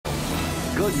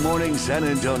Good Morning San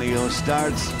Antonio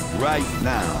starts right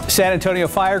now. San Antonio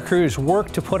fire crews work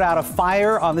to put out a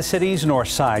fire on the city's north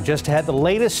side. Just ahead, the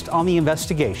latest on the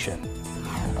investigation.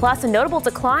 Plus, a notable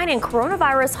decline in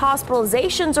coronavirus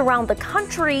hospitalizations around the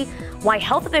country. Why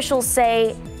health officials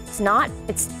say not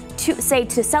to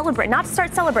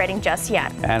start celebrating just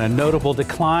yet. And a notable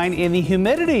decline in the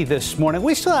humidity this morning.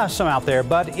 We still have some out there,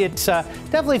 but it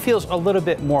definitely feels a little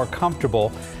bit more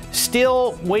comfortable.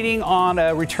 Still waiting on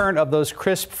a return of those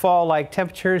crisp fall-like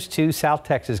temperatures to South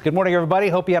Texas. Good morning, everybody.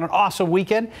 Hope you had an awesome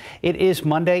weekend. It is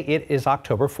Monday. It is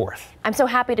October 4th. I'm so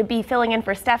happy to be filling in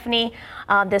for Stephanie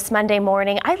this Monday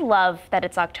morning. I love that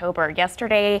it's October.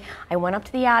 Yesterday, I went up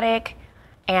to the attic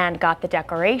and got the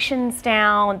decorations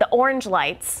down, the orange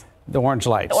lights. The orange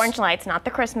lights. The orange lights, not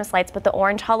the Christmas lights, but the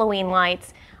orange Halloween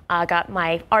lights. Got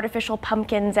my artificial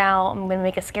pumpkins out. I'm going to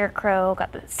make a scarecrow.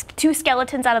 Got the two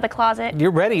skeletons out of the closet.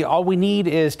 You're ready. All we need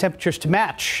is temperatures to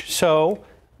match. So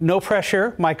no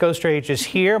pressure. Mike Ostrage is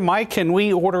here. Mike, can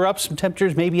we order up some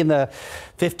temperatures maybe in the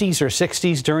 50s or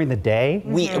 60s during the day?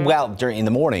 During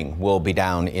the morning, we'll be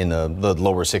down in the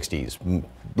lower 60s.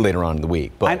 Later on in the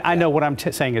week. But I know what I'm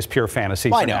saying is pure fantasy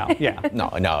for now. Yeah.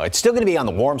 No. It's still going to be on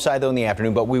the warm side, though, in the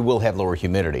afternoon, but we will have lower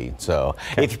humidity. So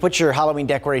if you put your Halloween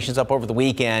decorations up over the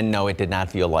weekend, no, it did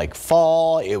not feel like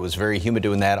fall. It was very humid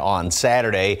doing that on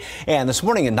Saturday. And this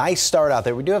morning, a nice start out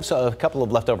there. We do have a couple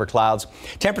of leftover clouds.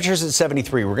 Temperatures at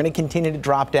 73. We're going to continue to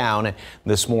drop down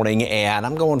this morning, and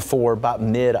I'm going for about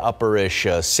mid-upperish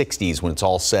 60s when it's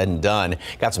all said and done.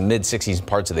 Got some mid-60s in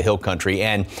parts of the hill country.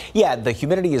 And, yeah, the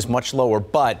humidity is much lower,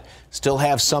 but still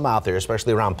have some out there,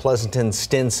 especially around Pleasanton,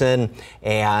 Stinson,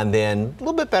 and then a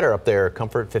little bit better up there,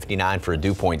 Comfort 59 for a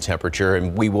dew point temperature.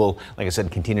 And we will, like I said,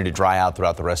 continue to dry out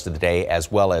throughout the rest of the day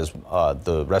as well as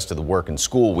the rest of the work and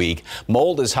school week.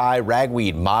 Mold is high,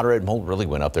 ragweed moderate. Mold really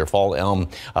went up there. Fall elm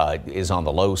is on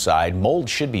the low side. Mold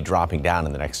should be dropping down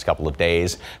in the next couple of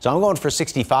days. So I'm going for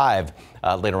 65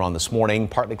 later on this morning.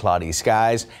 Partly cloudy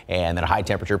skies and then a high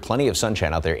temperature. Plenty of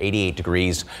sunshine out there, 88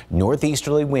 degrees.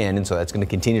 Northeasterly wind, and so that's going to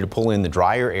continue to pull in the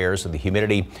drier air, so the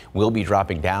humidity will be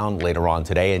dropping down later on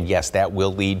today. And yes, that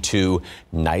will lead to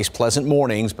nice, pleasant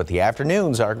mornings, but the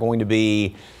afternoons are going to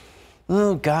be,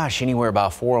 anywhere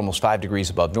about 4, almost 5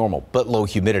 degrees above normal, but low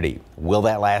humidity. Will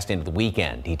that last into the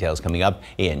weekend? Details coming up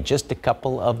in just a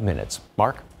couple of minutes.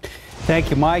 Mark?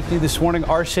 Thank you, Mike. New this morning,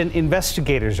 arson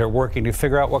investigators are working to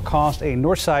figure out what caused a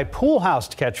Northside pool house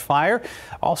to catch fire.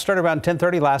 All started around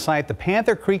 10:30 last night at the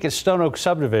Panther Creek at Stone Oak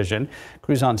subdivision.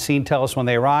 Crews on scene tell us when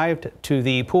they arrived to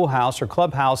the pool house or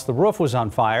clubhouse, the roof was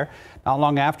on fire. Not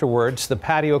long afterwards, the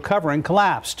patio covering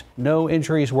collapsed. No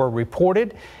injuries were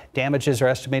reported. Damages are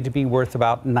estimated to be worth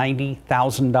about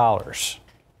 $90,000.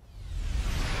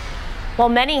 While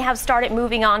many have started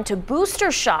moving on to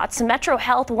booster shots, Metro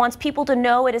Health wants people to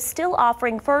know it is still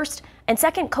offering first and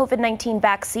second COVID-19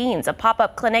 vaccines. A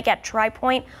pop-up clinic at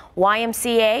Tri-Point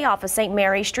YMCA off of St.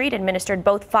 Mary Street administered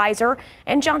both Pfizer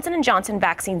and Johnson & Johnson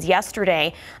vaccines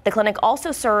yesterday. The clinic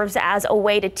also serves as a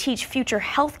way to teach future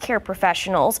healthcare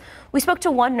professionals. We spoke to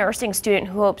one nursing student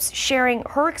who hopes sharing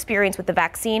her experience with the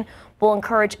vaccine will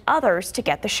encourage others to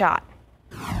get the shot.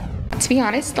 To be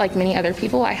honest, like many other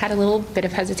people, I had a little bit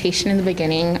of hesitation in the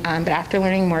beginning, but after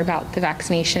learning more about the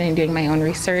vaccination and doing my own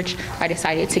research, I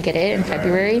decided to get it in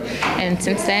February. And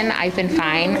since then, I've been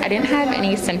fine. I didn't have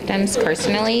any symptoms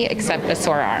personally except a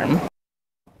sore arm.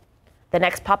 The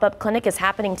next pop-up clinic is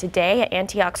happening today at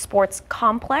Antioch Sports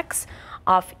Complex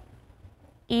off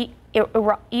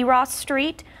Eros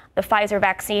Street. The Pfizer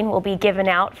vaccine will be given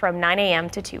out from 9 a.m.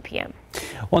 to 2 p.m.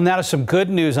 Well, now to some good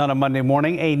news on a Monday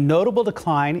morning. A notable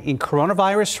decline in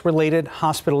coronavirus-related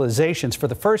hospitalizations for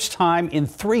the first time in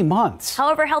 3 months.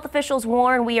 However, health officials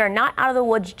warn we are not out of the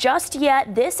woods just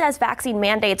yet. This as vaccine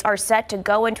mandates are set to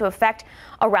go into effect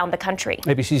around the country.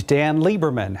 ABC's Dan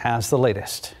Lieberman has the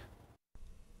latest.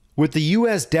 With the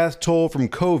U.S. death toll from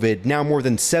COVID now more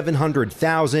than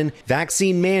 700,000,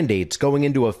 vaccine mandates going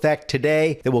into effect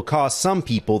today that will cost some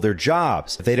people their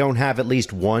jobs if they don't have at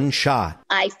least one shot.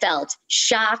 I felt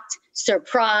shocked,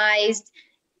 surprised,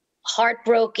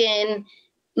 heartbroken.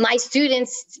 My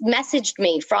students messaged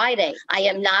me Friday. I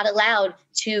am not allowed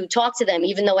to talk to them,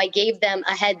 even though I gave them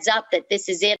a heads up that this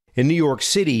is it. In New York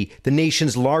City, the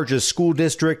nation's largest school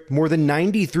district, more than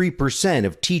 93%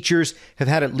 of teachers have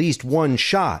had at least one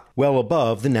shot, well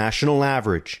above the national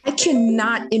average. I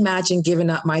cannot imagine giving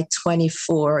up my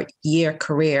 24-year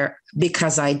career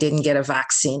because I didn't get a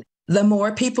vaccine. The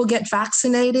more people get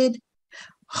vaccinated,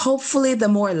 hopefully the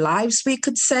more lives we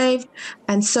could save.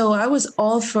 And so I was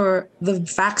all for the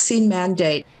vaccine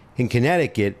mandate. In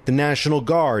Connecticut, the National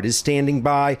Guard is standing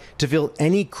by to fill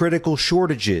any critical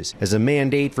shortages as a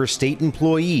mandate for state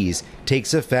employees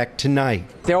takes effect tonight.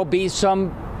 There'll be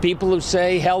some people who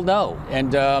say, hell no.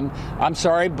 And I'm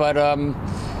sorry, but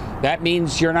that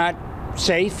means you're not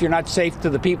safe. You're not safe to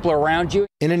the people around you.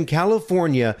 And in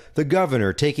California, the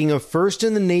governor taking a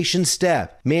first-in-the-nation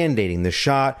step, mandating the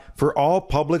shot for all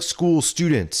public school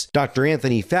students. Dr.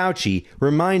 Anthony Fauci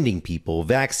reminding people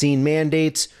vaccine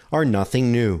mandates are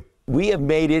nothing new. We have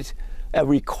made it a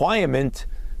requirement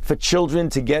for children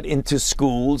to get into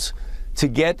schools to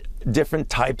get different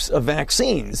types of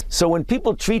vaccines. So when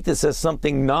people treat this as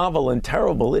something novel and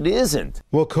terrible, it isn't.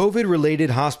 While COVID-related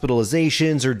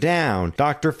hospitalizations are down,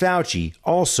 Dr. Fauci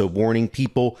also warning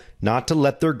people not to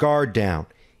let their guard down,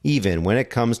 even when it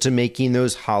comes to making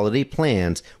those holiday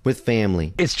plans with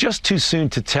family. It's just too soon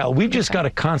to tell. We've just got to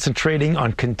concentrating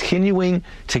on continuing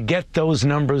to get those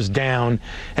numbers down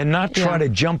and not try to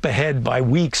jump ahead by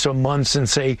weeks or months and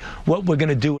say what we're going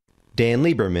to do. Dan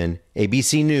Lieberman,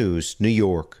 ABC News, New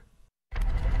York.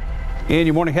 In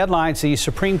your morning headlines, the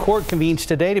Supreme Court convenes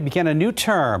today to begin a new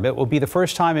term. It will be the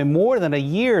first time in more than a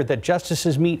year that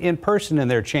justices meet in person in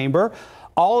their chamber.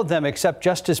 All of them except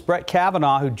Justice Brett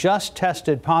Kavanaugh, who just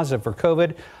tested positive for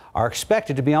COVID, are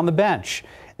expected to be on the bench.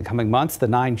 In the coming months, the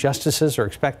 9 justices are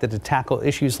expected to tackle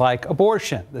issues like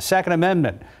abortion, the Second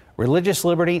Amendment, religious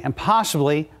liberty, and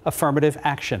possibly affirmative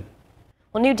action.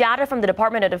 Well, new data from the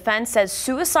Department of Defense says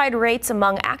suicide rates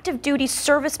among active duty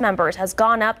service members has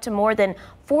gone up to more than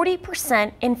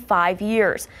 40% in 5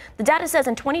 years. The data says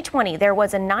in 2020, there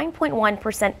was a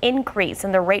 9.1% increase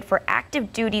in the rate for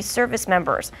active duty service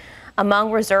members.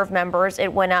 Among reserve members,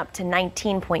 it went up to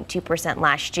 19.2%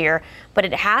 last year, but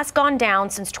it has gone down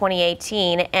since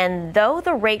 2018. And though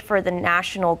the rate for the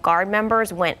National Guard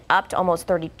members went up to almost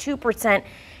 32%,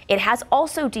 it has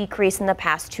also decreased in the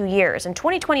past 2 years. In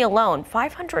 2020 alone,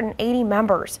 580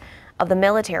 members of the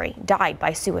military died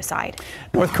by suicide.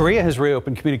 North Korea has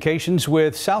reopened communications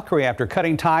with South Korea after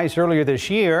cutting ties earlier this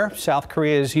year. South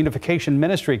Korea's Unification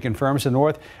Ministry confirms the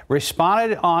North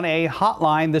responded on a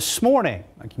hotline this morning.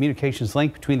 A communications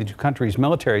link between the two countries'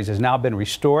 militaries has now been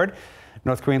restored.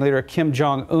 North Korean leader Kim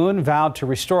Jong-un vowed to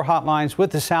restore hotlines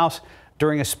with the South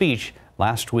during a speech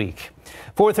last week.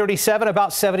 437,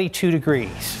 about 72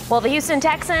 degrees. Well, the Houston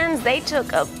Texans, they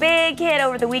took a big hit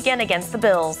over the weekend against the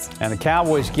Bills. And the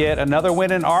Cowboys get another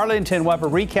win in Arlington. We'll have a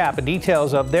recap and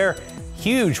details of their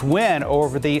huge win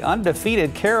over the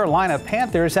undefeated Carolina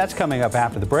Panthers. That's coming up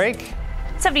after the break.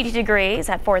 72 degrees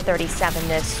at 437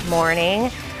 this morning.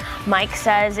 Mike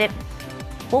says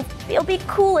it'll be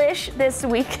coolish this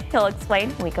week. He'll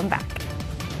explain when we come back.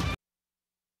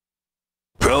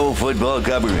 Pro football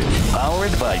coverage,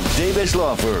 powered by Davis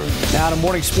Law Firm. Now to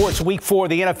morning sports, week 4 of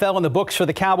the NFL in the books for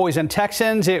the Cowboys and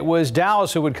Texans. It was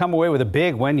Dallas who would come away with a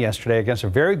big win yesterday against a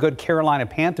very good Carolina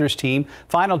Panthers team.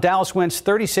 Final, Dallas wins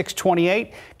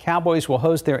 36-28. Cowboys will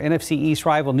host their NFC East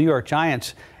rival New York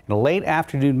Giants in a late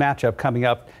afternoon matchup coming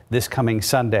up this coming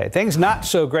Sunday. Things not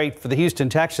so great for the Houston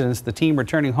Texans. The team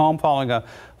returning home following a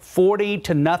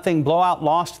 40-0 blowout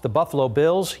loss to the Buffalo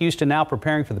Bills. Houston now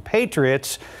preparing for the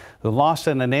Patriots, who lost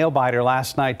in a nail-biter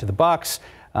last night to the Bucs.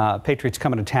 Patriots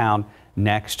coming to town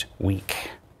next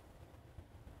week.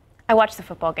 I watched the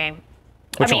football game.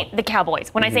 The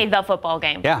Cowboys. When I say the football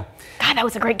game. Yeah. God, that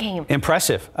was a great game.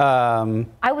 Impressive.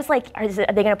 I was like, are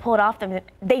they going to pull it off?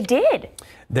 They did.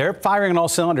 They're firing on all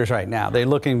cylinders right now. They're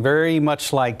looking very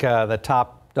much like the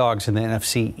top dogs in the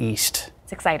NFC East.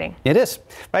 It's exciting. It is.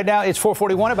 Right now, it's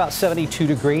 441, about 72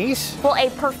 degrees. Well, a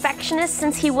perfectionist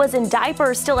since he was in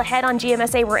diapers, still ahead on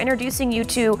GMSA. We're introducing you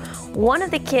to one of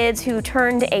the kids who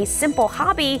turned a simple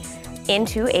hobby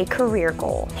into a career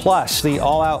goal. Plus, the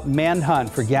all-out manhunt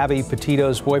for Gabby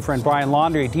Petito's boyfriend, Brian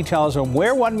Laundrie. Details on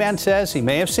where one man says he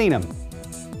may have seen him.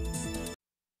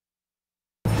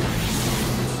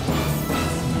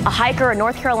 A hiker in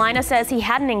North Carolina says he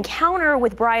had an encounter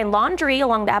with Brian Laundrie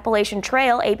along the Appalachian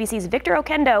Trail. ABC's Victor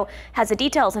Oquendo has the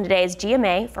details in today's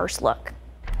GMA First Look.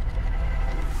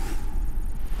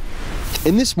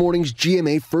 In this morning's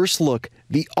GMA First Look,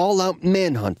 the all-out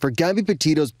manhunt for Gabby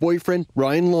Petito's boyfriend,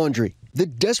 Brian Laundrie. The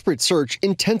desperate search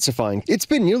intensifying. It's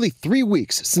been nearly 3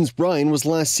 weeks since Brian was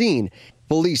last seen.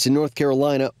 Police in North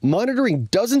Carolina monitoring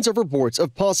dozens of reports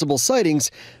of possible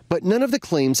sightings, but none of the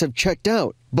claims have checked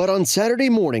out. But on Saturday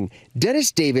morning,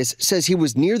 Dennis Davis says he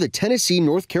was near the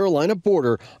Tennessee-North Carolina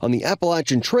border on the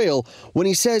Appalachian Trail when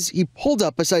he says he pulled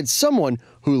up beside someone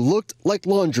who looked like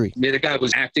Laundrie. The guy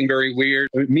was acting very weird.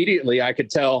 Immediately, I could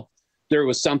tell there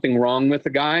was something wrong with the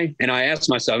guy. And I asked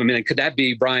myself, could that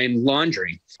be Brian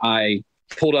Laundrie? I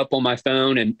pulled up on my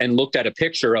phone and looked at a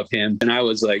picture of him. And I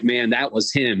was like, man, that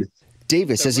was him.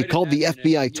 Davis says he called the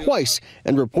FBI twice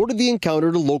and reported the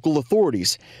encounter to local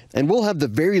authorities. And we'll have the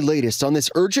very latest on this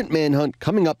urgent manhunt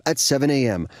coming up at 7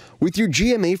 a.m. With your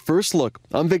GMA First Look,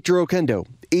 I'm Victor Oquendo,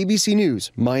 ABC News,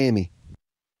 Miami.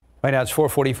 Right now it's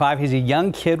 4:45. He's a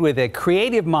young kid with a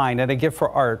creative mind and a gift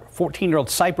for art. 14-year-old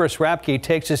Cypress Rapke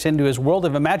takes us into his world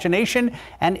of imagination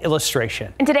and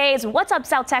illustration. In today's What's Up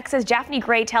South Texas, Japhanie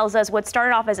Gray tells us what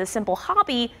started off as a simple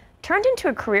hobby turned into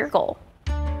a career goal.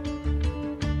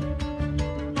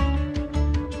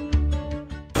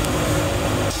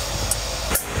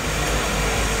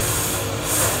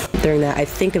 During that, I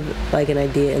think of like an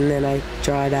idea and then I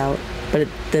draw it out, but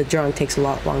the drawing takes a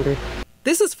lot longer.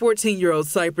 This is 14-year-old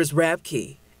Cypress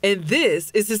Rapke, and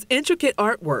this is his intricate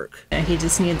artwork. He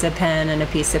just needs a pen and a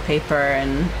piece of paper,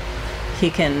 and he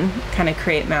can kind of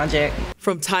create magic.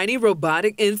 From tiny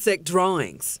robotic insect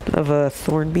drawings of a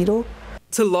thorn beetle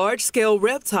to large-scale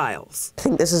reptiles. I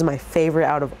think this is my favorite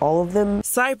out of all of them.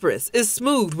 Cypress is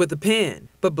smooth with a pen,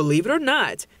 but believe it or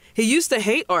not, he used to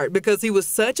hate art because he was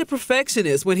such a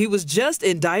perfectionist when he was just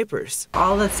in diapers.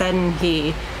 All of a sudden,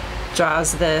 he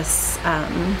draws this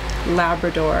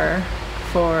Labrador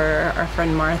for our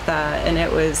friend Martha, and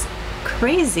it was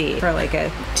crazy for like a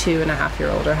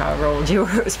 2.5-year-old or however old you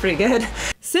were. It was pretty good.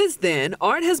 Since then,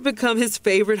 art has become his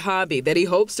favorite hobby that he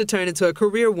hopes to turn into a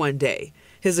career one day.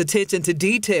 His attention to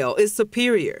detail is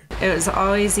superior. It was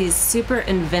always these super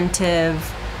inventive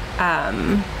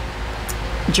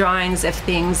drawings of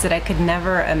things that I could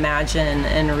never imagine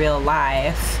in real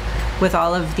life, with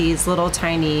all of these little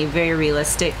tiny, very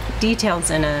realistic details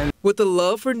in them. With a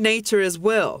love for nature as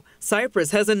well,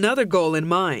 Cypress has another goal in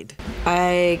mind.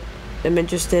 I am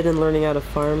interested in learning how to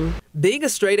farm. Being a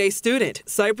straight-A student,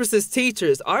 Cypress's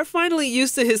teachers are finally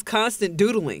used to his constant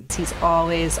doodling. He's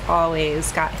always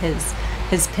got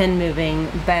his pen moving,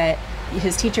 but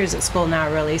his teachers at school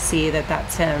now really see that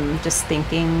that's him just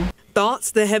thinking.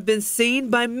 Thoughts that have been seen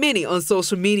by many on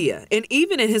social media, and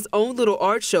even in his own little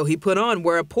art show he put on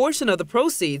where a portion of the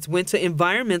proceeds went to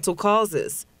environmental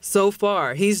causes. So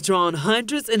far, he's drawn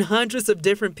hundreds and hundreds of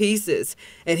different pieces,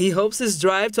 and he hopes his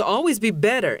drive to always be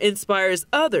better inspires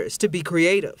others to be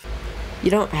creative.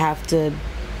 You don't have to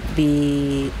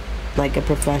be like a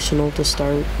professional to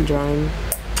start drawing.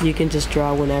 You can just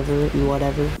draw whenever and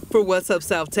whatever. For What's Up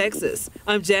South Texas,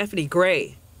 I'm Japhanie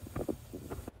Gray.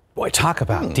 Boy, talk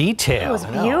about detail. It was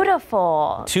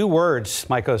beautiful. 2 words,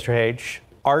 Mike Osterhage.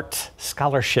 Art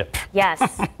scholarship. Yes.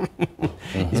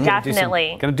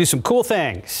 Definitely. Going to do some cool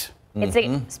things.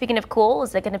 Speaking of cool,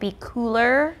 is it going to be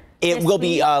cooler? It will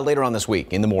be later on this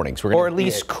week in the mornings. Or at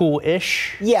least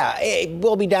cool-ish. Yeah, it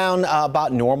will be down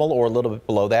about normal or a little bit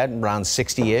below that, around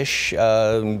 60-ish,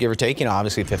 give or take. You know,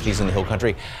 obviously 50s in the hill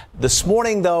country. This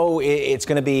morning, though, it's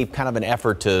going to be kind of an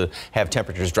effort to have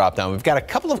temperatures drop down. We've got a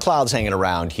couple of clouds hanging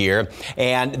around here,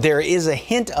 and there is a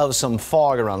hint of some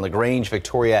fog around LaGrange,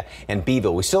 Victoria, and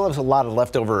Beeville. We still have a lot of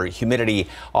leftover humidity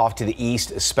off to the east,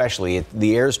 especially.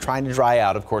 The air's trying to dry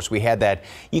out. Of course, we had that.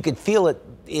 You could feel it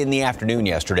in the afternoon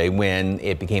yesterday when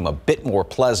it became a bit more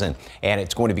pleasant, and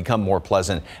it's going to become more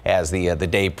pleasant as the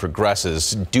day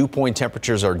progresses. Dew point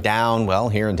temperatures are down, well,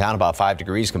 here in town about 5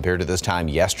 degrees compared to this time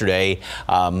yesterday.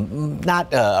 Not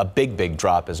a big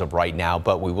drop as of right now,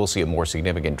 but we will see a more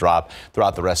significant drop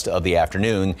throughout the rest of the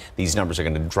afternoon. These numbers are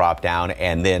going to drop down,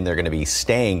 and then they're going to be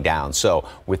staying down. So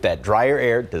with that drier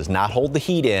air, it does not hold the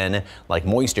heat in like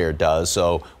moist air does.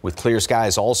 So with clear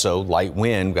skies also, light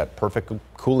wind, we've got perfect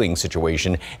cooling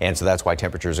situation, and so that's why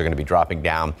temperatures are going to be dropping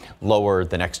down lower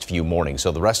the next few mornings.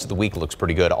 So the rest of the week looks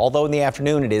pretty good, although in the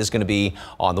afternoon it is going to be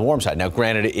on the warm side. Now,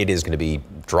 granted, it is going to be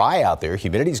dry out there.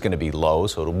 Humidity is going to be low,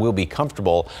 so it will be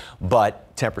comfortable,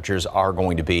 but temperatures are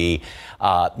going to be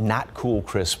not cool,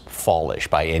 crisp, fallish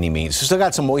by any means. So still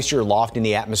got some moisture aloft in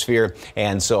the atmosphere,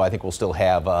 and so I think we'll still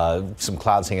have some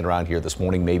clouds hanging around here this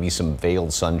morning, maybe some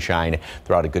veiled sunshine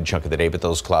throughout a good chunk of the day, but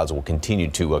those clouds will continue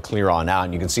to clear on out,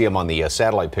 and you can see them on the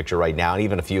satellite picture right now, and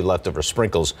even a few leftover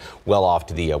sprinkles well off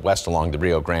to the west along the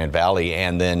Rio Grande Valley,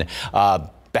 and then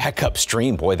back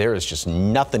upstream, boy, there is just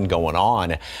nothing going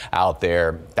on out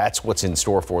there. That's what's in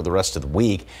store for the rest of the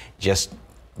week. Just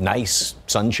nice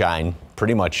sunshine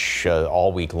pretty much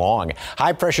all week long.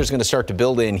 High pressure is going to start to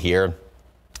build in here.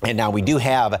 And now we do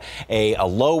have a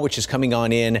low which is coming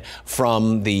on in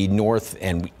from the north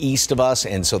and east of us,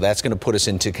 and so that's going to put us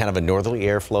into kind of a northerly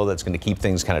airflow that's going to keep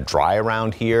things kind of dry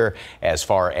around here as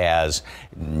far as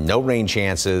no rain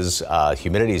chances.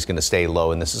 Humidity is going to stay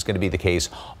low, and this is going to be the case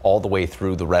all the way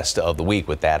through the rest of the week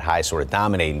with that high sort of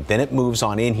dominating. Then it moves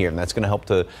on in here, and that's going to help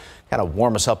to kind of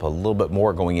warm us up a little bit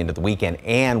more going into the weekend,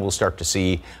 and we'll start to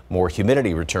see more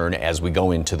humidity return as we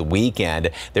go into the weekend.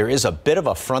 There is a bit of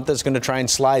a front that's going to try and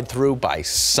slide through by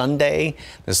Sunday.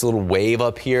 This little wave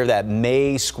up here that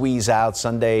may squeeze out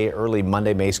Sunday, early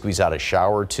Monday may squeeze out a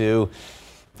shower or two.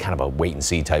 Kind of a wait and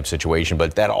see type situation,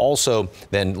 but that also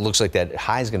then looks like that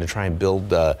high is going to try and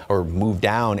build or move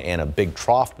down, and a big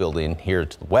trough building here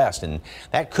to the west, and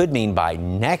that could mean by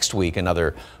next week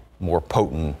another more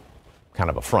potent kind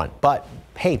of a front. But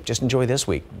hey, just enjoy this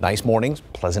week. Nice mornings,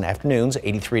 pleasant afternoons,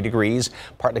 83 degrees,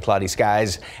 partly cloudy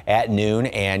skies at noon.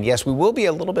 And yes, we will be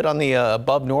a little bit on the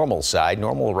above normal side.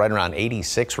 Normal right around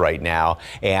 86 right now.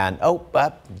 And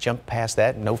jump past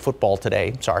that. No football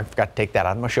today. Sorry, forgot to take that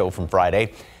out of my show from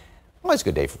Friday. Well, it's a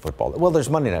good day for football. Well, there's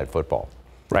Monday Night Football.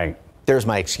 Right. There's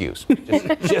my excuse.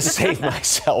 Just save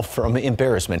myself from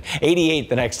embarrassment. 88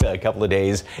 the next couple of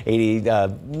days. 80,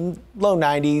 low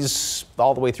 90s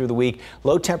all the way through the week.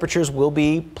 Low temperatures will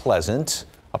be pleasant.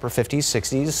 Upper 50s,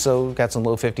 60s. So got some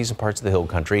low 50s in parts of the hill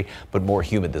country, but more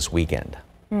humid this weekend.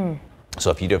 So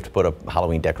if you do have to put up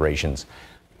Halloween decorations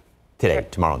today,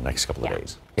 tomorrow, next couple of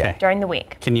days. Okay. During the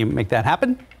week. Can you make that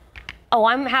happen? Oh,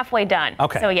 I'm halfway done.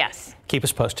 Okay. So yes. Keep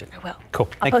us posted. I will. Cool.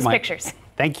 I'll post pictures.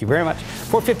 Thank you very much.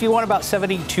 451, about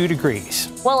 72 degrees.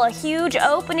 Well, a huge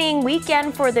opening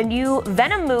weekend for the new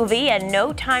Venom movie, and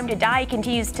No Time to Die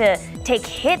continues to take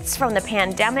hits from the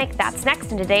pandemic. That's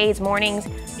next in today's morning's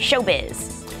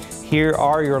Showbiz. Here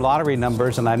are your lottery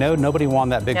numbers, and I know nobody won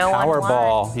that big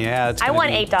Powerball. Yeah, I won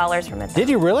 $8 from it. Did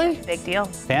you really? Big deal.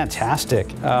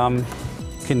 Fantastic. I'll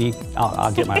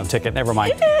get my own ticket. Never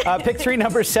mind. Pick 3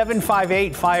 numbers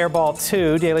 758, Fireball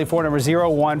 2, Daily 4 number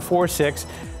 0146,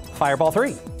 Fireball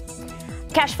 3.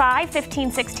 Cash 5,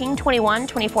 15, 16, 21,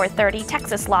 24, 30.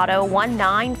 Texas Lotto 1,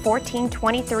 9, 14,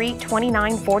 23,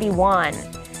 29, 41.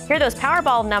 Here are those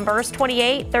Powerball numbers: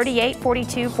 28, 38,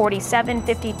 42, 47,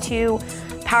 52.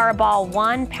 Powerball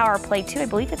 1, Power Play 2. I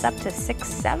believe it's up to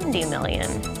 $670 million.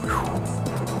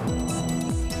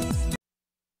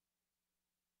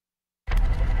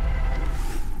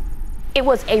 It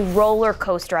was a roller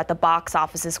coaster at the box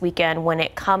office this weekend when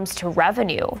it comes to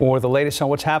revenue. For the latest on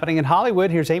what's happening in Hollywood,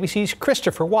 here's ABC's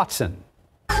Christopher Watson.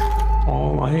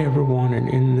 All I ever wanted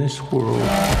in this world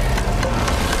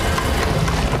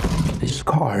is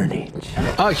carnage.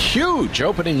 A huge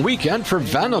opening weekend for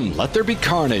Venom, Let There Be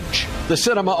Carnage. The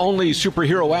cinema-only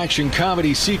superhero action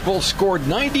comedy sequel scored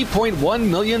 $90.1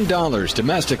 million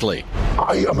domestically.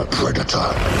 I am a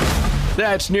predator.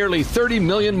 That's nearly $30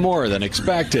 million more than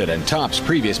expected, and tops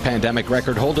previous pandemic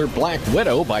record holder Black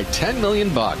Widow by $10 million.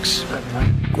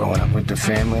 Growing up with the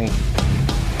family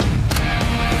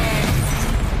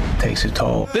takes a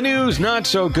toll. The news not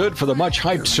so good for the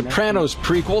much-hyped Sopranos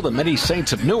prequel, The Many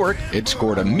Saints of Newark. It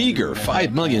scored a meager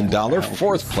 $5 million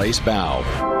fourth-place bow.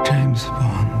 James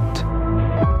Bond,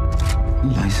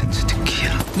 License to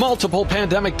Kill. Multiple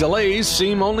pandemic delays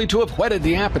seem only to have whetted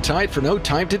the appetite for No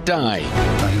Time to Die. I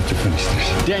have to finish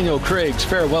this. Daniel Craig's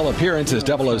farewell appearance as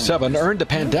 007 earned a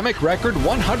pandemic record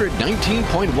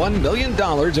 $119.1 million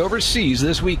overseas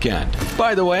this weekend.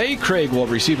 By the way, Craig will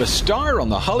receive a star on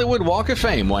the Hollywood Walk of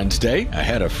Fame Wednesday,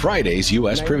 ahead of Friday's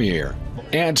U.S. premiere.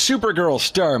 And Supergirl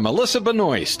star Melissa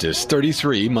Benoist is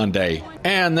 33 Monday.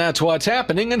 And that's what's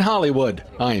happening in Hollywood.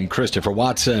 I'm Christopher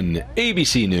Watson,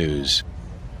 ABC News.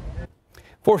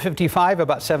 455,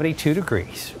 about 72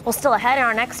 degrees. Well, still ahead in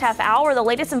our next half hour, the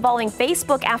latest involving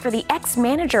Facebook after the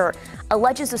ex-manager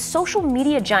alleges a social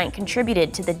media giant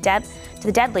contributed to the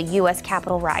deadly U.S.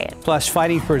 Capitol riot. Plus,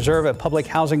 fighting to preserve a public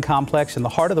housing complex in the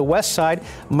heart of the West Side.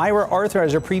 Myra Arthur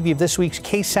has a preview of this week's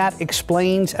KSAT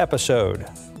Explains episode.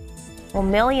 Well,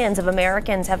 millions of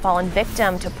Americans have fallen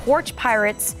victim to porch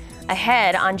pirates.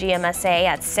 Ahead on GMSA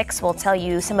at 6, we'll tell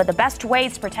you some of the best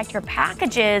ways to protect your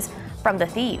packages from the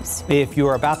thieves. If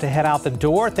you're about to head out the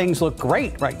door, things look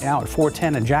great right now at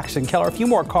 410 and Jackson Keller. A few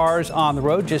more cars on the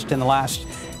road just in the last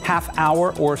half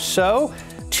hour or so.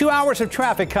 2 hours of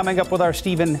traffic coming up with our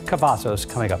Stephen Cavazos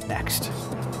coming up next.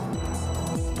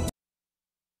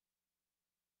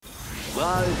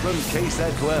 Live from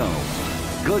KSAT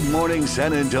 12. Good Morning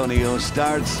San Antonio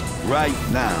starts right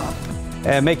now.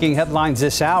 Making headlines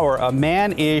this hour, a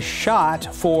man is shot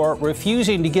for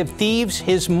refusing to give thieves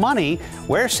his money,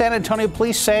 where San Antonio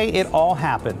police say it all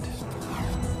happened.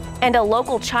 And a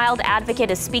local child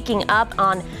advocate is speaking up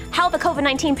on how the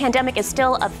COVID-19 pandemic is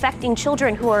still affecting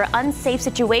children who are in unsafe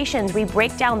situations. We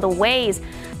break down the ways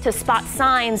to spot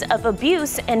signs of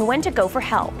abuse and when to go for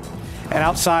help. And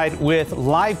outside with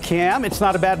live cam, it's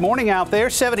not a bad morning out there,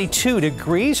 72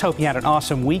 degrees. Hope you had an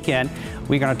awesome weekend.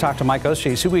 We're going to talk to Mike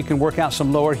O'Shea, see if we can work out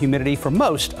some lower humidity for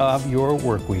most of your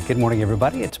work week. Good morning,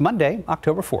 everybody. It's Monday,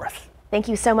 October 4th. Thank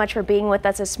you so much for being with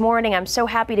us this morning. I'm so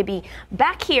happy to be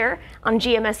back here on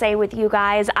GMSA with you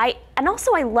guys. I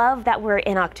love that we're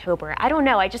in October. I don't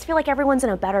know. I just feel like everyone's in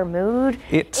a better mood.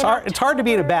 It's hard to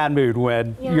be in a bad mood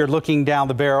when you're looking down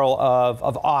the barrel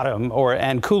of autumn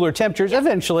and cooler temperatures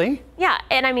eventually. Yeah,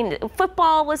 and I mean,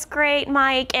 football was great,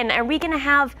 Mike. And are we going to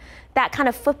have that kind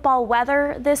of football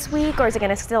weather this week, or is it going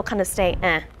to still kind of stay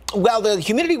eh? Well, the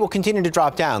humidity will continue to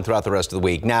drop down throughout the rest of the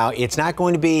week. Now, it's not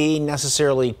going to be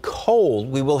necessarily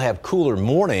cold. We will have cooler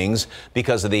mornings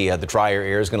because of the drier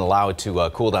air is going to allow it to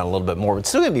cool down a little bit more. It's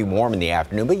still going to be warm in the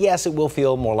afternoon, but yes, it will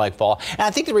feel more like fall. And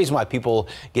I think the reason why people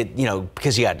get,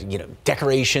 because you got,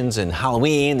 decorations and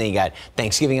Halloween, then you got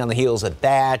Thanksgiving on the heels of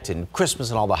that, and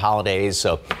Christmas and all the holidays.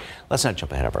 So let's not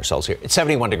jump ahead of ourselves here. It's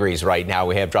 71 degrees right now.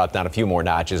 We have dropped down a few more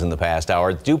notches in the past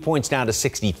hour. Dew point's down to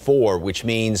 64, which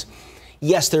means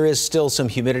yes, there is still some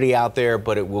humidity out there,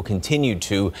 but it will continue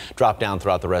to drop down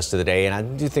throughout the rest of the day. And I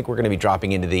do think we're going to be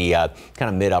dropping into the kind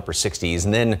of mid-upper 60s.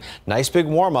 And then nice big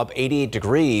warm up, 88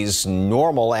 degrees.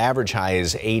 Normal average high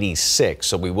is 86.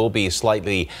 So we will be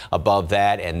slightly above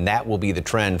that. And that will be the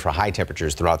trend for high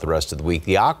temperatures throughout the rest of the week.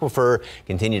 The aquifer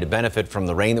continue to benefit from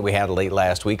the rain that we had late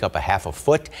last week, up a ½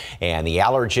 foot. And the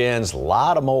allergens, a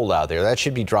lot of mold out there. That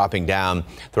should be dropping down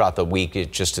throughout the week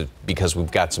because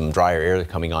we've got some drier air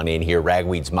coming on in here.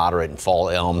 Ragweed's moderate and fall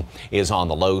elm is on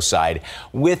the low side.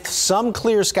 With some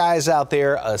clear skies out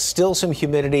there, still some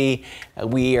humidity.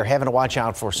 We are having to watch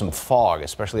out for some fog,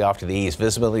 especially off to the east.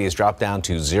 Visibility has dropped down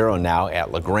to 0 now at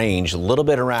LaGrange, a little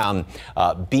bit around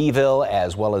Beeville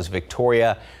as well as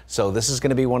Victoria. So this is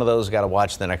going to be one of those we've got to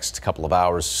watch the next couple of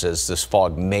hours as this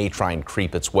fog may try and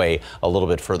creep its way a little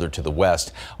bit further to the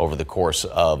west over the course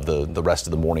of the rest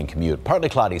of the morning commute. Partly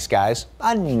cloudy skies,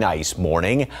 a nice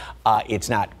morning. It's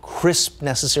not crisp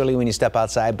necessarily when you step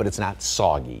outside, but it's not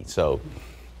soggy. So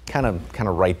kind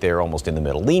of right there, almost in the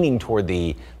middle, leaning toward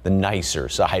the nicer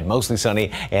side, mostly sunny,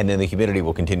 and then the humidity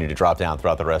will continue to drop down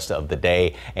throughout the rest of the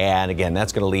day. And again,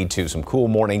 that's going to lead to some cool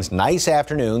mornings, nice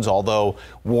afternoons, although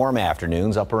warm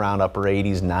afternoons, up around upper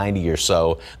 80s, 90 or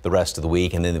so the rest of the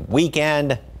week. And then the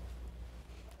weekend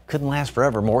couldn't last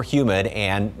forever, more humid,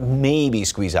 and maybe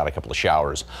squeeze out a couple of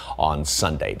showers on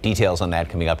Sunday. Details on that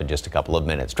coming up in just a couple of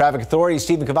minutes. Traffic Authority,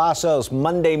 Stephen Cavazos,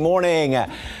 Monday morning.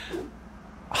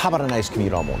 How about a nice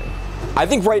commute all morning? I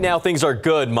think right now things are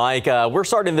good, Mike. We're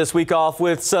starting this week off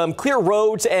with some clear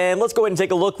roads, and let's go ahead and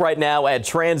take a look right now at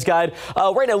TransGuide.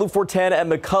 Right now, Loop 410 at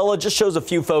McCullough just shows a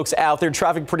few folks out there.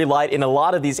 Traffic pretty light in a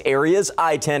lot of these areas.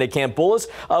 I-10 at Camp Bullis,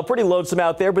 pretty lonesome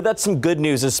out there, but that's some good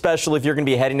news, especially if you're going to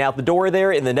be heading out the door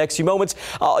there in the next few moments.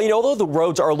 Although the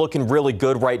roads are looking really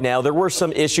good right now, there were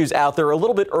some issues out there a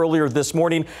little bit earlier this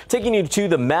morning. Taking you to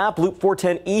the map, Loop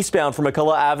 410 eastbound from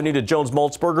McCullough Avenue to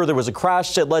Jones-Maltzberger, there was a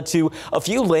crash that led to a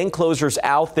few lane closures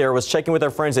out there. Was checking with our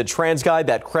friends at TransGuide.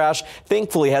 That crash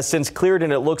thankfully has since cleared,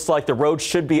 and it looks like the road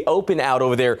should be open out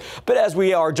over there. But as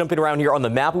we are jumping around here on the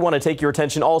map, we want to take your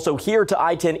attention also here to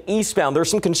I-10 eastbound. There's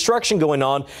some construction going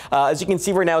on. As you can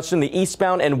see right now, it's in the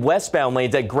eastbound and westbound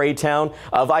lanes at Graytown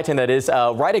of I-10, that is,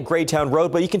 right at Graytown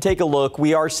Road. But you can take a look.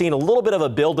 We are seeing a little bit of a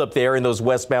buildup there in those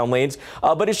westbound lanes,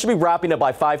 but it should be wrapping up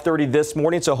by 5:30 this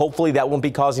morning. So hopefully that won't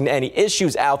be causing any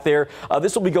issues out there.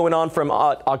 This will be going on from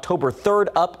October 3rd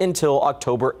up until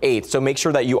October 8th. So make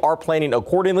sure that you are planning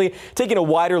accordingly. Taking a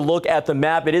wider look at the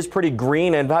map, it is pretty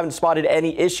green and haven't spotted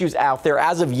any issues out there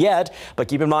as of yet. But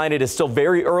keep in mind, it is still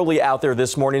very early out there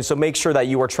this morning. So make sure that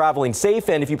you are traveling safe.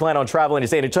 And if you plan on traveling to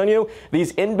San Antonio,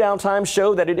 these inbound times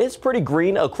show that it is pretty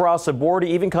green across the board,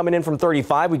 even coming in from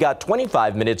 35. We got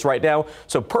 25 minutes right now.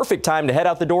 So perfect time to head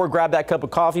out the door, grab that cup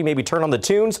of coffee, maybe turn on the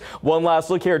tunes. One last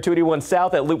look here at 281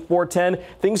 South at Loop 410.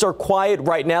 Things are quiet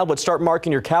right now, but start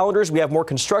marking your calendars. We have more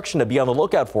construction to be on the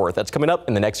lookout for. That's coming up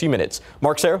in the next few minutes.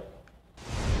 Mark, Sarah.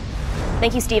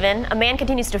 Thank you, Stephen. A man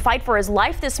continues to fight for his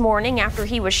life this morning after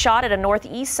he was shot at a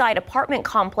northeast side apartment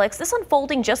complex. This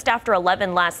unfolding just after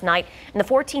 11 last night in the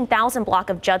 14,000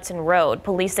 block of Judson Road.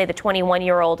 Police say the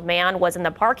 21-year-old man was in the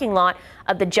parking lot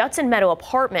of the Judson Meadow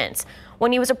Apartments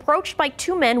when he was approached by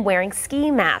two men wearing ski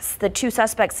masks. The two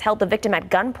suspects held the victim at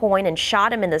gunpoint and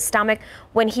shot him in the stomach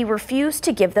when he refused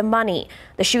to give them money.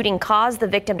 The shooting caused the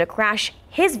victim to crash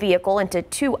his vehicle into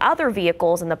two other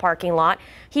vehicles in the parking lot.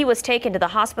 He was taken to the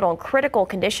hospital in critical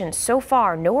condition. So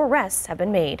far, no arrests have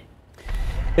been made.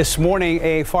 This morning,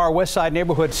 a far west side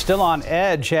neighborhood still on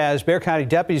edge as Bexar County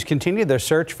deputies continue their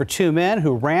search for two men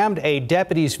who rammed a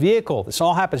deputy's vehicle. This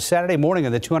all happened Saturday morning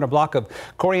in the 200 block of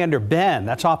Coriander Bend.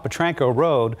 That's off Petranco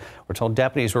Road. We're told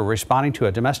deputies were responding to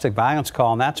a domestic violence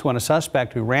call, and that's when a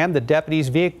suspect who rammed a deputy's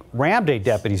vehicle.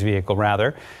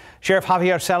 Sheriff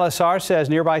Javier Salazar says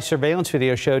nearby surveillance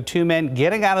video showed two men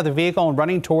getting out of the vehicle and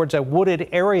running towards a wooded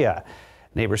area.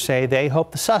 Neighbors say they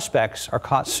hope the suspects are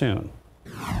caught soon.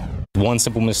 One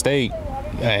simple mistake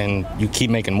and you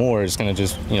keep making more, it's going to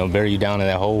just, bury you down in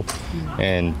that hole.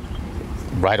 And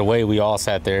right away we all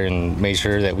sat there and made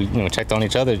sure that we, checked on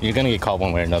each other. You're going to get caught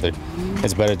one way or another.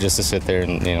 It's better just to sit there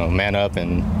and, man up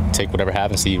and take whatever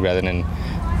happens to you rather than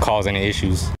cause any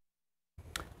issues.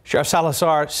 Sheriff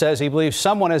Salazar says he believes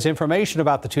someone has information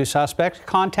about the two suspects.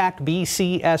 Contact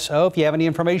BCSO if you have any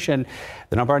information.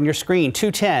 The number on your screen,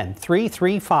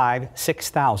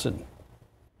 210-335-6000.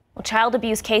 Well, child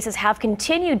abuse cases have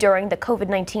continued during the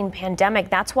COVID-19 pandemic.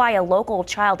 That's why a local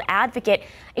child advocate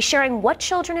is sharing what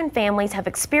children and families have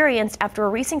experienced after a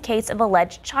recent case of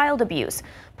alleged child abuse.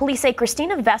 Police say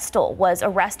Christina Vestal was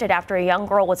arrested after a young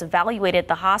girl was evaluated at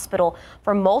the hospital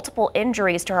for multiple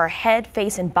injuries to her head,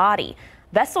 face, and body.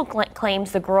 Vestal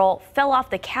claims the girl fell off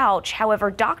the couch. However,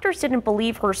 doctors didn't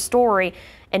believe her story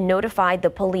and notified the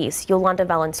police. Yolanda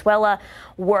Valenzuela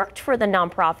worked for the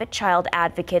nonprofit Child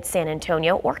Advocate San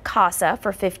Antonio, or KSAT,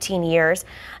 for 15 years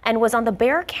and was on the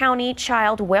Bexar County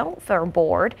Child Welfare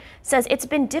Board. Says it's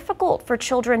been difficult for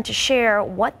children to share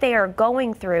what they are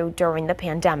going through during the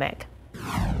pandemic.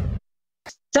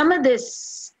 Some of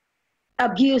this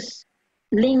abuse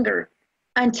lingered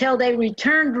until they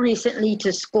returned recently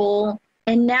to school.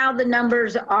 And now the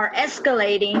numbers are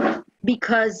escalating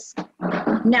because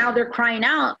now they're crying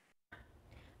out.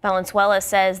 Valenzuela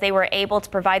says they were able to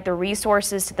provide the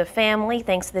resources to the family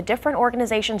thanks to the different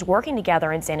organizations working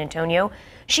together in San Antonio.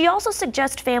 She also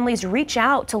suggests families reach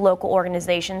out to local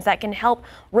organizations that can help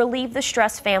relieve the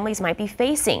stress families might be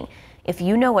facing. If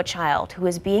you know a child who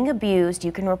is being abused,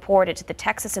 you can report it to the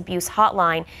Texas Abuse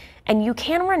Hotline, and you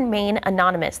can remain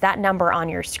anonymous. That number on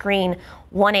your screen,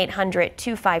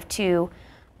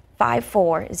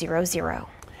 1-800-252-5400.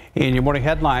 In your morning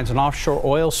headlines, an offshore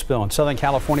oil spill in Southern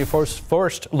California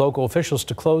forced local officials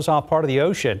to close off part of the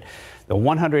ocean. The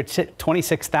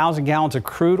 126,000 gallons of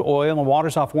crude oil in the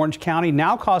waters off Orange County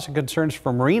now causing concerns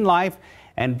for marine life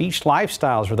and beach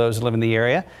lifestyles for those who live in the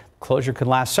area. Closure could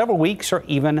last several weeks or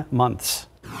even months.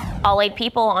 All 8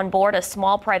 people on board a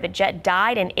small private jet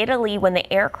died in Italy when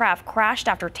the aircraft crashed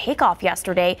after takeoff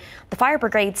yesterday. The fire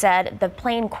brigade said the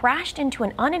plane crashed into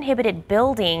an uninhabited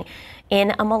building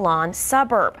in a Milan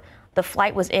suburb. The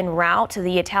flight was en route to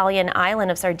the Italian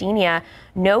island of Sardinia.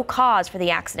 No cause for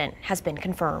the accident has been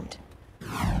confirmed.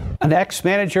 An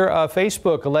ex-manager of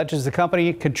Facebook alleges the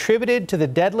company contributed to the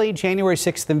deadly January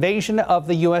 6th invasion of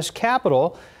the U.S.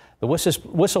 Capitol. The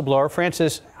whistleblower,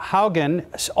 Francis Haugen,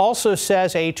 also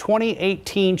says a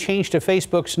 2018 change to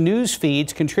Facebook's news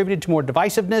feeds contributed to more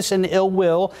divisiveness and ill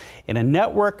will in a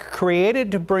network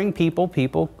created to bring people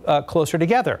closer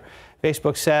together.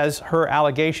 Facebook says her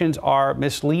allegations are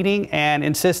misleading and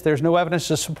insists there's no evidence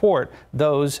to support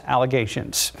those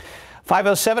allegations.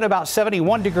 507, about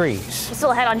 71 degrees. Still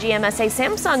ahead on GMSA,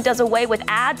 Samsung does away with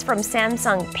ads from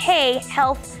Samsung Pay,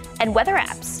 health, and weather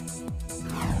apps.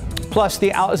 Plus, the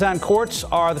Alazan courts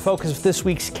are the focus of this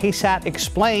week's KSAT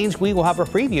Explains. We will have a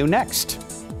preview next.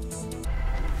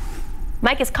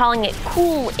 Mike is calling it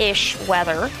cool-ish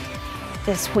weather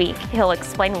this week. He'll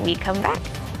explain when we come back.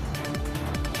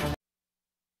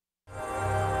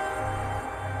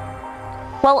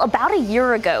 Well, about a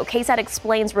year ago, KSAT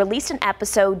Explains released an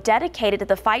episode dedicated to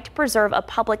the fight to preserve a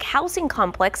public housing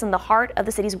complex in the heart of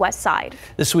the city's west side.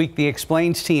 This week, the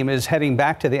Explains team is heading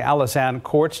back to the Alazan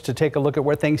courts to take a look at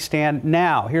where things stand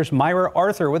now. Here's Myra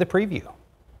Arthur with a preview.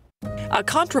 A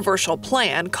controversial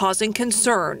plan causing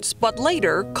concerns, but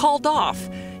later called off.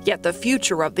 Yet the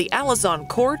future of the Alazan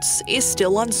courts is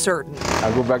still uncertain.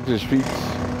 I go back to the streets.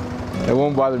 It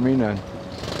won't bother me none.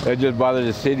 It just bothered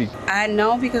the city. I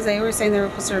know because they were saying they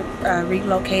were supposed to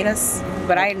relocate us,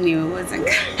 but I knew it wasn't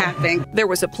going to happen. There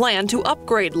was a plan to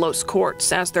upgrade Los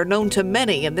Courts, as they're known to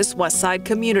many in this West Side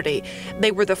community.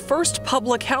 They were the first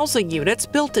public housing units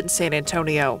built in San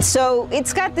Antonio. So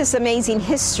it's got this amazing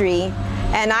history,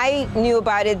 and I knew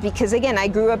about it because, again, I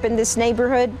grew up in this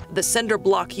neighborhood. The cinder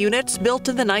block units built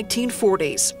in the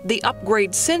 1940s. The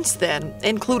upgrades since then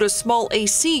include a small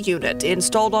AC unit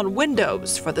installed on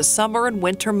windows for the summer and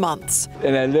winter months.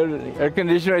 And that little air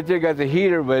conditioner right there got the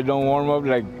heater, but it don't warm up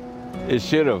like it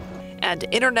should have. and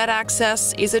internet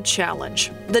access is a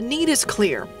challenge. The need is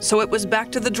clear, so it was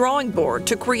back to the drawing board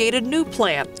to create a new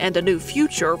plan and a new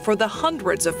future for the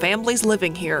hundreds of families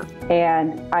living here.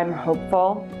 And I'm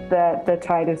hopeful that the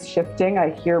tide is shifting. I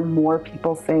hear more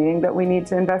people saying that we need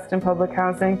to invest in public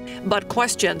housing. But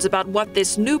questions about what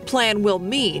this new plan will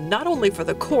mean, not only for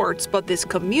the courts, but this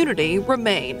community,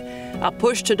 remain. A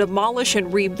push to demolish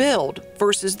and rebuild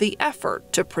versus the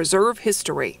effort to preserve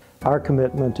history. Our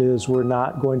commitment is we're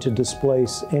not going to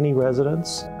displace any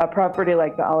residents. A property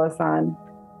like the Alasan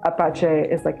Apache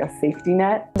is like a safety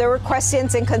net. There were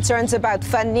questions and concerns about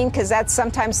funding, because that's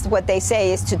sometimes what they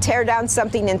say is to tear down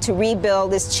something and to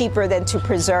rebuild is cheaper than to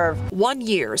preserve. 1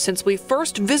 year since we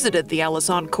first visited the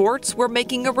Alazan courts, we're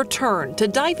making a return to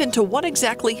dive into what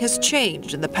exactly has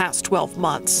changed in the past 12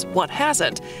 months, what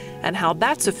hasn't, and how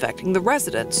that's affecting the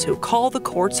residents who call the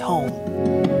courts home.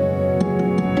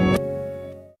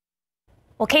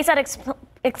 Well, KSAT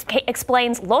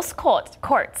explains Los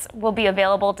Courts will be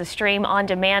available to stream on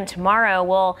demand tomorrow.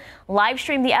 We'll live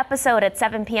stream the episode at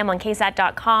 7 p.m. on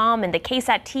KSAT.com and the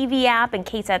KSAT TV app and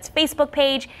KSAT's Facebook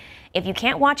page. If you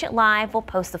can't watch it live, we'll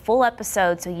post the full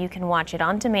episode so you can watch it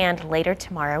on demand later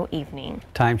tomorrow evening.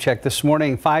 Time check this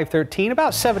morning, 5:13,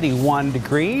 about 71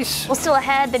 degrees. Well, still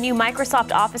ahead, the new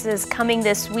Microsoft Office is coming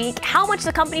this week. How much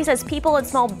the company says people and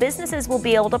small businesses will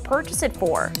be able to purchase it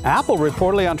for. Apple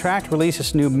reportedly on track to release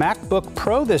its new MacBook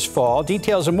Pro this fall.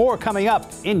 Details and more coming up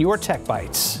in your Tech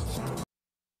Bites.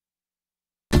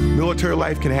 Military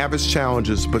life can have its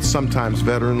challenges, but sometimes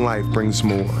veteran life brings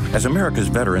more. As America's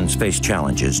veterans face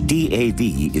challenges,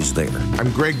 DAV is there.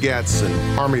 I'm Greg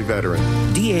Gatson, Army veteran.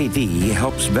 DAV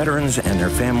helps veterans and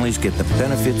their families get the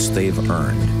benefits they've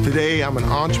earned. Today, I'm an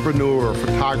entrepreneur,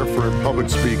 photographer, and public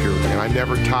speaker, and I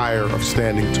never tire of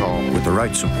standing tall. With the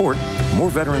right support, more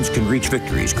veterans can reach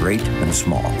victories, great and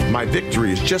small. My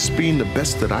victory is just being the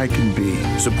best that I can be.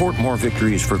 Support more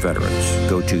victories for veterans.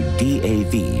 Go to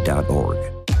DAV.org.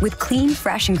 With clean,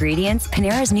 fresh ingredients,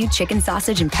 Panera's new chicken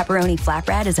sausage and pepperoni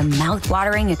flatbread is a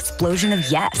mouth-watering explosion of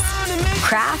yes.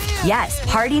 Craft? Yes.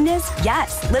 Heartiness?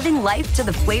 Yes. Living life to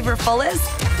the flavor fullest?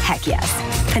 Heck yes.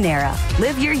 Panera.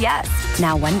 Live your yes.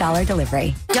 Now $1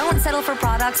 delivery. Don't settle for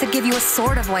products that give you a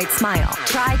sort of white smile.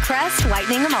 Try Crest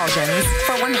Whitening Emulsions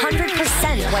for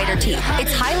 100% whiter teeth.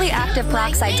 Its highly active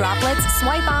peroxide droplets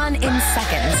swipe on in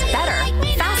seconds. Better.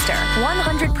 Faster.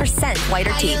 100%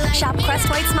 whiter teeth. Shop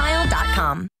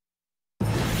CrestWhiteSmile.com.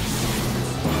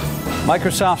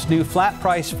 Microsoft's new flat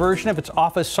price version of its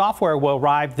Office software will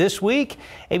arrive this week.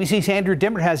 ABC's Andrew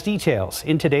Dimmert has details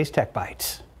in today's Tech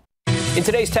Bites. In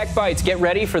today's Tech Bites, get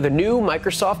ready for the new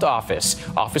Microsoft Office.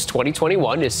 Office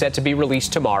 2021 is set to be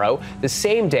released tomorrow, the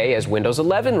same day as Windows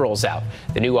 11 rolls out.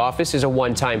 The new Office is a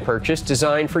one-time purchase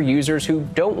designed for users who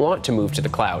don't want to move to the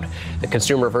cloud. The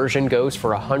consumer version goes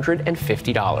for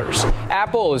 $150.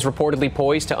 Apple is reportedly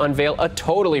poised to unveil a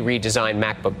totally redesigned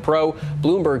MacBook Pro.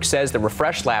 Bloomberg says the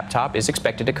refreshed laptop is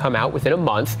expected to come out within a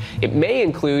month. It may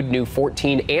include new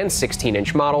 14 and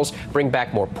 16-inch models, bring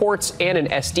back more ports, and an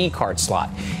SD card slot.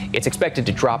 It's expected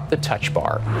to drop the touch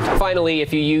bar. Finally,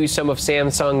 if you use some of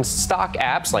Samsung's stock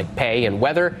apps like Pay and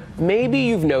Weather, maybe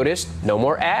you've noticed no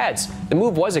more ads. The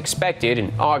move was expected.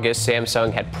 In August,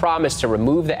 Samsung had promised to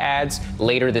remove the ads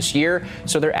later this year,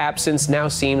 so their absence now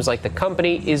seems like the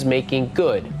company is making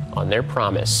good on their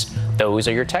promise. Those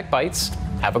are your Tech Bites.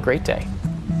 Have a great day.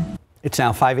 It's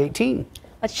now 5:18.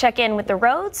 Let's check in with the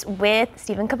roads with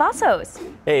Stephen Cavazos.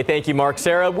 Hey, thank you, Mark.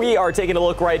 Sarah, we are taking a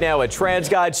look right now at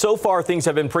TransGuide. So far, things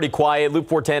have been pretty quiet. Loop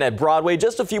 410 at Broadway,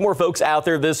 just a few more folks out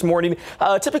there this morning.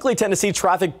 Typically tend to see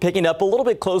traffic picking up a little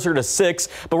bit closer to 6,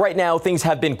 but right now things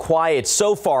have been quiet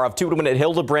so far. Up 2-1 at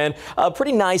Hildebrand. A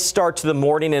pretty nice start to the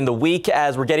morning and the week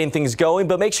as we're getting things going,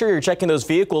 but make sure you're checking those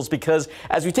vehicles because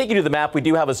as we take you to the map, we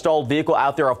do have a stalled vehicle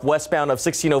out there off westbound of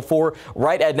 1604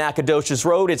 right at Nacogdoches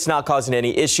Road. It's not causing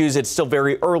any issues. It's still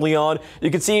very early on. You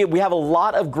can see we have a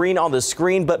lot of green on the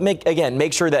screen, but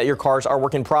make sure that your cars are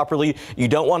working properly. You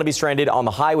don't want to be stranded on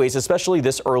the highways, especially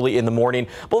this early in the morning.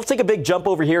 But let's take a big jump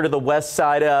over here to the west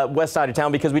side of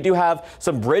town because we do have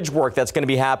some bridge work that's going to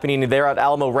be happening there at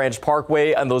Alamo Ranch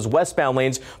Parkway and those westbound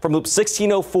lanes from Loop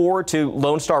 1604 to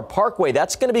Lone Star Parkway.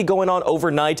 That's going to be going on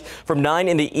overnight from 9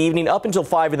 in the evening up until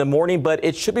 5 in the morning, but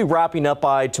it should be wrapping up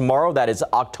by tomorrow. That is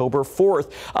October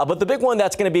 4th. But the big one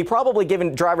that's going to be probably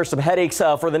giving drivers some headaches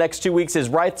for the next 2 weeks is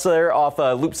right there off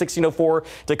Loop 1604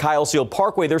 to Kyle Seal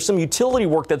Parkway. There's some utility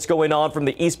work that's going on from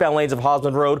the eastbound lanes of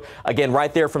Hosman Road. Again,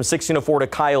 right there from 1604 to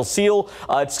Kyle Seal.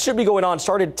 It should be going on,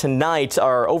 started tonight,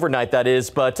 or overnight that is,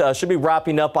 but should be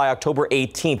wrapping up by October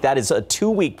 18th. That is a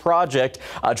 2-week project.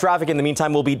 Traffic in the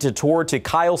meantime will be detoured to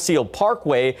Kyle Seal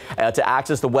Parkway to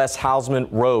access the West Hosman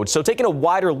Road. So taking a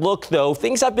wider look, though,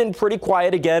 things have been pretty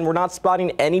quiet again. We're not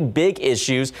spotting any big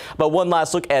issues, but one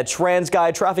last look at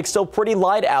TransGuide. Traffic still pretty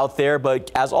light out there,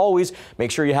 but as always,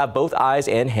 make sure you have both eyes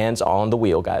and hands on the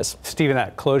wheel, guys. Stephen,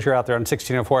 that closure out there on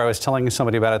 1604, I was telling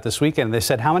somebody about it this weekend. They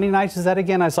said, how many nights is that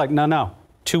again? I was like, no.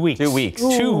 2 weeks. 2 weeks.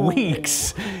 Ooh. 2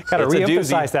 weeks. Got to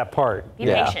reemphasize that part. Be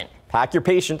patient. Pack your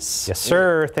patience. Yes,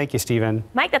 sir. Thank you, Stephen.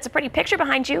 Mike, that's a pretty picture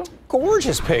behind you.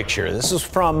 Gorgeous picture. This is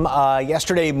from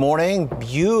yesterday morning.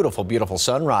 Beautiful, beautiful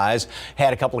sunrise.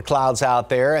 Had a couple of clouds out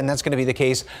there, and that's going to be the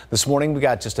case this morning. We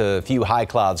got just a few high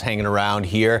clouds hanging around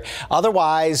here.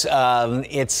 Otherwise,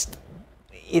 it's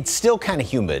still kind of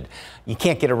humid. You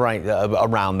can't get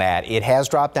around that. It has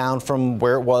dropped down from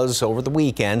where it was over the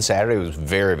weekend. Saturday was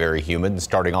very, very humid.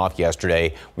 Starting off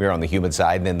yesterday, we were on the humid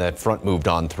side, and then the front moved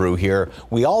on through here.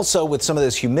 We also, with some of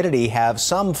this humidity, have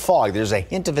some fog. There's a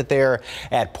hint of it there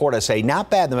at Port SA. Not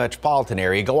bad in the metropolitan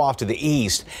area. Go off to the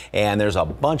east, and there's a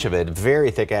bunch of it. Very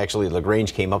thick, actually.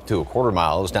 LaGrange came up to a quarter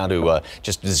mile. It was down to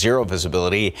just zero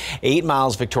visibility. 8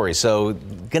 miles Victoria. So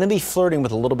going to be flirting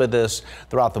with a little bit of this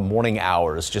throughout the morning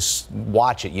hours. Just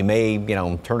watch it. You may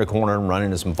turn a corner and run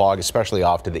into some fog, especially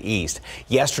off to the east.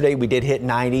 Yesterday, we did hit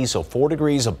 90, so 4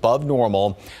 degrees above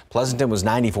normal. Pleasanton was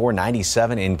 94,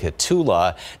 97 in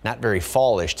Cotulla. Not very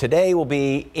fallish. Today will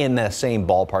be in the same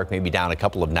ballpark, maybe down a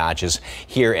couple of notches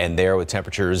here and there with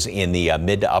temperatures in the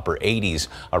mid to upper 80s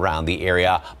around the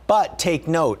area. But take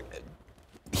note,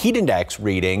 heat index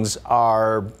readings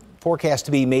are forecast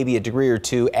to be maybe a degree or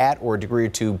two at or a degree or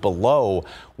two below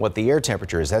what the air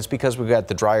temperature is. That's because we've got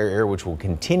the drier air, which will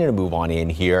continue to move on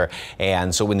in here.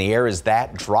 And so when the air is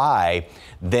that dry,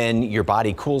 then your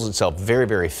body cools itself very,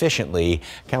 very efficiently.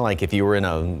 Kind of like if you were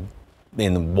in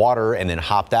the water and then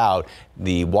hopped out,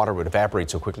 the water would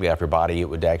evaporate so quickly off your body it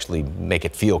would actually make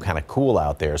it feel kind of cool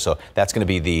out there. So that's going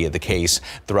to be the case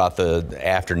throughout the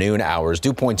afternoon hours.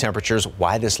 Dew point temperatures,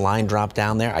 why this line dropped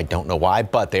down there, I don't know why,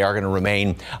 but they are going to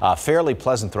remain fairly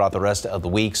pleasant throughout the rest of the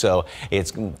week. So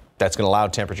that's going to allow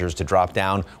temperatures to drop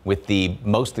down with the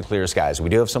mostly clear skies. We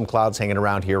do have some clouds hanging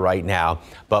around here right now,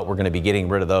 but we're going to be getting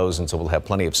rid of those, and so we'll have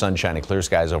plenty of sunshine and clear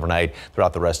skies overnight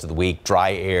throughout the rest of the week.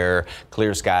 Dry air,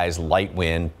 clear skies, light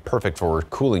wind, perfect for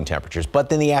cooling temperatures. But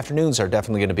then the afternoons are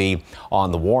definitely going to be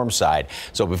on the warm side.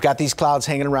 So we've got these clouds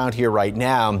hanging around here right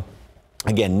now.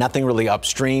 Again, nothing really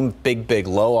upstream, big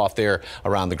low off there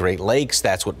around the Great Lakes.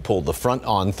 That's what pulled the front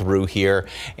on through here.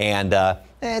 And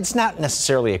it's not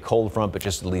necessarily a cold front, but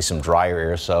just at least some drier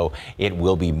air, so it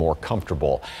will be more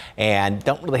comfortable. And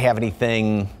don't really have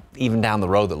anything even down the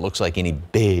road that looks like any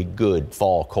big, good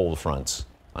fall cold fronts.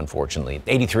 Unfortunately,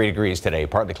 83 degrees today,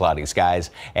 partly cloudy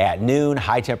skies at noon.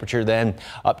 High temperature then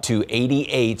up to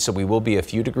 88, so we will be a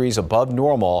few degrees above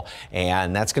normal,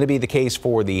 and that's going to be the case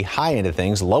for the high end of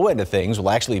things. Low end of things will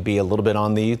actually be a little bit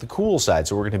on the cool side,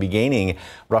 so we're going to be gaining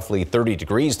roughly 30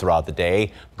 degrees throughout the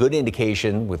day. Good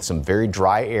indication with some very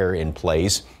dry air in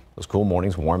place. Those cool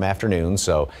mornings, warm afternoons,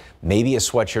 so maybe a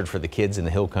sweatshirt for the kids in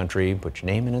the hill country. Put your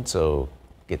name in it so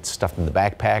get stuffed in the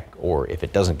backpack, or if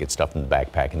it doesn't get stuffed in the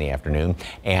backpack in the afternoon.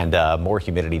 And more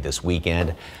humidity this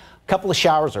weekend. A couple of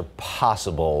showers are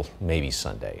possible, maybe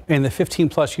Sunday. In the 15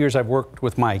 plus years I've worked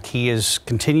with Mike, he has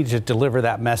continued to deliver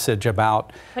that message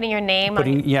about putting your name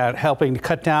on. Helping to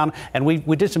cut down. And we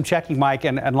did some checking, Mike,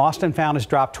 and lost and found has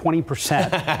dropped 20%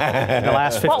 in the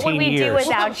last 15 years. What would we do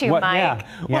without you, Mike? Yeah.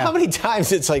 Well, how many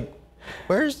times it's like,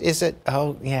 is it?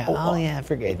 Oh, yeah. I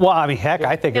forget. Well, I mean, heck,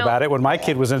 I think about it. When my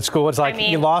kid was in school, it's like,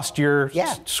 you lost your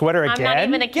sweater again. I'm not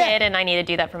even a kid, and I need to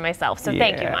do that for myself. So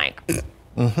thank you, Mike.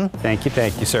 Thank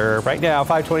you, sir. Right now,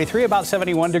 5:23, about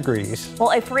 71 degrees.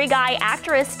 Well, a Free Guy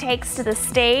actress takes to the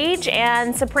stage,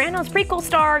 and Sopranos prequel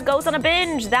star goes on a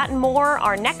binge. That and more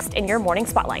are next in your morning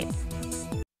spotlight.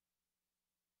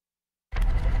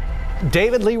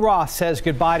 David Lee Roth says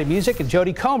goodbye to music, and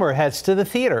Jodie Comer heads to the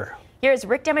theater. Here's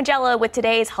Rick Damigella with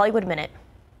today's Hollywood Minute.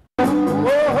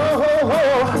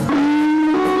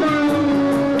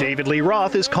 David Lee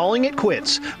Roth is calling it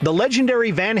quits. The legendary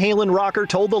Van Halen rocker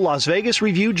told the Las Vegas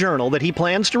Review-Journal that he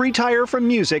plans to retire from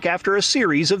music after a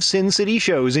series of Sin City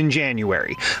shows in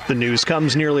January. The news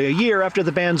comes nearly a year after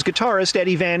the band's guitarist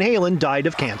Eddie Van Halen died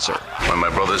of cancer. When my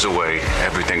brother's away,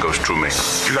 everything goes through me.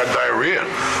 You got diarrhea.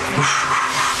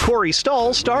 Corey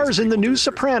Stoll stars in the new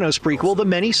Sopranos prequel, The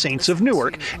Many Saints of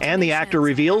Newark, and the actor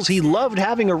reveals he loved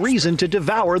having a reason to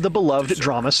devour the beloved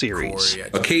drama series.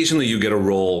 Occasionally you get a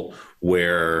role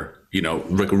where,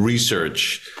 like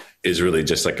research is really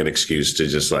just like an excuse to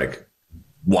just like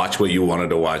watch what you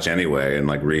wanted to watch anyway and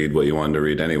like read what you wanted to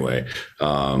read anyway.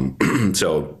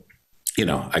 So,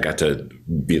 I got to,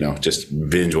 just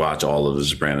binge watch all of The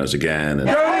Sopranos again. And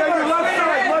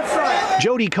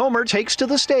Jodie Comer takes to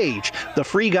the stage. The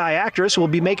Free Guy actress will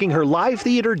be making her live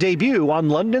theater debut on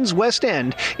London's West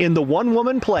End in the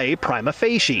one-woman play Prima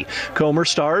Facie. Comer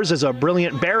stars as a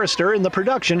brilliant barrister in the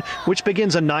production, which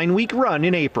begins a 9-week run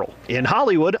in April. In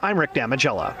Hollywood, I'm Rick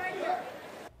Damigella.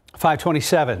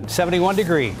 527, 71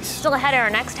 degrees. Still ahead in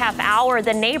our next half hour,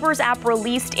 the Neighbors app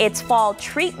released its fall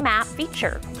treat map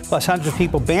feature. Plus, hundreds of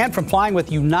people banned from flying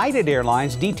with United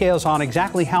Airlines. Details on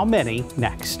exactly how many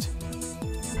next.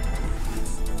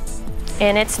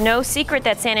 And it's no secret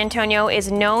that San Antonio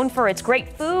is known for its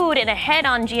great food. And ahead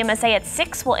on GMSA at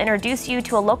 6, we'll introduce you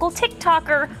to a local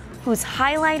TikToker who's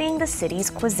highlighting the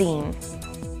city's cuisine.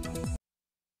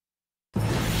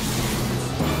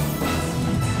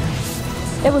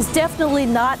 It was definitely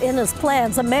not in his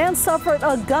plans. A man suffered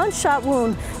a gunshot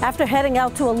wound after heading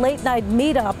out to a late-night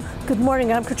meetup. Good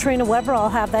morning, I'm Katrina Weber. I'll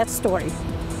have that story.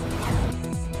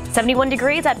 71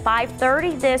 degrees at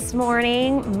 5:30 this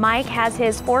morning. Mike has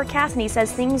his forecast, and he says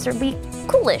things will be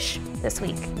coolish this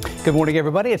week. Good morning,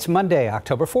 everybody. It's Monday,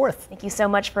 October 4th. Thank you so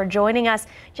much for joining us.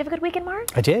 Did you have a good weekend, Mark?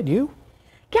 I did. You?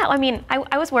 Yeah, I mean,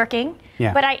 I was working,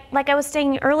 but like I was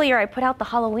saying earlier, I put out the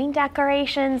Halloween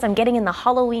decorations. I'm getting in the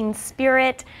Halloween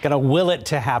spirit. Gotta will it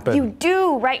to happen. You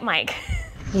do, right, Mike?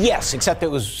 Yes, except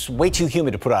it was way too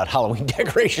humid to put out Halloween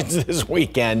decorations this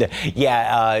weekend.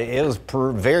 Yeah, it was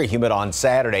very humid on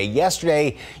Saturday.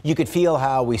 Yesterday, you could feel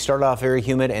how we started off very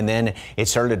humid and then it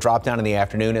started to drop down in the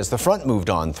afternoon as the front moved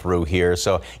on through here.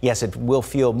 So yes, it will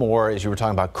feel more, as you were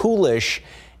talking about, coolish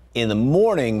in the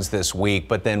mornings this week,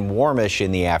 but then warmish in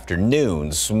the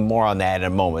afternoons. More on that in a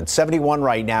moment. 71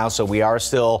 right now, so we are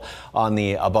still on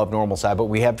the above normal side, but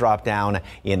we have dropped down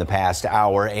in the past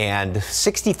hour, and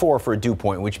 64 for a dew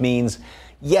point, which means,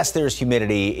 yes, there's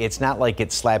humidity. It's not like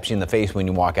it slaps you in the face when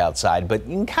you walk outside, but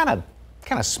you can kind of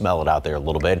smell it out there a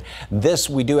little bit.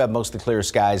 We do have mostly clear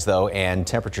skies though, and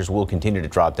temperatures will continue to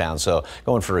drop down. So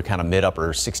going for a kind of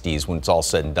mid-upper 60s when it's all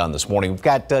said and done this morning. We've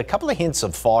got a couple of hints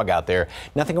of fog out there.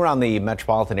 Nothing around the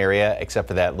metropolitan area except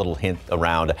for that little hint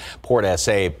around Port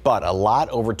SA, but a lot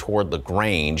over toward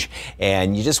LaGrange.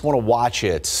 And you just want to watch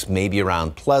it maybe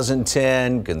around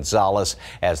Pleasanton, Gonzales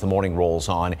as the morning rolls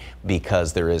on,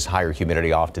 because there is higher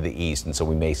humidity off to the east. And so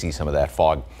we may see some of that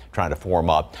fog trying to form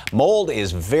up. Mold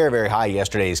is very, very high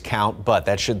yesterday's count, but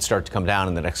that should start to come down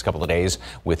in the next couple of days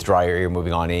with drier air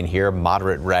moving on in here.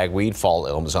 Moderate ragweed, fall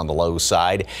elms on the low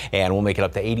side, and we'll make it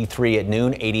up to 83 at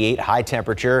noon, 88 high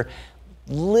temperature.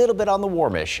 Little bit on the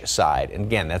warmish side. And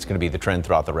again, that's going to be the trend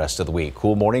throughout the rest of the week.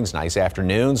 Cool mornings, nice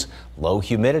afternoons, low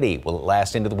humidity. Will it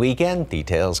last into the weekend?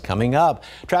 Details coming up.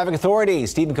 Traffic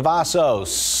authorities, Stephen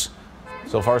Cavazos.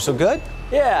 So far, so good?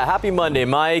 Yeah, happy Monday,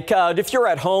 Mike. If you're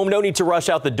at home, no need to rush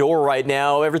out the door right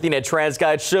now. Everything at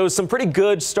TransGuide shows some pretty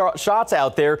good shots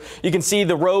out there. You can see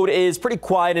the road is pretty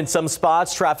quiet in some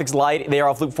spots. Traffic's light there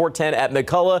off Loop 410 at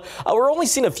McCullough. We're only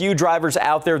seeing a few drivers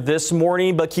out there this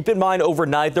morning, but keep in mind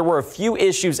overnight there were a few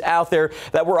issues out there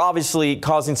that were obviously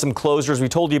causing some closures. We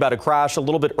told you about a crash a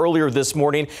little bit earlier this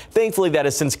morning. Thankfully, that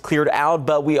has since cleared out,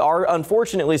 but we are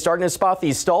unfortunately starting to spot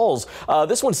these stalls.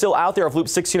 This one's still out there off Loop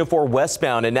 1604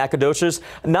 westbound in Nacogdoches.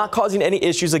 Not causing any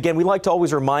issues. Again, we like to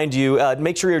always remind you,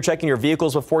 make sure you're checking your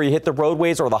vehicles before you hit the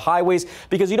roadways or the highways,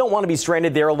 because you don't want to be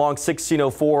stranded there along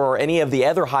 1604 or any of the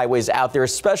other highways out there,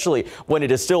 especially when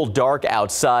it is still dark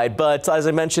outside. But as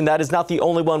I mentioned, that is not the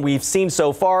only one we've seen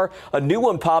so far. A new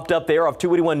one popped up there off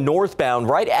 281 northbound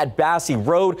right at Bassey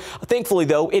Road. Thankfully,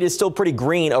 though, it is still pretty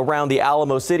green around the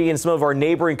Alamo City and some of our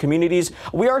neighboring communities.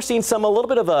 We are seeing a little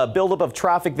bit of a buildup of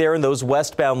traffic there in those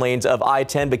westbound lanes of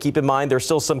I-10, but keep in mind there's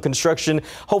still some construction.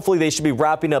 Hopefully they should be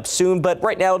wrapping up soon, but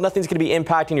right now nothing's going to be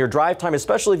impacting your drive time,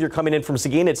 especially if you're coming in from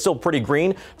Seguin. It's still pretty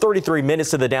green, 33 minutes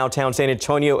to the downtown San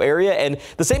Antonio area, and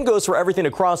the same goes for everything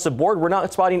across the board. We're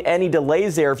not spotting any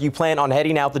delays there if you plan on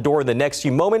heading out the door in the next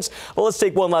few moments. But let's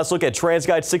take one last look at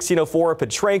TransGuide 1604 at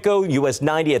Petranco, US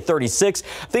 90 at 36.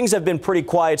 Things have been pretty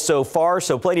quiet so far,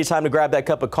 so plenty of time to grab that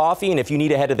cup of coffee, and if you need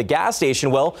to head to the gas station,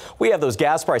 well, we have those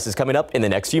gas prices coming up in the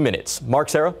next few minutes. Mark,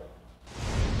 Sarah?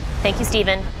 Thank you,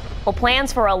 Stephen. Well,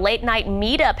 plans for a late-night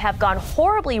meetup have gone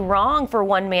horribly wrong for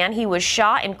one man. He was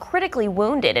shot and critically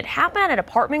wounded. It happened at an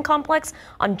apartment complex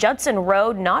on Judson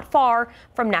Road, not far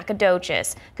from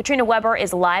Nacogdoches. Katrina Weber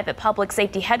is live at Public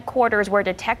Safety Headquarters, where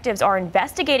detectives are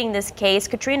investigating this case.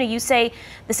 Katrina, you say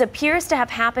this appears to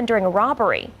have happened during a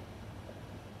robbery.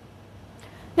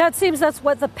 Yeah, it seems that's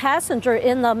what the passenger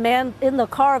in the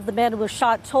car of the man who was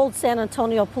shot told San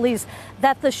Antonio police,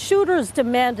 that the shooters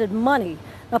demanded money.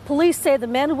 Now, police say the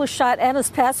man who was shot and his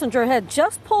passenger had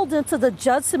just pulled into the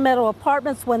Judson Meadow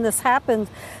apartments when this happened.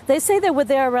 They say they were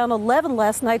there around 11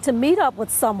 last night to meet up with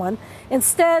someone.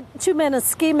 Instead, two men in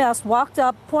ski masks walked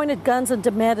up, pointed guns, and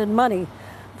demanded money.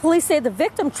 Police say the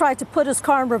victim tried to put his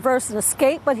car in reverse and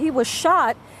escape, but he was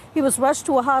shot. He was rushed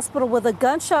to a hospital with a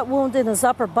gunshot wound in his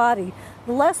upper body.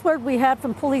 The last word we had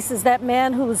from police is that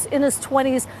man, who was in his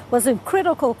 20s, was in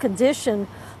critical condition.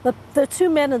 The two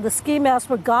men in the ski masks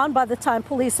were gone by the time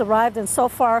police arrived, and so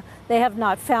far they have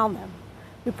not found them.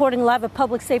 Reporting live at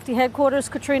Public Safety Headquarters,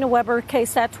 Katrina Weber,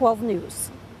 KSAT 12 News.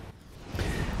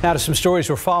 Now to some stories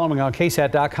we're following on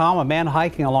KSAT.com. A man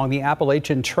hiking along the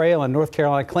Appalachian Trail in North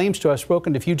Carolina claims to have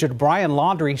spoken to fugitive Brian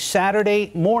Laundrie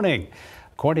Saturday morning.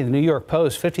 According to the New York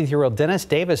Post, 50-year-old Dennis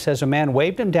Davis says a man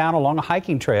waved him down along a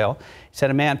hiking trail. He said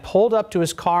a man pulled up to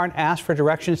his car and asked for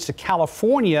directions to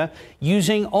California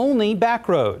using only back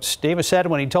roads. Davis said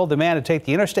when he told the man to take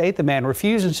the interstate, the man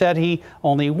refused and said he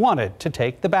only wanted to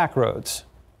take the back roads.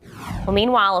 Well,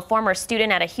 meanwhile, a former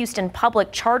student at a Houston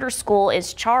public charter school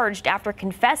is charged after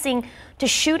confessing to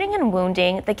shooting and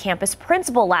wounding the campus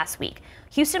principal last week.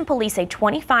 Houston police say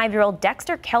 25-year-old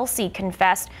Dexter Kelsey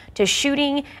confessed to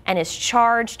shooting and is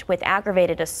charged with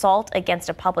aggravated assault against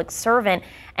a public servant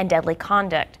and deadly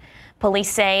conduct. Police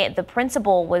say the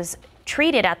principal was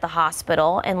treated at the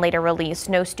hospital and later released.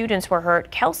 No students were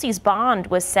hurt. Kelsey's bond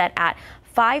was set at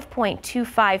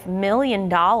 $5.25 million.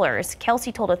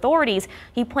 Kelsey told authorities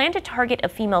he planned to target a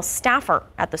female staffer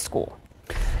at the school.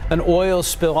 An oil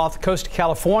spill off the coast of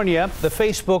California, the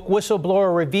Facebook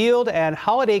whistleblower revealed, and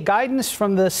holiday guidance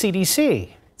from the CDC.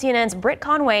 CNN's Britt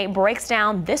Conway breaks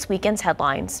down this weekend's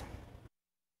headlines.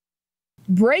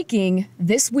 Breaking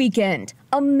this weekend,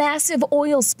 a massive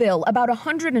oil spill, about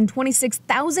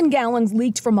 126,000 gallons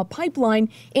leaked from a pipeline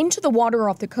into the water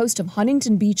off the coast of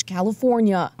Huntington Beach,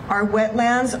 California. Our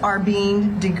wetlands are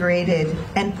being degraded,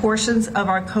 and portions of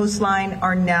our coastline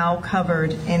are now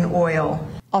covered in oil.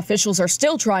 Officials are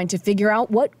still trying to figure out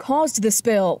what caused the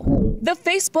spill. The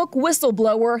Facebook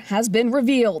whistleblower has been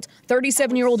revealed.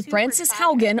 37-year-old Frances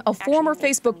Haugen, a former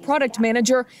Facebook product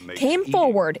manager, came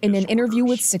forward in an interview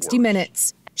with 60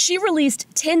 Minutes. She released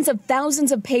tens of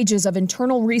thousands of pages of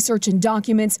internal research and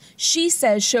documents she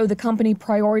says show the company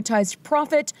prioritized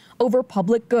profit over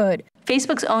public good.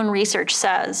 Facebook's own research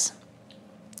says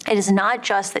it is not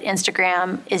just that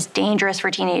Instagram is dangerous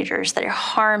for teenagers, that it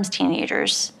harms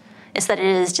teenagers. It's that it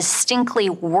is distinctly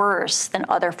worse than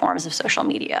other forms of social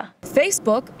media.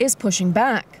 Facebook is pushing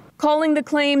back, calling the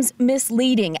claims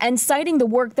misleading and citing the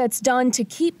work that's done to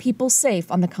keep people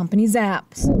safe on the company's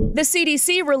apps. The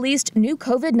CDC released new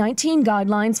COVID-19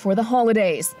 guidelines for the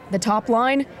holidays. The top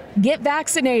line, get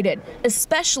vaccinated,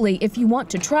 especially if you want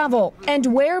to travel, and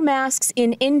wear masks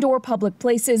in indoor public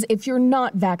places if you're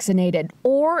not vaccinated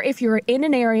or if you're in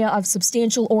an area of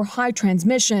substantial or high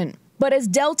transmission. But as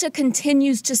Delta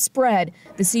continues to spread,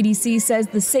 the CDC says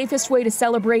the safest way to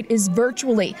celebrate is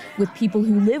virtually, with people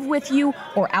who live with you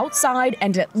or outside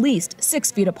and at least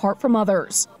 6 feet apart from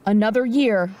others. Another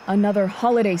year, another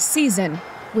holiday season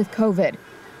with COVID.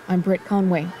 I'm Britt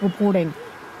Conway reporting.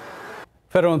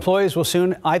 Federal employees will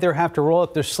soon either have to roll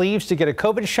up their sleeves to get a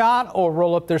COVID shot or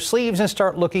roll up their sleeves and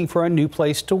start looking for a new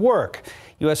place to work.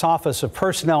 U.S. Office of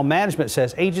Personnel Management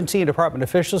says agency and department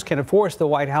officials can enforce the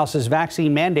White House's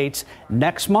vaccine mandates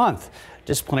next month.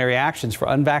 Disciplinary actions for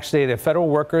unvaccinated federal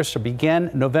workers to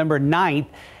begin November 9th.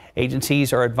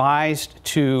 Agencies are advised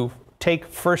to take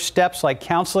first steps like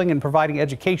counseling and providing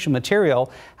educational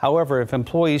material. However, if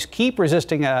employees keep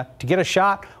resisting to get a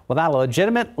shot without a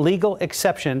legitimate legal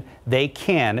exception, they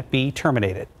can be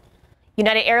terminated.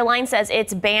 United Airlines says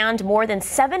it's banned more than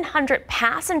 700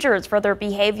 passengers for their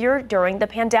behavior during the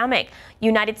pandemic.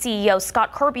 United CEO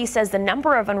Scott Kirby says the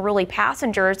number of unruly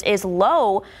passengers is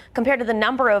low compared to the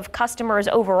number of customers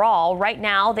overall. Right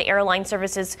now, the airline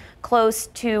services close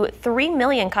to 3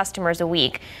 million customers a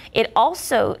week. It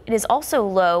is also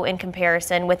low in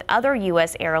comparison with other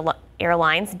U.S.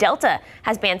 airlines. Delta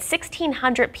has banned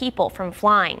 1,600 people from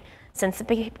flying. since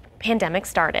the pandemic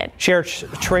started. Shares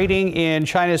trading in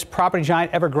China's property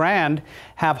giant Evergrande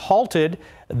have halted.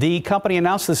 The company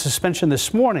announced the suspension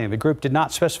this morning. The group did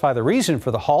not specify the reason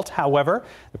for the halt. However,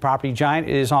 the property giant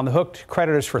is on the hook to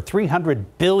creditors for $300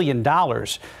 billion.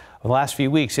 Over the last few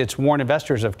weeks, it's warned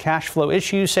investors of cash flow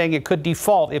issues, saying it could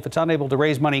default if it's unable to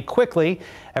raise money quickly.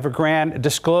 Evergrande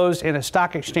disclosed in a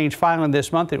stock exchange filing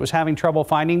this month it was having trouble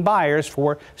finding buyers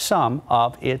for some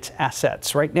of its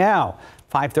assets. Right now,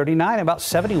 5:39, about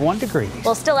 71 degrees.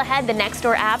 Well, still ahead, the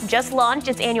Nextdoor app just launched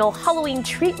its annual Halloween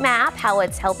treat map, how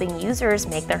it's helping users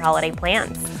make their holiday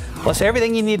plans. Plus,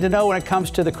 everything you need to know when it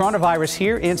comes to the coronavirus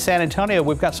here in San Antonio.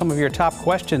 We've got some of your top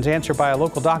questions answered by a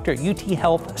local doctor at UT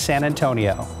Health San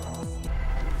Antonio.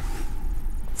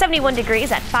 71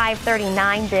 degrees at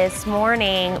 5:39 this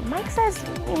morning. Mike says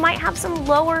we might have some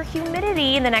lower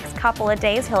humidity in the next couple of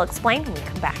days. He'll explain when we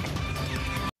come back.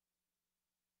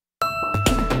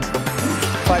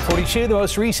 5:42, the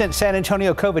most recent San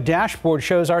Antonio COVID dashboard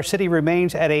shows our city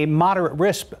remains at a moderate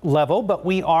risk level, but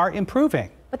we are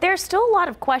improving. But there's still a lot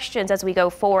of questions as we go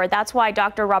forward. That's why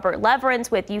Dr. Robert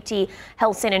Leverance with UT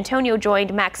Health San Antonio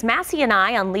joined Max Massey and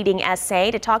I on Leading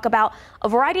SA to talk about a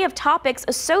variety of topics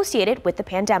associated with the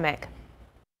pandemic.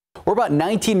 We're about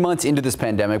 19 months into this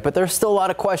pandemic, but there's still a lot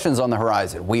of questions on the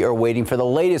horizon. We are waiting for the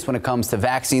latest when it comes to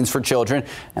vaccines for children,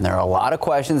 and there are a lot of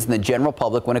questions in the general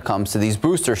public when it comes to these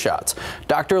booster shots.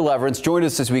 Dr. Leverance joined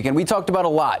us this weekend. We talked about a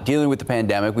lot dealing with the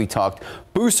pandemic. We talked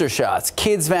booster shots,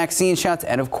 kids' vaccine shots,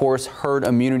 and of course, herd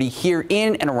immunity here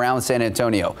in and around San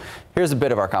Antonio. Here's a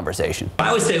bit of our conversation.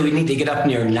 I would say we need to get up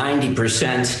near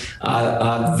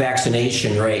 90%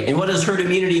 vaccination rate. And what does herd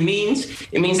immunity means?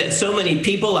 It means that so many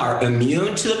people are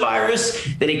immune to the virus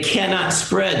that it cannot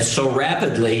spread so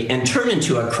rapidly and turn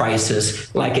into a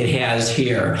crisis like it has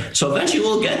here. So eventually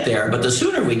we'll get there, but the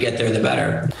sooner we get there, the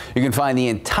better. You can find the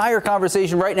entire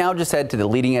conversation right now. Just head to the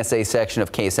Leading SA section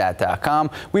of KSAT.com.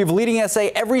 We have Leading SA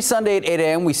every Sunday at 8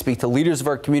 a.m. We speak to leaders of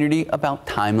our community about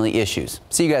timely issues.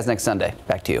 See you guys next Sunday.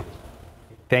 Back to you.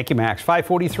 Thank you, Max.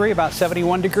 5:43, about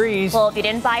 71 degrees. Well, if you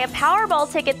didn't buy a Powerball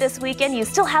ticket this weekend, you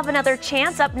still have another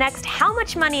chance. Up next, how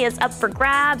much money is up for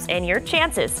grabs and your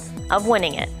chances of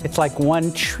winning it. It's like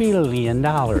 $1 trillion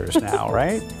now,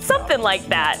 right? Something like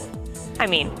that. I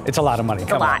mean, it's a lot of money.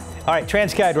 Come on. All right,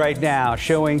 TransGuide right now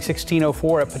showing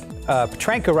 1604 at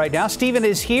Petranco right now. Stephen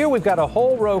is here. We've got a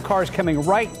whole row of cars coming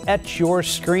right at your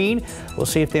screen. We'll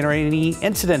see if there are any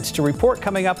incidents to report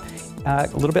coming up a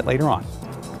little bit later on.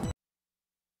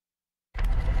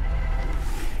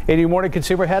 In your morning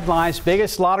consumer headlines,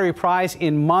 biggest lottery prize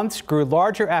in months grew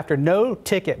larger after no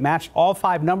ticket matched all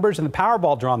 5 numbers in the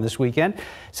Powerball drawn this weekend.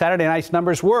 Saturday night's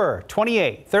numbers were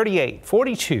 28, 38,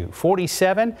 42,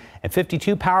 47, and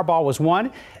 52. Powerball was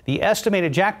won. The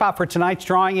estimated jackpot for tonight's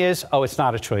drawing is, it's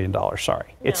not $1 trillion,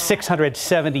 sorry. It's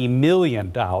 $670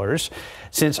 million.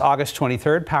 Since August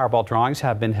 23rd, Powerball drawings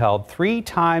have been held 3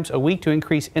 times a week to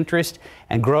increase interest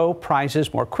and grow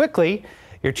prizes more quickly.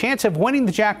 Your chance of winning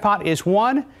the jackpot is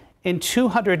 1 in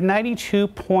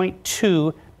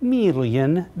 $292.2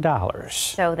 million.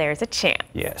 So there's a chance.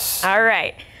 Yes. All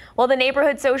right. Well, the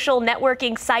neighborhood social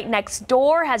networking site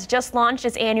Nextdoor has just launched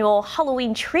its annual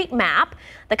Halloween treat map.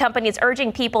 The company is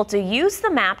urging people to use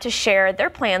the map to share their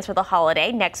plans for the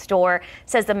holiday. Nextdoor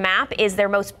says the map is their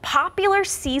most popular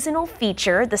seasonal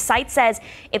feature. The site says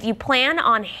if you plan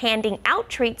on handing out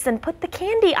treats, then put the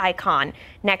candy icon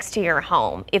next to your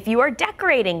home. If you are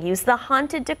decorating, use the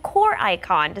haunted decor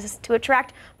icon to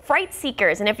attract fright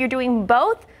seekers. And if you're doing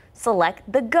both, select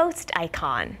the ghost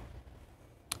icon.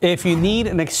 If you need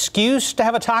an excuse to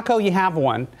have a taco, you have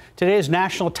one. Today is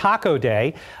National Taco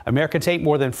Day. Americans ate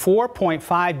more than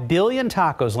 4.5 billion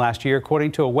tacos last year,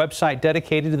 according to a website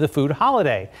dedicated to the food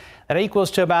holiday. That equals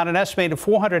to about an estimated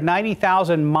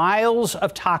 490,000 miles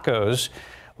of tacos.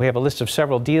 We have a list of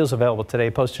several deals available today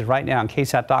posted right now on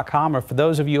KSAT.com. Or for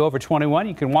those of you over 21,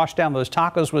 you can wash down those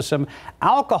tacos with some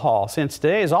alcohol, since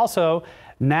today is also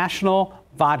National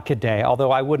Vodka Day,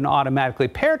 although I wouldn't automatically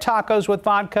pair tacos with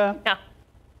vodka. No.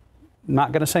 I'm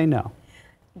not going to say no.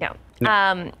 No.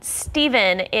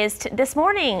 Stephen, is this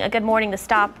morning a good morning to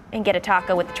stop and get a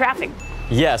taco with the traffic?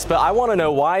 Yes, but I want to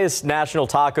know, why is National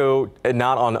Taco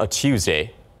not on a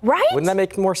Tuesday? Right? Wouldn't that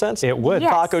make more sense? It would.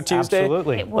 Yes, Taco Tuesday?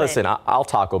 Absolutely. It would. Listen, I'll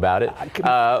taco about it.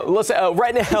 Listen,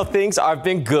 right now things have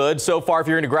been good so far. If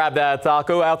you're going to grab that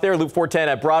taco out there, Loop 410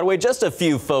 at Broadway, just a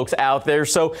few folks out there.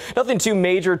 So nothing too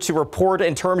major to report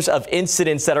in terms of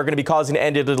incidents that are going to be causing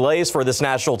ended delays for this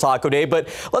National Taco Day. But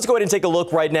let's go ahead and take a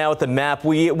look right now at the map.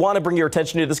 We want to bring your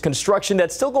attention to this construction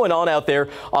that's still going on out there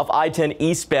off I-10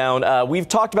 eastbound. We've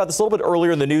talked about this a little bit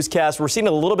earlier in the newscast. We're seeing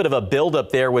a little bit of a buildup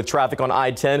there with traffic on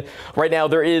I-10. Right now,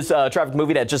 there is traffic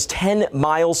moving at just 10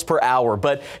 miles per hour.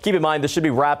 But keep in mind, this should be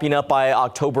wrapping up by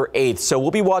October 8th. So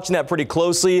we'll be watching that pretty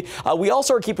closely. We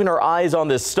also are keeping our eyes on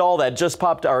this stall that just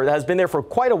popped, or has been there for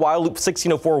quite a while, Loop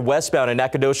 1604 westbound in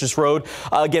Nacogdoches Road.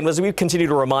 Again, as we continue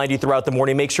to remind you throughout the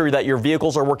morning, make sure that your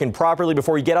vehicles are working properly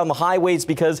before you get on the highways,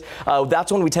 because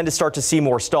that's when we tend to start to see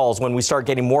more stalls, when we start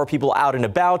getting more people out and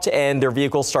about and their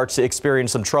vehicles start to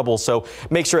experience some trouble. So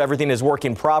make sure everything is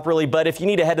working properly. But if you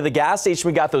need to head to the gas station,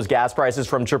 we got those gas prices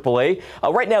from AAA.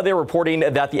 Right now, they're reporting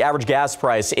that the average gas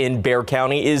price in Bexar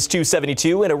County is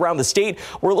 $2.72, and around the state,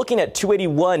 we're looking at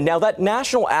 $2.81. Now, that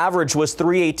national average was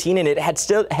 $3.18, and it had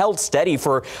still held steady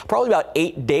for probably about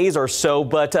 8 days or so.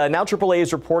 But now AAA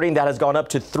is reporting that has gone up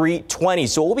to $3.20.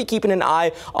 So we'll be keeping an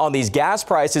eye on these gas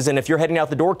prices. And if you're heading out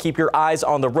the door, keep your eyes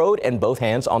on the road and both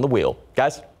hands on the wheel.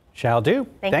 Guys? Shall do.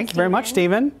 Thank you very much,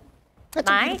 Stephen. Got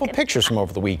some beautiful pictures from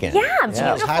over the weekend. Yeah,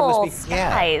 beautiful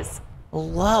skies.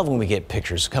 Love when we get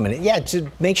pictures coming in. Yeah, to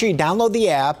make sure you download the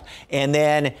app, and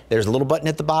then there's a little button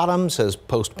at the bottom, says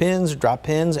post pins, drop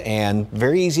pins, and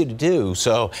very easy to do.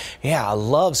 So yeah, I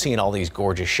love seeing all these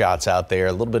gorgeous shots out there,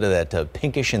 a little bit of that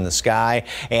pinkish in the sky,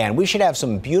 and we should have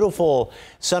some beautiful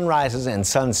sunrises and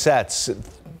sunsets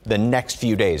the next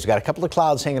few days. We've got a couple of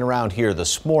clouds hanging around here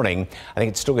this morning. I think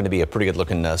it's still going to be a pretty good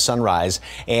looking sunrise.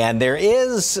 And there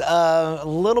is a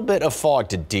little bit of fog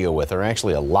to deal with, or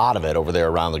actually a lot of it over there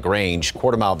around the Grange.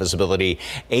 Quarter-mile visibility,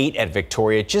 8 at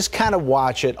Victoria. Just kind of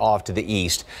watch it off to the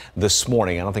east this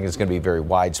morning. I don't think it's going to be very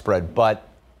widespread, but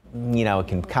you know, it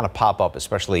can kind of pop up,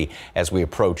 especially as we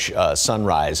approach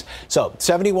sunrise. So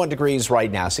 71 degrees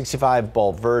right now, 65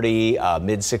 Bald Verde,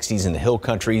 mid 60s in the hill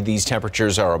country. These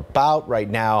temperatures are about right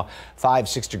now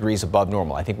 5-6 degrees above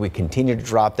normal. I think we continue to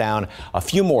drop down a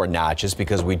few more notches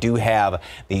because we do have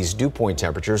these dew point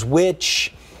temperatures,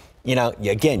 which, you know,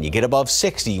 again, you get above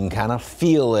 60, you can kind of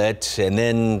feel it. And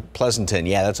then Pleasanton,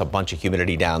 yeah, that's a bunch of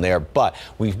humidity down there, but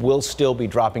we will still be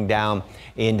dropping down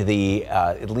into the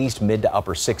at least mid to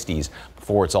upper 60s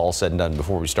before it's all said and done,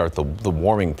 before we start the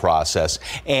warming process.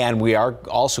 And we are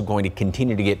also going to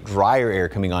continue to get drier air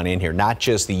coming on in here, not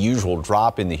just the usual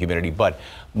drop in the humidity, but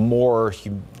more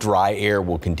dry air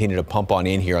will continue to pump on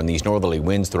in here on these northerly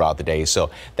winds throughout the day. So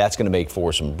that's going to make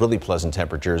for some really pleasant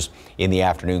temperatures in the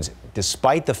afternoons,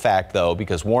 despite the fact, though,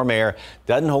 because warm air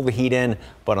doesn't hold the heat in,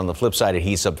 but on the flip side, it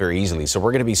heats up very easily. So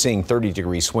we're going to be seeing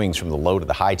 30-degree swings from the low to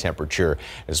the high temperature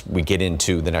as we get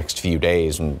into the next few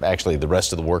days, and actually the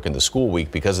rest of the work in the school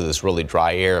week, because of this really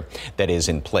dry air that is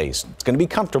in place. It's going to be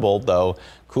comfortable, though.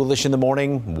 Coolish in the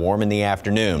morning, warm in the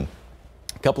afternoon.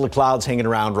 A couple of clouds hanging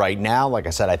around right now. Like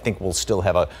I said, I think we'll still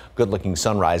have a good-looking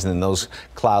sunrise, and then those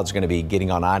clouds are going to be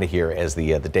getting on out of here as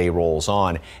the day rolls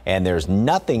on. And there's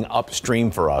nothing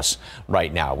upstream for us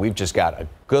right now. We've just got a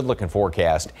good-looking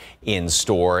forecast in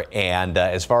store. And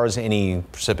as far as any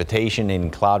precipitation in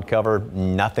cloud cover,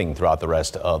 nothing throughout the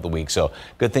rest of the week. So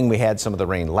good thing we had some of the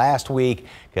rain last week,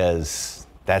 because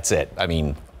that's it. I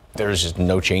mean, there's just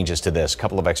no changes to this. A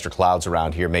couple of extra clouds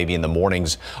around here, maybe in the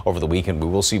mornings over the weekend. We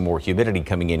will see more humidity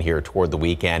coming in here toward the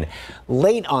weekend.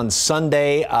 Late on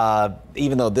Sunday,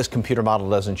 even though this computer model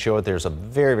doesn't show it, there's a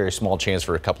very, very small chance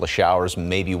for a couple of showers,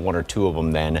 maybe 1 or 2 of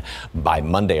them then by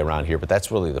Monday around here. But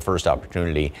that's really the first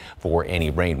opportunity for any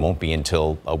rain. Won't be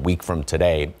until a week from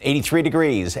today. 83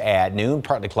 degrees at noon,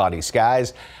 partly cloudy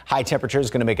skies. High temperature is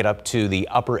going to make it up to the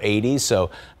upper 80s. So,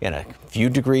 again, a few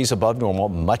degrees above normal,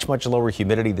 much lower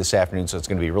humidity this afternoon, so it's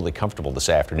going to be really comfortable this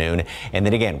afternoon. And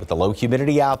then again, with the low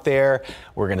humidity out there,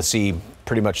 we're going to see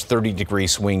pretty much 30-degree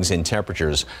swings in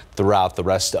temperatures throughout the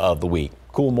rest of the week.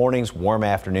 Cool mornings, warm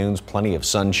afternoons, plenty of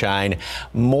sunshine,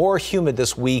 more humid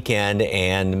this weekend,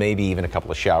 and maybe even a couple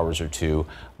of showers or 2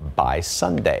 by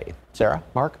Sunday. Sarah,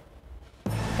 Mark?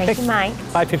 Thank you, Mike.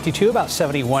 5:52, about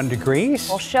 71 degrees.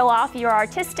 We'll show off your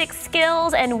artistic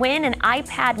skills and win an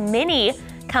iPad mini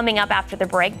coming up after the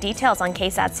break. Details on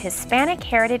KSAT's Hispanic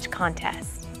Heritage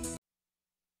Contest.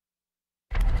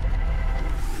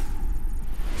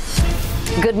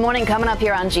 Good morning. Coming up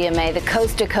here on GMA, the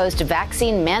coast-to-coast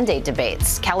vaccine mandate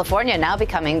debates. California now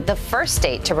becoming the first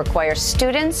state to require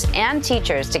students and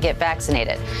teachers to get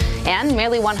vaccinated. And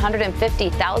nearly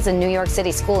 150,000 New York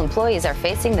City school employees are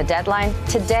facing the deadline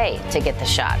today to get the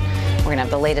shot. We're going to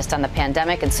have the latest on the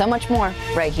pandemic and so much more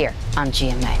right here on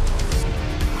GMA.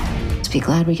 Be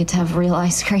glad we get to have real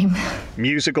ice cream.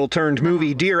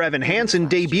 Musical-turned-movie Dear Evan Hansen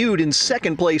debuted in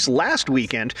second place last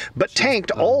weekend, but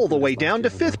tanked all the way down to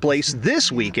fifth place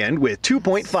this weekend with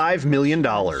 $2.5 million.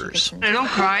 Hey, don't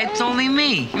cry, it's only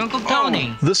me, your Uncle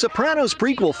Tony. The Sopranos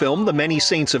prequel film, The Many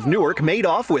Saints of Newark, made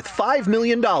off with $5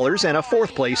 million and a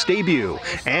fourth-place debut.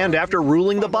 And after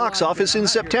ruling the box office in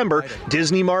September,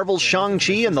 Disney Marvel's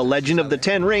Shang-Chi and the Legend of the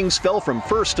Ten Rings fell from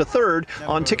first to third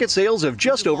on ticket sales of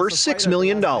just over $6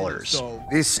 million.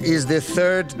 This is the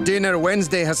third dinner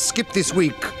Wednesday has skipped this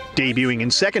week. Debuting in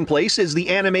second place is the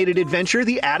animated adventure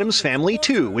The Addams Family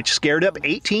 2, which scared up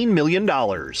 $18 million.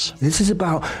 This is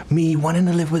about me wanting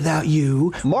to live without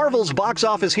you. Marvel's box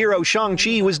office hero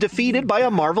Shang-Chi was defeated by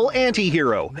a Marvel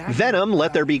anti-hero. Venom,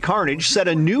 Let There Be Carnage set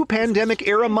a new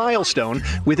pandemic-era milestone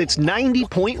with its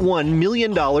 $90.1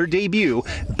 million debut,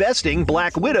 besting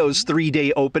Black Widow's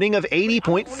three-day opening of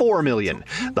 $80.4 million.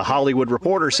 The Hollywood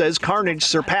Reporter says Carnage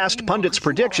surpassed pundits'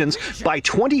 predictions by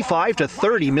 $25 to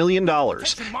 $30 million.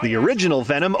 The original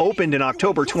Venom opened in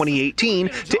October 2018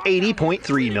 to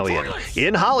 $80.3 million.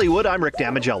 In Hollywood, I'm Rick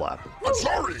Damigella. I'm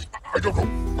sorry, I don't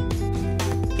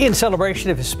know. In celebration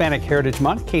of Hispanic Heritage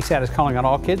Month, KSAT is calling on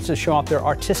all kids to show off their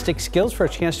artistic skills for a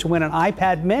chance to win an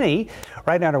iPad Mini.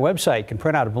 Right now on our website, you can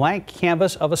print out a blank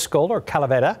canvas of a skull or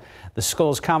calavera. The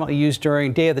skull is commonly used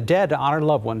during Day of the Dead to honor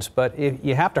loved ones, but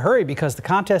you have to hurry because the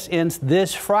contest ends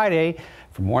this Friday.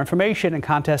 For more information and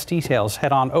contest details,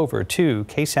 head on over to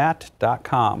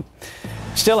KSAT.com.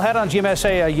 Still ahead on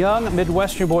GMSA, a young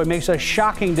Midwestern boy makes a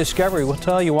shocking discovery. We'll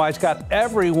tell you why it's got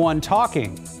everyone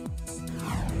talking.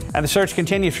 And the search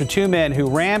continues for two men who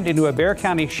rammed into a Bexar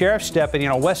County Sheriff's deputy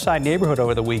in a West Side neighborhood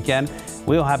over the weekend.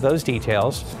 We'll have those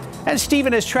details. And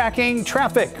Stephen is tracking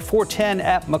traffic. 410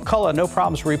 at McCullough. No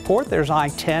problems to report. There's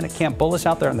I-10 at Camp Bullis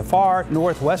out there on the far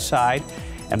northwest side.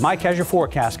 And Mike has your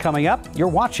forecast coming up. You're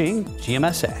watching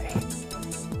GMSA.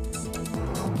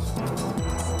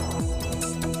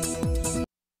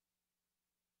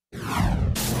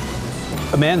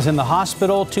 A man's in the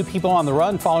hospital, two people on the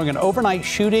run following an overnight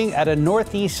shooting at a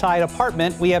northeast side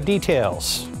apartment. We have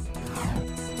details.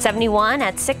 71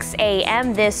 at 6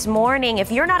 a.m. this morning.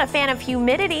 If you're not a fan of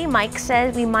humidity, Mike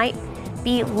says we might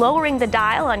be lowering the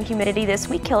dial on humidity this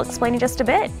week. He'll explain in just a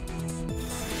bit.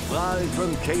 Live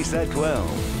from KSAT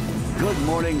 12. Good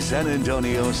Morning San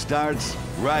Antonio starts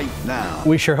right now.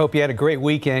 We sure hope you had a great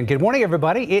weekend. Good morning,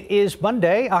 everybody. It is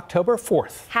Monday, October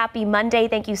 4th. Happy Monday.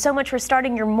 Thank you so much for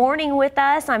starting your morning with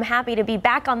us. I'm happy to be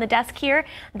back on the desk here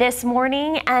this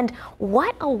morning. And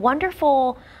what a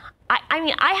wonderful,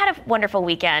 I had a wonderful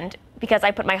weekend because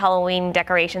I put my Halloween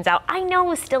decorations out. I know it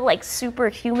was still like super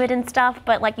humid and stuff,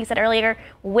 but like you said earlier,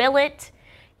 will it,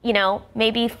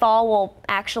 maybe fall will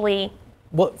actually.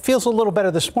 Well, it feels a little better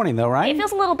this morning, though, right? It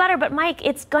feels a little better, but Mike,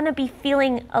 it's going to be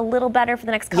feeling a little better for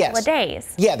the next couple of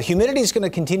days. Yeah, the humidity is going to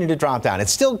continue to drop down.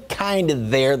 It's still kind of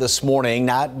there this morning,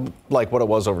 not like what it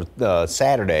was over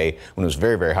Saturday when it was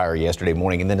very, very high yesterday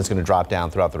morning, and then it's going to drop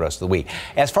down throughout the rest of the week.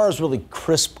 As far as really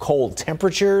crisp, cold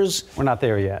temperatures, we're not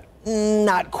there yet.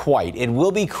 Not quite. It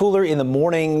will be cooler in the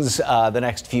mornings the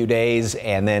next few days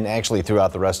and then actually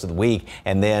throughout the rest of the week.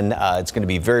 And then it's going to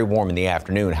be very warm in the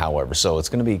afternoon, however. So it's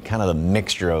going to be kind of the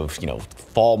mixture of,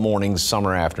 fall mornings,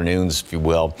 summer afternoons, if you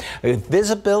will.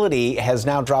 Visibility has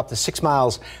now dropped to 6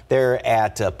 miles there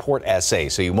at Port SA.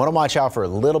 So you want to watch out for a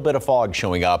little bit of fog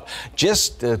showing up.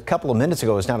 Just a couple of minutes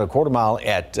ago, it was down to a quarter mile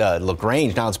at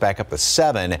LaGrange. Now it's back up to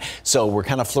 7. So we're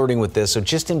kind of flirting with this. So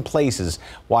just in places,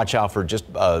 watch out for just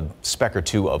speck or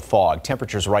two of fog.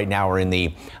 Temperatures right now are in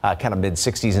the kind of mid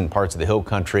 60s in parts of the hill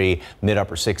country, mid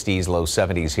upper 60s, low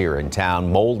 70s here in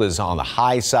town. Mold is on the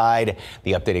high side.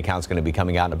 The updated count is going to be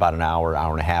coming out in about an hour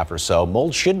and a half or so.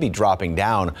 Mold should be dropping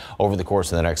down over the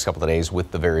course of the next couple of days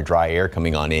with the very dry air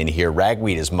coming on in here.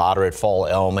 Ragweed is moderate. Fall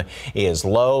elm is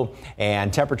low.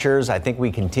 And temperatures, I think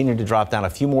we continue to drop down a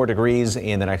few more degrees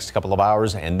in the next couple of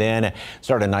hours and then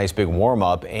start a nice big warm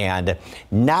up. And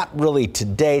not really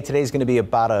today. Today's going to be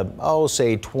about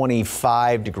say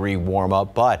 25-degree warm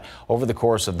up, but over the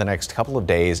course of the next couple of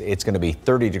days, it's going to be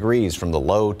 30 degrees from the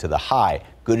low to the high.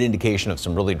 Good indication of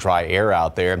some really dry air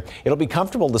out there. It'll be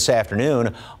comfortable this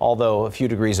afternoon, although a few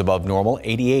degrees above normal,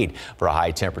 88 for a high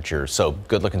temperature. So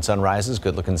good looking sunrises,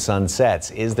 good looking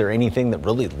sunsets. Is there anything that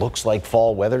really looks like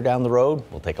fall weather down the road?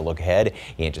 We'll take a look ahead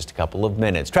in just a couple of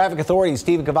minutes. Traffic Authority,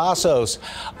 Stephen Cavazos.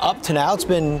 Up to now, it's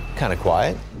been kind of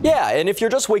quiet. Yeah, and if you're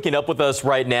just waking up with us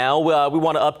right now, we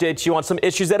want to update you on some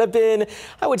issues that have been,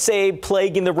 I would say,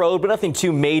 plaguing the road, but nothing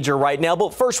too major right now.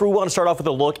 But first, we want to start off with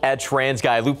a look at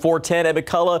TransGuide. Loop 410 at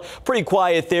McCullough, pretty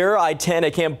quiet there. I-10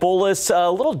 at Camp Bullis, a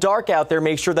little dark out there.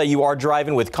 Make sure that you are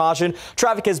driving with caution.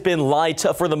 Traffic has been light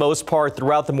for the most part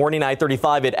throughout the morning.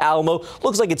 I-35 at Alamo,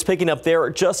 looks like it's picking up there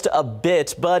just a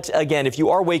bit. But again, if you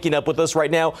are waking up with us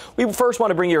right now, we first want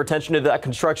to bring your attention to that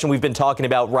construction we've been talking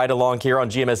about right along here on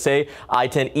GMSA.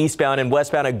 I-10 eastbound and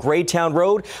westbound at Graytown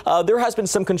Road. There has been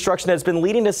some construction that's been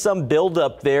leading to some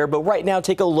buildup there, but right now,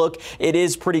 take a look. It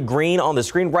is pretty green on the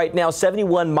screen right now.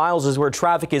 71 miles is where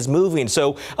traffic is moving,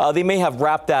 so they may have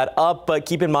wrapped that up, but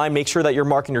keep in mind, make sure that you're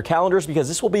marking your calendars because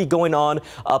this will be going on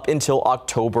up until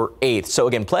October 8th. So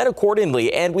again, plan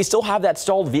accordingly, and we still have that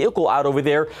stalled vehicle out over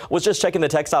there. Was just checking the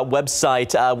TxDOT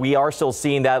website. We are still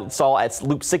seeing that stall at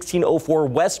Loop 1604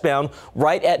 westbound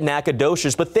right at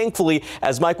Nacogdoches, but thankfully,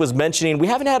 as Mike was mentioning, we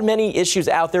haven't had many issues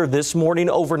out there this morning.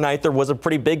 Overnight, there was a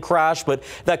pretty big crash, but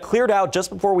that cleared out just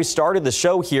before we started the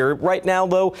show here. Right now,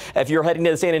 though, if you're heading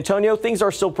to San Antonio, things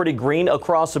are still pretty green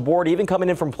across the board. Even coming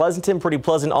in from Pleasanton, pretty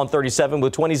pleasant on 37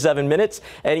 with 27 minutes.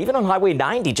 And even on Highway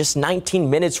 90, just 19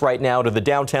 minutes right now to the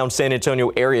downtown San Antonio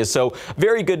area. So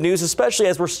very good news, especially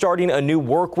as we're starting a new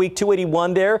work week.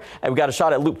 281 there. And we got a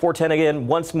shot at Loop 410 again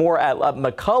once more at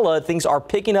McCullough. Things are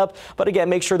picking up. But again,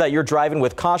 make sure that you're driving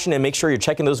with caution and make sure you're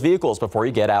checking those vehicles before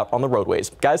you get out on the roadways.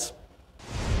 Guys?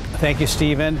 Thank you,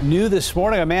 Stephen. New this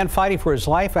morning, a man fighting for his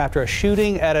life after a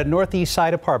shooting at a northeast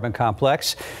side apartment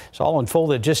complex. It's all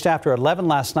unfolded just after 11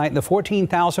 last night in the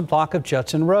 14,000 block of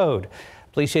Judson Road.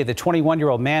 Police say the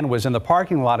 21-year-old man was in the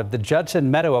parking lot of the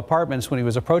Judson Meadow Apartments when he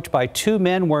was approached by two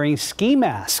men wearing ski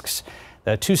masks.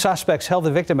 The two suspects held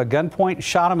the victim at gunpoint,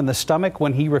 shot him in the stomach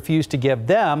when he refused to give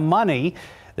them money.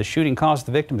 The shooting caused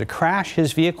the victim to crash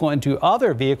his vehicle into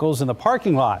other vehicles in the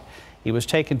parking lot. He was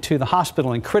taken to the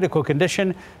hospital in critical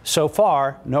condition. So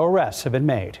far, no arrests have been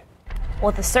made.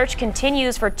 Well, the search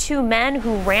continues for two men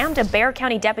who rammed a Bexar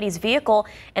County deputy's vehicle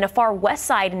in a far west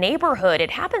side neighborhood. It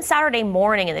happened Saturday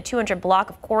morning in the 200 block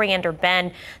of Coriander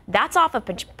Bend. That's off of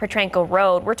Petranco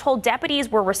Road. We're told deputies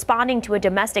were responding to a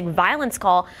domestic violence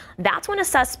call. That's when a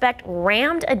suspect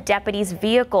rammed a deputy's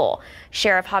vehicle.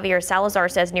 Sheriff Javier Salazar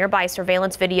says nearby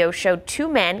surveillance video showed two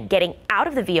men getting out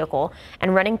of the vehicle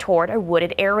and running toward a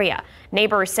wooded area.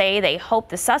 Neighbors say they hope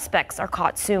the suspects are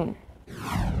caught soon.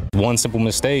 One simple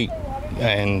mistake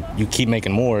and you keep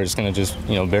making more, it's going to just,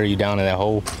 bury you down in that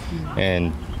hole.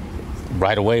 And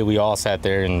right away, we all sat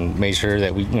there and made sure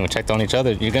that we, checked on each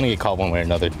other. You're going to get caught one way or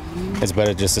another. It's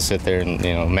better just to sit there and,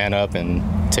 man up and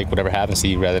take whatever happens to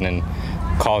you rather than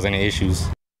cause any issues.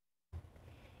 If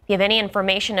you have any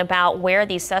information about where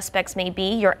these suspects may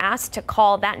be, you're asked to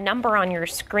call that number on your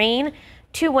screen,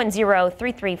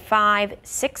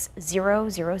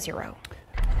 210-335-6000.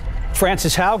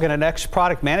 Frances Haugen, an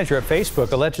ex-product manager at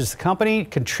Facebook, alleges the company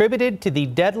contributed to the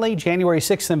deadly January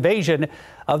 6th invasion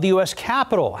of the U.S.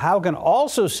 Capitol. Haugen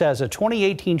also says a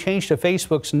 2018 change to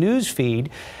Facebook's news feed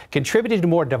contributed to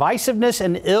more divisiveness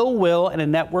and ill will in a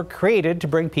network created to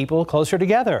bring people closer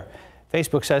together.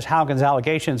 Facebook says Haugen's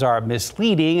allegations are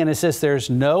misleading and insists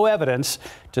there's no evidence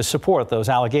to support those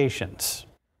allegations.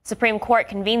 Supreme Court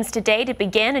convenes today to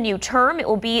begin a new term. It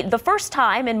will be the first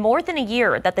time in more than a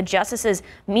year that the justices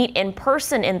meet in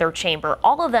person in their chamber.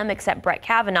 All of them except Brett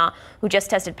Kavanaugh, who just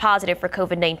tested positive for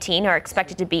COVID-19, are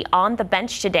expected to be on the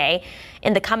bench today.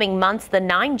 In the coming months, the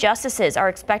 9 justices are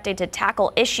expected to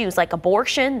tackle issues like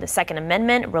abortion, the Second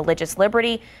Amendment, religious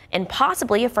liberty, and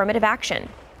possibly affirmative action.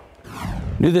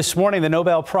 New this morning, the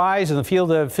Nobel Prize in the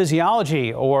field of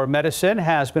physiology or medicine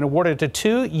has been awarded to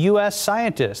 2 U.S.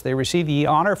 scientists. They received the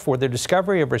honor for their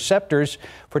discovery of receptors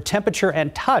for temperature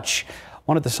and touch.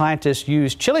 One of the scientists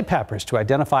used chili peppers to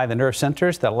identify the nerve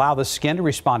centers that allow the skin to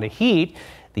respond to heat.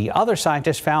 The other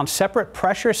scientist found separate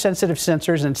pressure-sensitive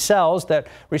sensors in cells that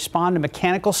respond to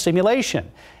mechanical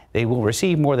stimulation. They will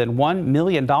receive more than $1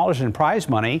 million in prize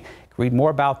money. Read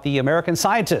more about the American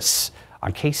scientists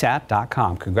on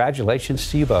KSAT.com. Congratulations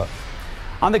to you both.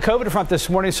 On the COVID front this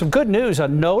morning, some good news, a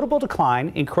notable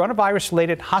decline in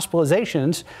coronavirus-related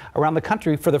hospitalizations around the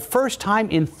country for the first time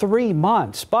in 3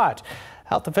 months. But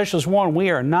health officials warn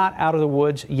we are not out of the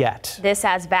woods yet. This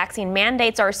as vaccine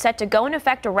mandates are set to go in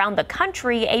effect around the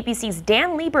country. ABC's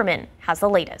Dan Lieberman has the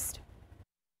latest.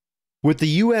 With the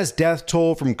U.S. death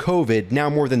toll from COVID now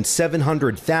more than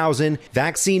 700,000,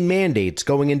 vaccine mandates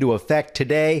going into effect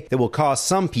today that will cost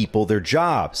some people their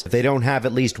jobs if they don't have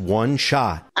at least one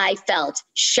shot. I felt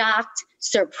shocked,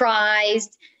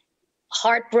 surprised,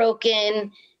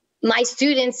 heartbroken, My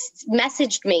students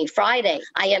messaged me Friday.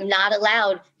 I am not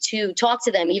allowed to talk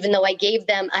to them, even though I gave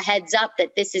them a heads up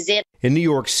that this is it. In New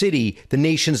York City, the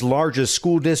nation's largest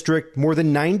school district, more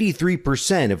than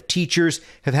 93% of teachers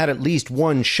have had at least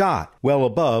one shot, well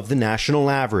above the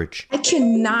national average. I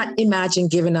cannot imagine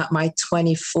giving up my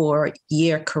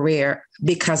 24-year career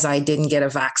because I didn't get a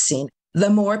vaccine. The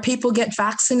more people get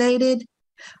vaccinated,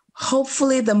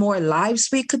 hopefully the more lives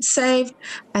we could save.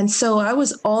 And so I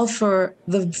was all for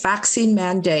the vaccine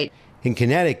mandate. In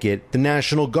Connecticut, the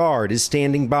National Guard is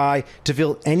standing by to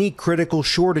fill any critical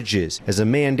shortages as a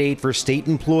mandate for state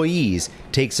employees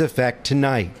takes effect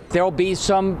tonight. There'll be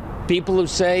some people who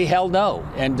say, hell no.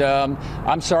 And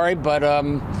I'm sorry, but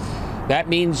that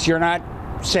means you're not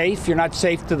safe. You're not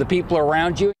safe to the people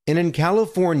around you. And in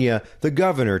California, the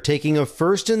governor taking a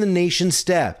first-in-the-nation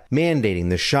step, mandating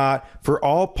the shot for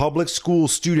all public school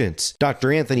students.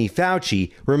 Dr. Anthony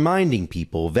Fauci reminding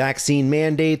people vaccine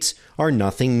mandates are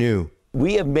nothing new.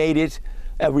 We have made it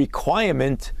a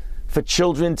requirement for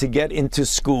children to get into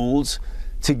schools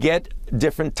to get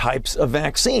different types of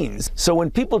vaccines. So when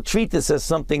people treat this as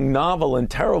something novel and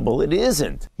terrible, it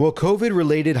isn't. While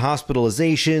COVID-related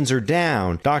hospitalizations are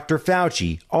down, Dr.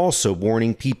 Fauci also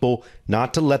warning people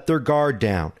not to let their guard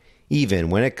down,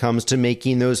 even when it comes to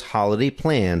making those holiday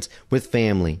plans with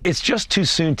family. It's just too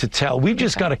soon to tell. We've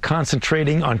just got to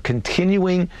concentrating on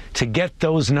continuing to get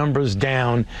those numbers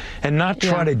down and not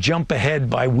try to jump ahead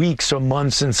by weeks or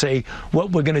months and say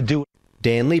what we're going to do.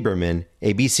 Dan Lieberman,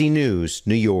 ABC News,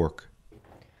 New York.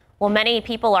 Well, many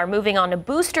people are moving on to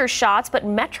booster shots, but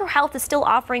Metro Health is still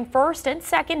offering first and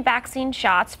second vaccine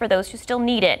shots for those who still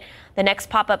need it. The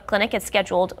next pop-up clinic is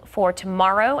scheduled for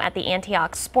tomorrow at the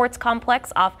Antioch Sports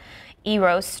Complex off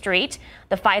Eros Street.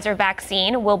 The Pfizer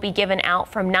vaccine will be given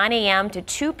out from 9 a.m. to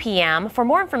 2 p.m. For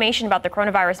more information about the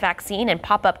coronavirus vaccine and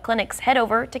pop-up clinics, head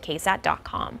over to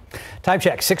KSAT.com. Time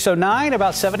check, 6:09,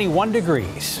 about 71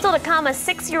 degrees. Still to come, a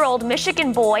 6-year-old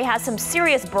Michigan boy has some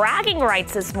serious bragging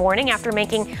rights this morning after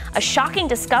making a shocking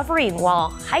discovery while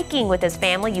hiking with his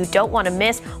family. You don't want to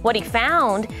miss what he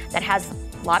found that has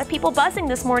a lot of people buzzing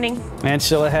this morning. And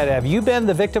still ahead, have you been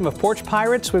the victim of porch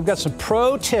pirates? We've got some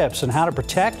pro tips on how to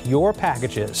protect your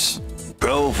packages.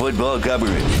 Pro football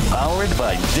coverage, powered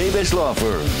by Davis Law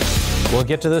Firm. We'll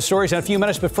get to those stories in a few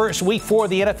minutes, but first, week 4 of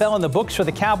the NFL in the books for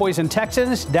the Cowboys and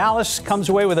Texans. Dallas comes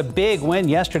away with a big win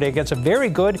yesterday against a very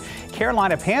good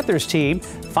Carolina Panthers team.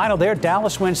 Final there,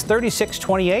 Dallas wins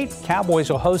 36-28.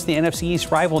 Cowboys will host the NFC East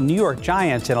rival New York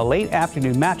Giants in a late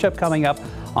afternoon matchup coming up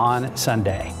on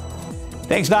Sunday.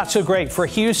 Things not so great for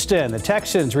Houston. The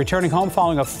Texans returning home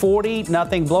following a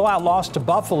 40-0 blowout loss to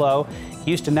Buffalo.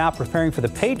 Houston now preparing for the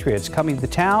Patriots coming to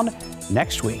town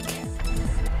next week.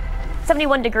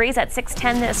 71 degrees at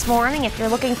 6:10 this morning. If you're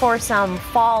looking for some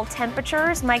fall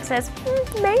temperatures, Mike says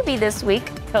maybe this week.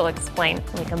 He'll explain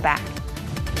when we come back.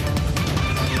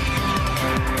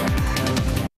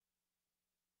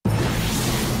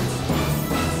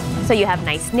 So you have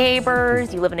nice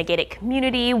neighbors, you live in a gated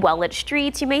community, well-lit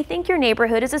streets. You may think your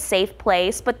neighborhood is a safe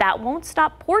place, but that won't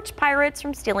stop porch pirates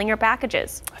from stealing your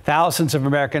packages. Thousands of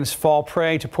Americans fall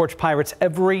prey to porch pirates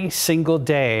every single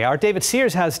day. Our David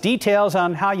Sears has details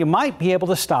on how you might be able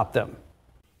to stop them.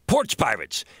 Porch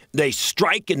pirates, they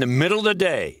strike in the middle of the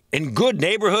day, in good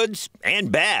neighborhoods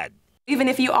and bad. Even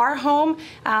if you are home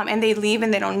and they leave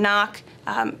and they don't knock,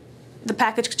 the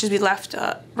package could just be left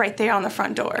right there on the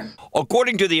front door.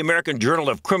 According to the American Journal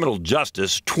of Criminal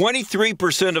Justice,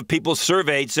 23% of people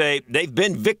surveyed say they've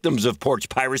been victims of porch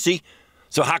piracy.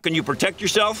 So how can you protect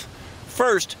yourself?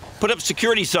 First, put up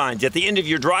security signs at the end of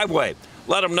your driveway.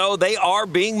 Let them know they are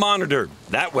being monitored.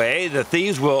 That way, the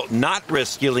thieves will not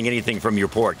risk stealing anything from your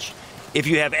porch. If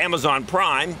you have Amazon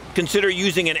Prime, consider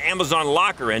using an Amazon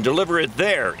locker and deliver it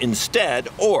there instead,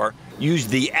 or use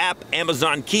the app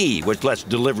Amazon Key, which lets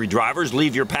delivery drivers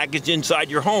leave your package inside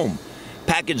your home.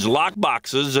 Package lock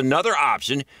boxes is another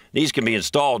option. These can be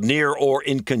installed near or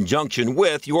in conjunction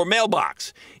with your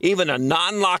mailbox. Even a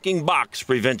non-locking box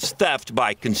prevents theft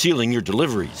by concealing your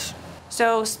deliveries.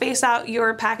 So space out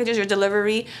your packages, your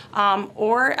delivery,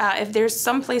 or if there's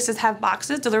some places have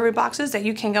boxes, delivery boxes, that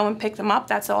you can go and pick them up,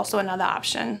 that's also another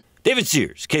option. David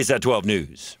Sears, KSAT 12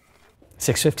 News.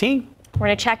 6:15. We're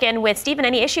going to check in with Stephen.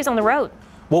 Any issues on the road?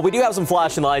 Well, we do have some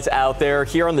flashing lights out there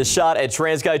here on the shot at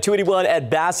TransGuide 281 at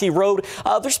Basse Road.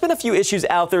 There's been a few issues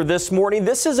out there this morning.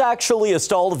 This is actually a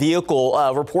stalled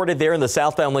vehicle reported there in the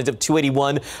southbound lanes of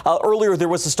 281. Earlier, there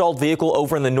was a stalled vehicle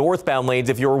over in the northbound lanes.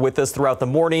 If you were with us throughout the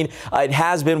morning, it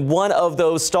has been one of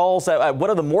those stalls, one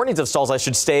of the mornings of stalls, I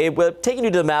should say. But taking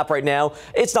you to the map right now,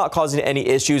 it's not causing any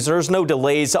issues. There's no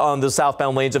delays on the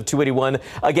southbound lanes of 281.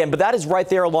 Again, but that is right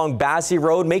there along Basse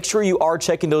Road. Make sure you are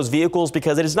checking those vehicles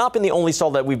because it has not been the only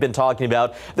stall that we've been talking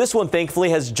about. This one,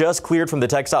 thankfully, has just cleared from the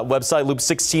KSAT website. Loop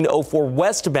 1604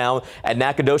 westbound at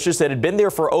Nacogdoches. It had been there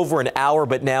for over an hour,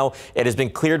 but now it has been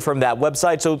cleared from that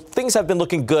website. So things have been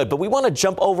looking good. But we want to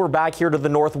jump over back here to the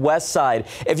northwest side.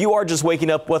 If you are just waking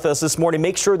up with us this morning,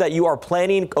 make sure that you are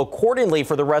planning accordingly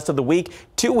for the rest of the week.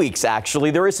 2 weeks,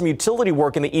 actually. There is some utility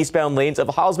work in the eastbound lanes of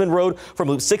Hausman Road from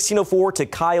Loop 1604 to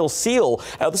Kyle Seal.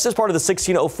 This is part of the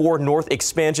 1604 North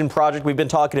Expansion Project. We've been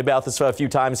talking about this a few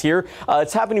times here.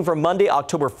 It's happening from Monday,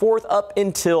 October 4th up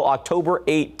until October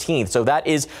 18th. So that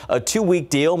is a 2-week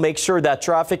deal. Make sure that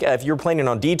traffic, if you're planning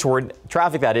on detouring,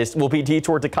 traffic that is, will be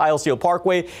detoured to Kyle Seal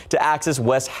Parkway to access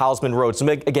West Hausman Road. So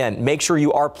again, make sure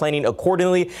you are planning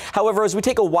accordingly. However, as we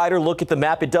take a wider look at the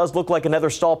map, it does look like another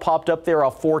stall popped up there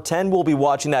off 410. We'll be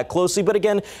watching that closely. But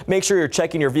again, make sure you're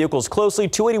checking your vehicles closely.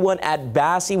 281 at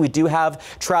Basse, we do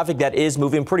have traffic that is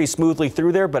moving pretty smoothly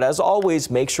through there. But as always,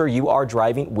 make sure you are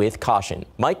driving with caution.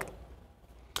 Mike?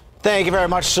 Thank you very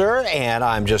much, sir. And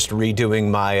I'm just redoing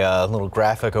my little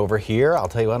graphic over here. I'll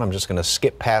tell you what, I'm just going to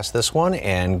skip past this one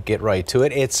and get right to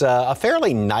it. It's a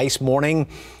fairly nice morning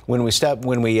when we start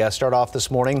off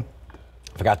this morning.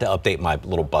 Forgot to update my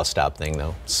little bus stop thing,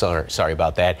 though. Sorry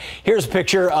about that. Here's a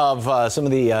picture of some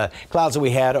of the clouds that we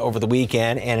had over the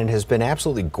weekend, and it has been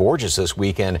absolutely gorgeous this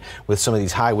weekend with some of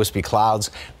these high wispy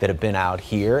clouds that have been out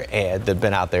here and that have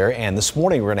been out there. And this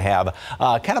morning we're going to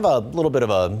have kind of a little bit of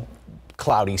a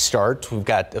cloudy start. We've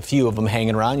got a few of them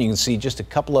hanging around. You can see just a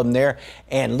couple of them there.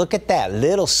 And look at that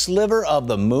little sliver of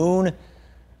the moon.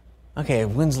 Okay,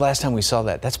 when's the last time we saw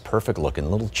that? That's perfect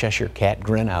looking. Little Cheshire cat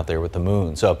grin out there with the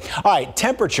moon. So, all right,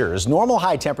 temperatures. Normal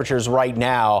high temperatures right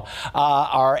now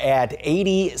are at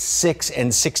 86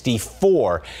 and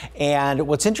 64. And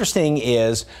what's interesting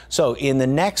is, so in the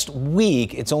next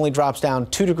week, it only drops down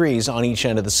 2 degrees on each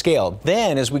end of the scale.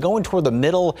 Then, as we go in toward the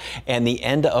middle and the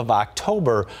end of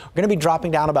October, we're going to be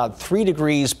dropping down about 3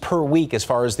 degrees per week as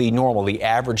far as the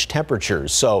average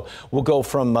temperatures. So we'll go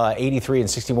from 83 and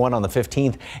 61 on the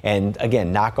 15th and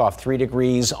again, knock off 3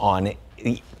 degrees on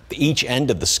each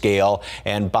end of the scale.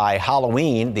 And by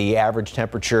Halloween, the average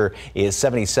temperature is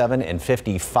 77 and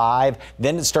 55.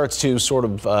 Then it starts to sort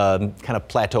of kind of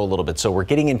plateau a little bit. So we're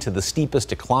getting into the steepest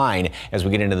decline as we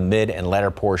get into the mid and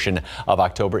latter portion of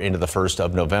October into the 1st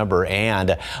of November.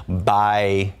 And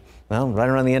by right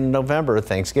around the end of November,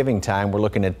 Thanksgiving time, we're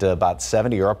looking at about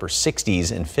 70 or upper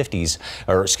 60s and 50s,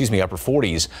 or excuse me, upper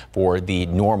 40s for the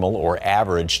normal or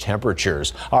average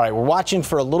temperatures. All right, we're watching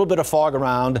for a little bit of fog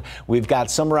around. We've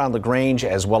got some around LaGrange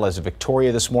as well as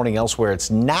Victoria this morning. Elsewhere, it's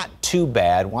not too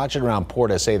bad. Watch it around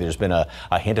Port SA. There's been a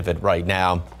hint of it right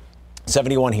now.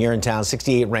 71 here in town,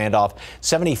 68 Randolph,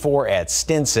 74 at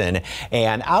Stinson.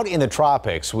 And out in the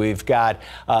tropics, we've got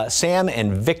Sam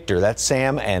and Victor. That's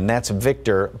Sam and that's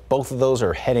Victor. Both of those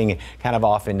are heading kind of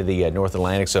off into the North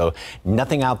Atlantic. So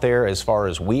nothing out there as far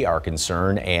as we are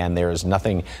concerned. And there's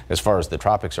nothing as far as the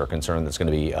tropics are concerned that's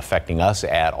going to be affecting us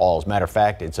at all. As a matter of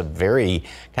fact, it's a very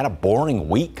kind of boring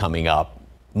week coming up.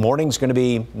 Morning's going to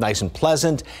be nice and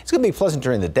pleasant. It's going to be pleasant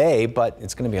during the day, but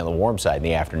it's going to be on the warm side in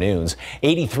the afternoons.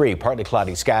 83, partly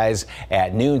cloudy skies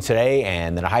at noon today,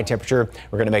 and then a high temperature.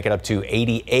 We're going to make it up to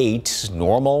 88.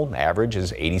 Normal average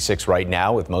is 86 right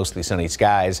now with mostly sunny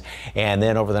skies. And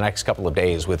then over the next couple of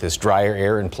days with this drier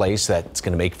air in place, that's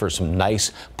going to make for some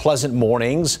nice, pleasant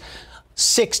mornings.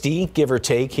 60, give or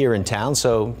take, here in town.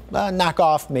 So knock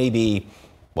off maybe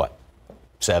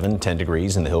 7-10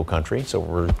 degrees in the hill country.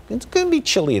 So it's going to be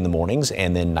chilly in the mornings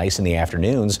and then nice in the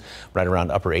afternoons, right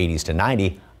around upper 80s to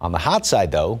 90. On the hot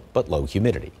side, though, but low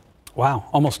humidity. Wow,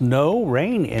 almost no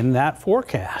rain in that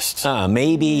forecast.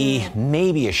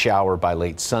 Maybe a shower by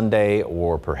late Sunday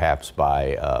or perhaps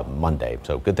by Monday.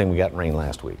 So good thing we got rain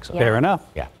last week. So. Fair enough.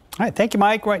 Yeah. All right, thank you,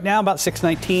 Mike. Right now, about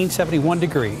 619, 71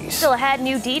 degrees. Still ahead,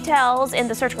 new details in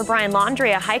the search for Brian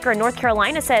Laundrie. A hiker in North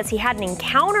Carolina says he had an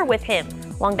encounter with him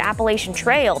along the Appalachian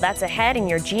Trail. That's ahead in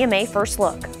your GMA First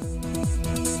Look.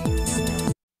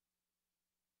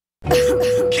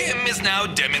 Kim is now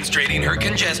demonstrating her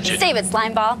congestion. Save it,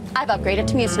 Slimeball. I've upgraded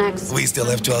to Mucinex. We still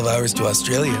have 12 hours to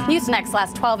Australia. Mucinex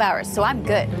lasts 12 hours, so I'm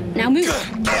good. Now move.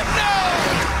 Kim,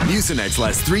 no! Mucinex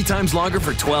lasts 3 times longer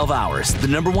for 12 hours. The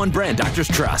 #1 brand doctors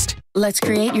trust. Let's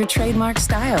create your trademark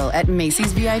style at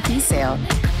Macy's VIP sale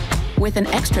with an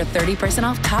extra 30%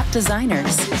 off top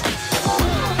designers,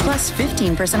 plus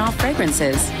 15% off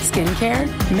fragrances, skincare,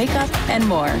 makeup, and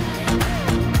more.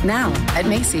 Now at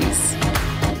Macy's.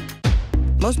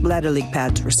 Most bladder leak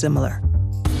pads were similar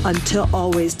until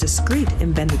Always Discreet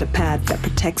invented a pad that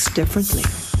protects differently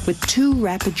with 2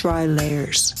 rapid dry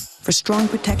layers for strong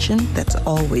protection that's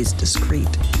always discreet.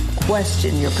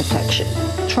 Question your protection.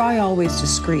 Try Always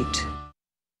Discreet.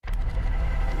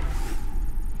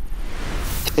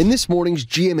 In this morning's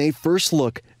GMA First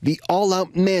Look, the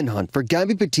all-out manhunt for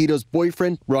Gabby Petito's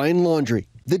boyfriend, Ryan Laundrie.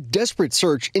 The desperate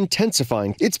search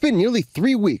intensifying. It's been nearly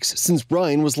 3 weeks since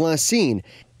Ryan was last seen.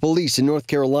 Police in North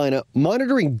Carolina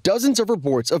monitoring dozens of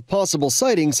reports of possible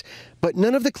sightings, but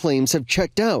none of the claims have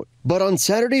checked out. But on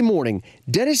Saturday morning,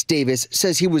 Dennis Davis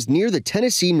says he was near the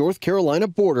Tennessee-North Carolina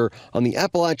border on the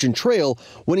Appalachian Trail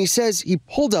when he says he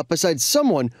pulled up beside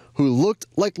someone who looked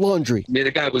like Laundrie.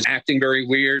 The guy was acting very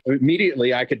weird.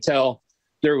 Immediately, I could tell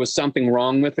there was something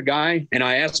wrong with the guy. And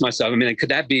I asked myself, could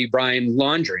that be Brian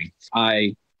Laundrie?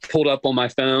 I pulled up on my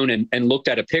phone and looked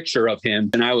at a picture of him.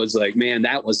 And I was like, man,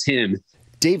 that was him.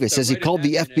 Davis says he called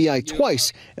the FBI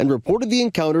twice and reported the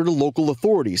encounter to local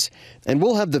authorities. And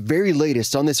we'll have the very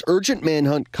latest on this urgent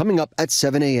manhunt coming up at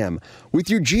 7 a.m. With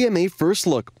your GMA First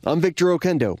Look, I'm Victor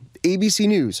Oquendo, ABC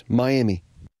News, Miami.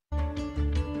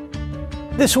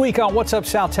 This week on What's Up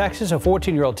South Texas, a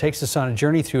 14-year-old takes us on a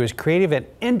journey through his creative and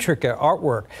intricate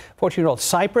artwork. 14-year-old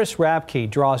Cypress Rabke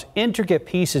draws intricate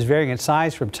pieces varying in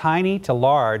size from tiny to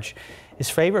large.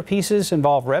 His favorite pieces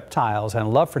involve reptiles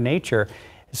and love for nature.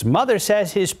 His mother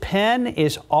says his pen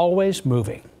is always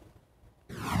moving.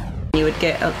 He would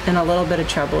get in a little bit of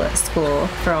trouble at school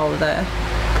for all of the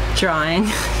drawing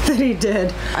that he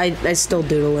did. I still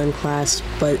doodle in class,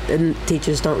 but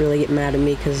teachers don't really get mad at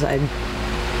me because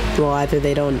either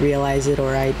they don't realize it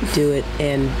or I do it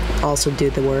and also do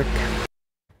the work.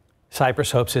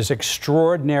 Cypress hopes his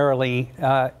extraordinarily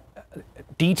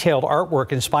detailed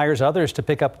artwork inspires others to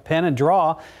pick up a pen and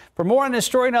draw. For more on this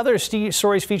story and other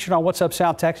stories featured on What's Up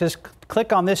South Texas,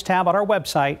 click on this tab on our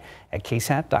website at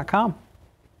KSAT.com.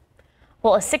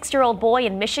 Well, a 6-year-old boy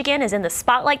in Michigan is in the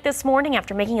spotlight this morning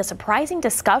after making a surprising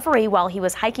discovery while he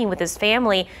was hiking with his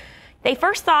family. They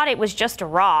first thought it was just a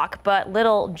rock, but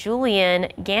little Julian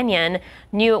Gagnon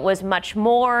knew it was much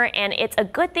more, and it's a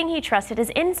good thing he trusted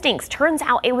his instincts. Turns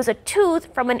out it was a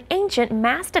tooth from an ancient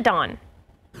mastodon.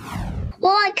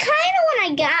 Well,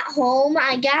 when I got home,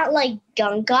 I got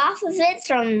gunk off of it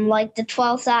from the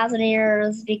 12,000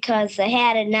 years because the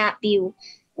hat would not be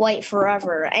white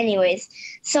forever. Anyways,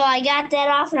 so I got that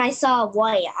off and I saw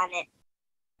white on it.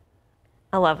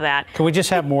 I love that. Can we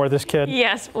just have more of this kid?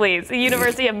 Yes, please. The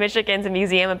University of Michigan's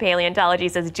Museum of Paleontology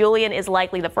says Julian is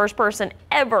likely the first person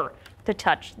ever to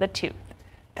touch the tooth.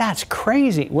 That's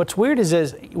crazy. What's weird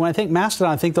is when I think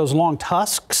mastodon, I think those long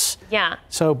tusks. Yeah.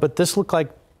 So, but this looked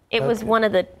like it was one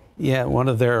of the. Yeah, one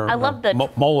of their I love the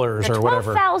molars or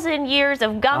whatever. 12,000 years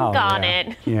of gunk on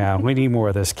it. Yeah, we need more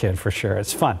of this kid for sure.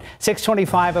 It's fun.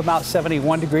 625, about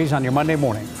 71 degrees on your Monday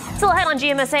morning. Still ahead on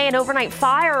GMSA, an overnight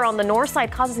fire on the north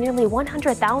side causes nearly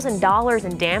 $100,000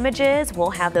 in damages.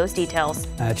 We'll have those details.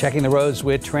 Checking the roads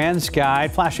with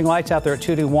TransGuide. Flashing lights out there at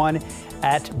 221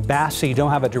 at Bassey.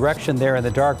 Don't have a direction there in the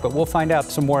dark, but we'll find out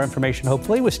some more information,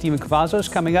 hopefully, with Stephen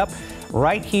Cavazos coming up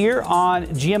right here on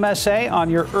GMSA on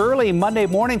your early Monday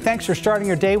morning. Thanks for starting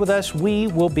your day with us. We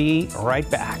will be right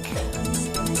back.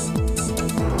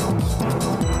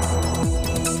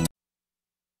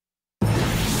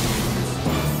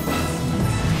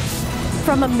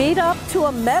 From a meetup to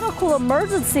a medical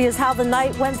emergency is how the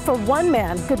night went for one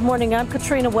man. Good morning, I'm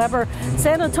Katrina Weber.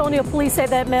 San Antonio police say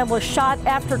that man was shot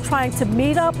after trying to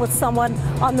meet up with someone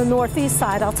on the northeast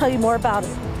side. I'll tell you more about it.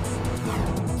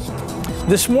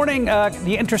 This morning,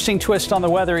 the interesting twist on the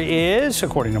weather is,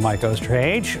 according to Mike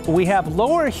Ostrage, we have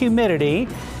lower humidity,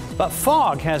 but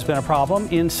fog has been a problem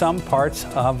in some parts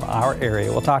of our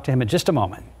area. We'll talk to him in just a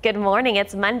moment. Good morning.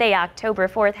 It's Monday, October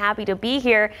 4th. Happy to be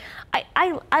here.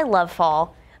 I love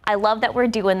fall. I love that we're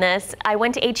doing this. I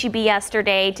went to HEB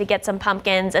yesterday to get some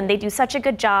pumpkins, and they do such a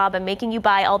good job of making you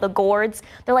buy all the gourds.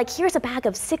 They're like, here's a bag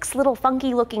of 6 little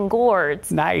funky looking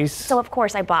gourds. Nice. So of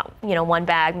course I bought, one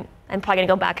bag. I'm probably gonna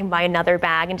go back and buy another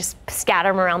bag and just scatter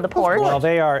them around the porch. Well,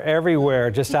 they are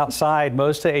everywhere, just outside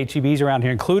most of HEBs around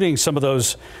here, including some of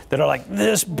those that are like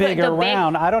this big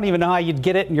around. I don't even know how you'd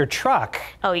get it in your truck.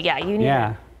 Oh yeah, you need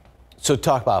it. So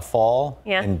talk about fall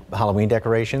and Halloween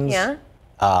decorations. Yeah.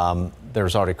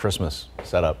 There's already Christmas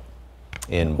set up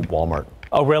in Walmart.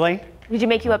 Oh, really? Did you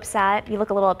make you upset? You look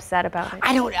a little upset about it.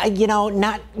 I don't,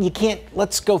 you can't,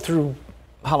 let's go through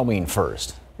Halloween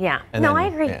first. Yeah. And No, then- I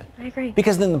agree. yeah. I agree.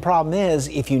 Because then the problem is,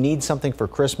 if you need something for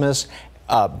Christmas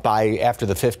by after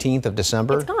the 15th of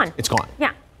December, It's gone. It's gone.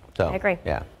 Yeah. So, I agree.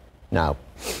 Yeah. No.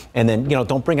 And then,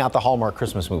 don't bring out the Hallmark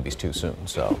Christmas movies too soon.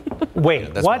 So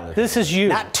Wait, what? This is you.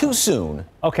 Not too soon.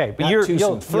 Okay, but Not you'll too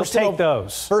soon. take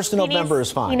those. First of November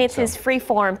is fine. He needs his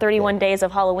free-form 31 days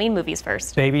of Halloween movies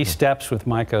first. Baby steps with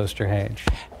Mike Osterhage.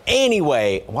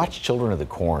 Anyway, watch Children of the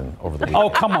Corn over the weekend. Oh,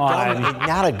 come on.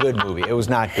 Not a good movie. It was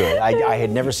not good. I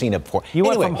had never seen it before. You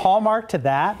Anyway, went from Hallmark to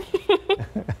that?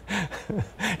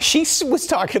 She was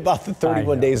talking about the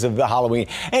 31 days of Halloween.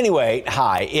 Anyway,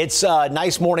 hi. It's a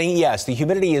nice morning. Yes, the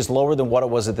humidity is lower than what it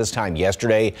was at this time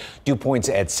yesterday. Dew points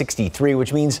at 63,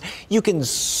 which means you can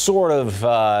sort of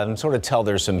tell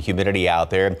there's some humidity out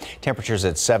there. Temperatures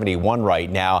at 71 right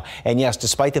now. And yes,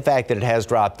 despite the fact that it has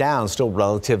dropped down, still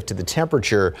relative to the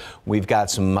temperature, we've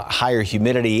got some higher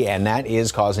humidity, and that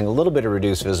is causing a little bit of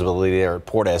reduced visibility there at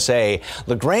Port SA.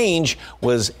 LaGrange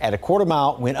was at a quarter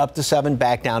mile, went up to 7,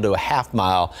 back down to a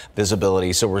half-mile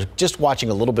visibility. So we're just watching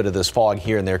a little bit of this fog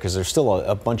here and there because there's still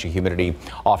a bunch of humidity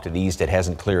off to the east. It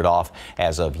hasn't cleared off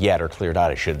as of yet, or cleared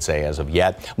out, I should say, as of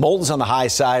yet. Mold is on the high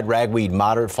side, ragweed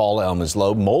moderate, fall elm is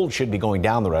low. Mold should be going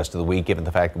down the rest of the week, given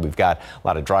the fact that we've got a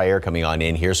lot of dry air coming on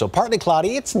in here. So partly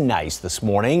cloudy. It's nice this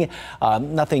morning.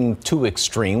 Nothing too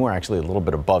extreme. We're actually a little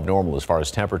bit above normal as far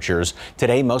as temperatures.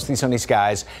 Today, mostly sunny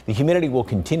skies. The humidity will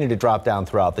continue to drop down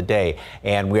throughout the day,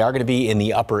 and we are going to be in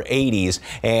the upper 80s,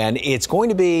 and it's going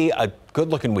to be a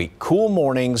good-looking week. Cool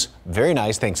mornings, very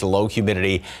nice thanks to low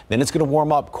humidity. Then it's going to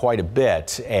warm up quite a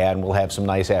bit, and we'll have some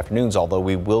nice afternoons, although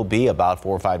we will be about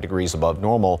 4 or 5 degrees above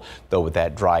normal, though with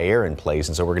that dry air in place,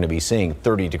 and so we're going to be seeing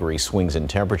 30-degree swings in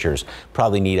temperatures.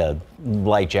 Probably need a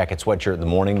light jacket, sweatshirt in the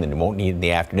morning, then you won't need it in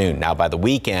the afternoon. Now, by the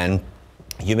weekend,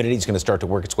 humidity is going to start to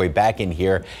work its way back in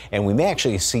here, and we may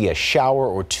actually see a shower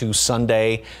or two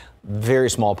Sunday. Very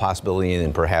small possibility, and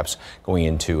then perhaps going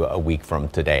into a week from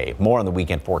today. More on the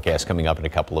weekend forecast coming up in a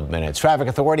couple of minutes. Traffic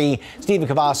Authority, Stephen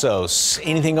Cavazos.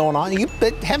 Anything going on? You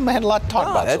haven't had a lot to talk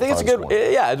about. I think it's a good,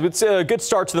 it's a good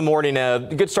start to the morning, a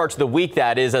good start to the week,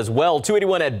 that is, as well.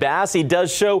 281 at Basse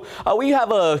does show we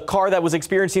have a car that was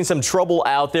experiencing some trouble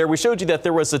out there. We showed you that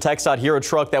there was a TxDOT Hero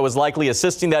truck that was likely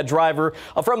assisting that driver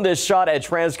from this shot at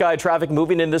TransGuide. Traffic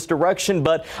moving in this direction,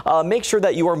 but make sure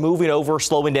that you are moving over,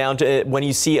 slowing down when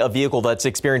you see a vehicle that's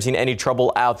experiencing any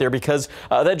trouble out there, because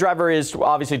that driver is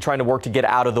obviously trying to work to get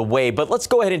out of the way. But let's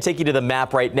go ahead and take you to the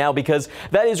map right now, because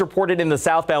that is reported in the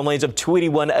southbound lanes of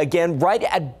 281. Again, right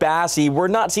at Basse, we're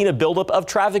not seeing a buildup of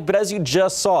traffic, but as you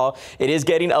just saw, it is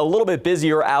getting a little bit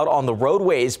busier out on the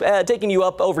roadways. Taking you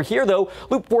up over here, though,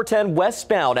 Loop 410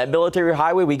 westbound at Military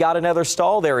Highway, we got another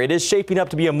stall there. It is shaping up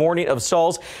to be a morning of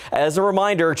stalls. As a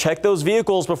reminder, check those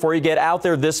vehicles before you get out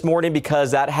there this morning,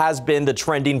 because that has been the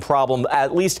trending problem,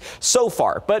 at least so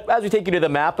far. But as we take you to the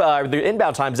map, the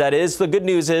inbound times, that is, the good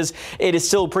news is it is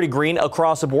still pretty green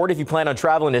across the board. If you plan on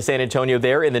traveling to San Antonio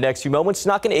there in the next few moments,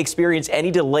 not going to experience any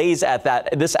delays at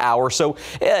this hour. So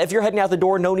if you're heading out the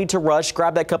door, no need to rush.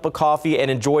 Grab that cup of coffee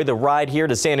and enjoy the ride here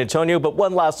to San Antonio. But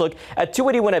one last look at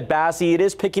 281 at Basse. It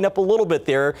is picking up a little bit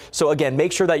there. So again,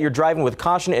 make sure that you're driving with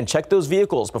caution and check those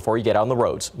vehicles before you get on the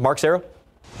roads. Mark, Sarah?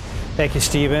 Thank you,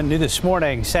 Stephen. New this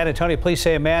morning, San Antonio police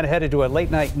say a man headed to a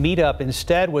late-night meetup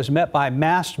instead was met by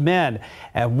masked men,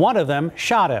 and one of them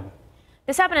shot him.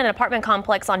 This happened in an apartment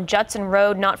complex on Judson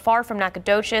Road, not far from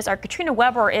Nacogdoches. Our Katrina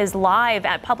Weber is live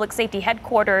at Public Safety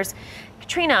Headquarters.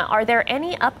 Katrina, are there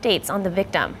any updates on the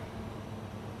victim?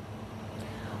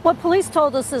 What police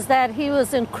told us is that he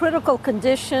was in critical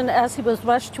condition as he was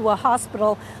rushed to a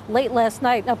hospital late last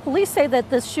night. Now, police say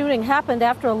that this shooting happened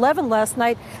after 11 last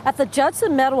night at the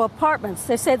Judson Meadow Apartments.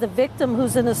 They say the victim,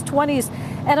 who's in his 20s,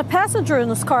 and a passenger in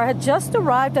his car had just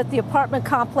arrived at the apartment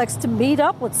complex to meet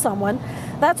up with someone.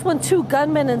 That's when two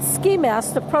gunmen in ski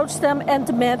masks approached them and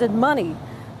demanded money.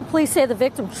 The police say the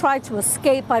victim tried to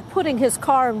escape by putting his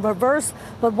car in reverse,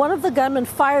 but one of the gunmen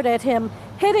fired at him,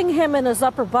 hitting him in his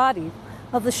upper body.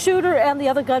 The shooter and the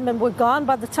other gunman were gone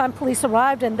by the time police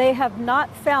arrived, and they have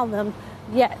not found them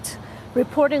yet.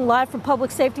 Reporting live from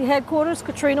Public Safety Headquarters,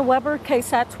 Katrina Weber,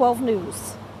 KSAT 12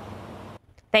 News.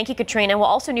 Thank you, Katrina. Well,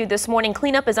 also new this morning,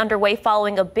 cleanup is underway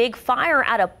following a big fire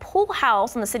at a pool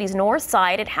house on the city's north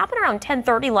side. It happened around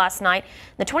 10:30 last night,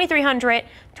 the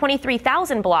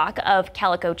 23,000 block of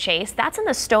Calico Chase. That's in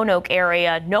the Stone Oak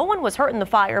area. No one was hurt in the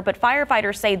fire, but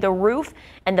firefighters say the roof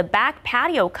and the back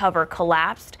patio cover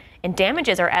collapsed, and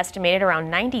damages are estimated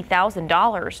around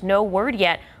 $90,000. No word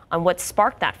yet on what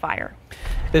sparked that fire.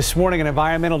 This morning, an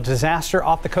environmental disaster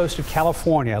off the coast of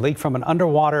California. A leak from an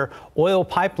underwater oil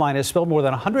pipeline has spilled more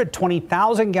than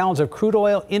 120,000 gallons of crude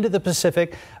oil into the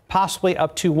Pacific, possibly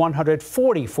up to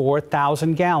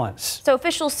 144,000 gallons. So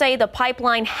officials say the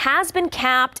pipeline has been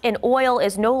capped and oil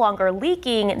is no longer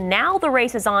leaking. Now the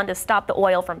race is on to stop the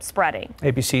oil from spreading.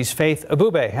 ABC's Faith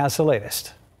Abube has the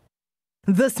latest.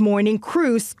 This morning,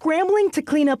 crews scrambling to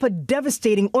clean up a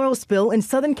devastating oil spill in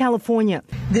Southern California.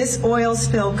 This oil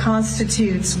spill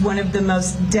constitutes one of the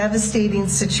most devastating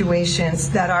situations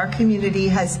that our community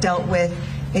has dealt with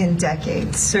in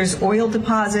decades. There's oil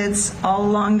deposits all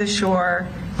along the shore,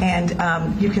 and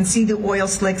you can see the oil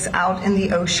slicks out in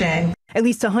the ocean. At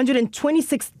least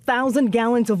 126,000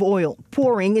 gallons of oil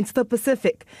pouring into the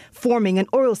Pacific, forming an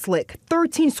oil slick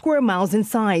 13 square miles in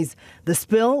size. The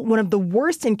spill, one of the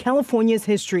worst in California's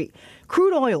history.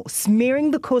 Crude oil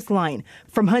smearing the coastline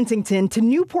from Huntington to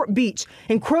Newport Beach,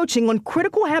 encroaching on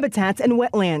critical habitats and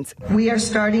wetlands. We are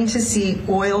starting to see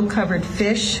oil-covered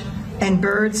fish and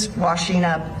birds washing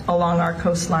up along our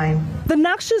coastline. The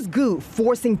noxious goo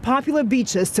forcing popular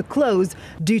beaches to close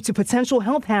due to potential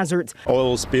health hazards.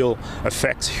 Oil spill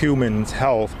affects human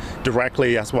health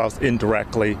directly as well as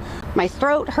indirectly. My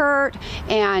throat hurt,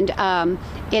 and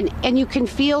you can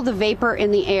feel the vapor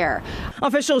in the air.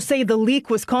 Officials say the leak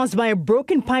was caused by a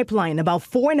broken pipeline about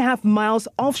 4.5 miles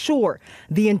offshore.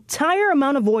 The entire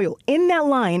amount of oil in that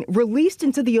line released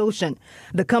into the ocean.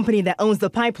 The company that owns the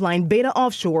pipeline, Beta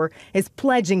Offshore, is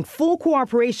pledging full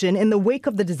cooperation in the wake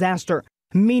of the disaster.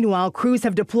 Meanwhile, crews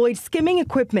have deployed skimming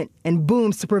equipment and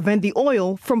booms to prevent the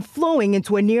oil from flowing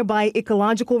into a nearby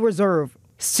ecological reserve.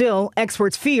 Still,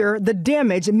 experts fear the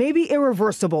damage may be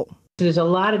irreversible. There's a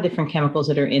lot of different chemicals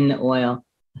that are in the oil.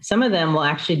 Some of them will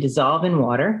actually dissolve in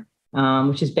water,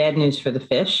 which is bad news for the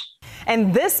fish.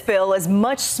 And this spill is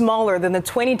much smaller than the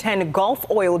 2010 Gulf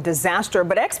oil disaster,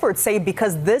 but experts say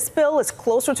because this spill is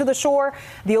closer to the shore,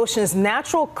 the ocean's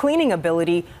natural cleaning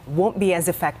ability won't be as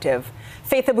effective.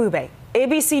 Faith Abube,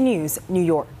 ABC News, New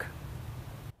York.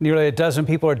 Nearly a dozen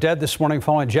people are dead this morning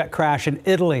following a jet crash in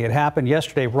Italy. It happened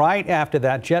yesterday right after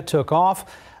that jet took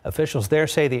off. Officials there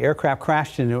say the aircraft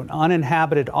crashed into an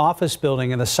uninhabited office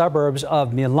building in the suburbs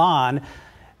of Milan.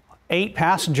 8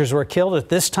 passengers were killed. At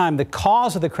this time, the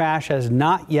cause of the crash has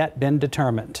not yet been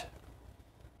determined.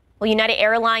 Well, United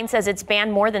Airlines says it's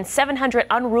banned more than 700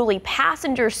 unruly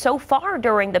passengers so far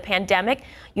during the pandemic.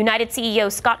 United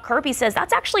CEO Scott Kirby says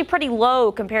that's actually pretty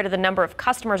low compared to the number of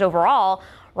customers overall.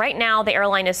 Right now, the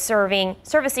airline is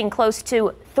servicing close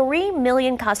to 3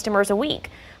 million customers a week.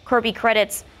 Kirby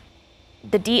credits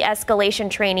the de-escalation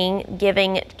training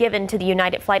given to the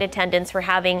United flight attendants for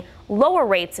having lower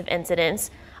rates of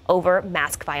incidents over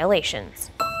mask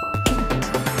violations.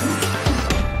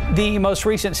 The most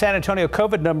recent San Antonio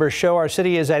COVID numbers show our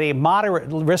city is at a moderate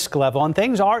risk level and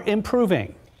things are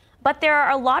improving. But there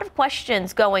are a lot of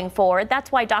questions going forward.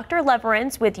 That's why Dr.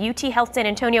 Leverance with UT Health San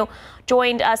Antonio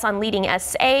joined us on Leading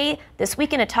SA this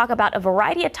weekend to talk about a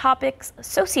variety of topics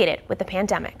associated with the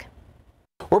pandemic.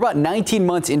 We're about 19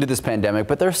 months into this pandemic,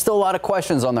 but there's still a lot of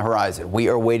questions on the horizon. We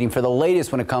are waiting for the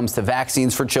latest when it comes to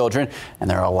vaccines for children, and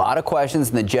there are a lot of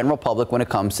questions in the general public when it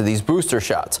comes to these booster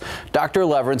shots. Dr.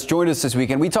 Leverance joined us this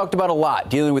weekend. We talked about a lot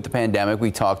dealing with the pandemic.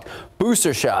 We talked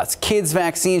booster shots, kids'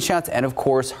 vaccine shots, and of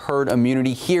course, herd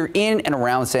immunity here in and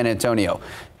around San Antonio.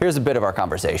 Here's a bit of our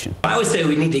conversation. I would say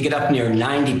we need to get up near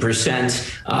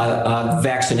 90%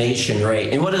 vaccination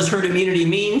rate. And what does herd immunity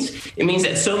means? It means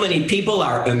that so many people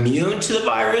are immune to the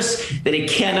virus that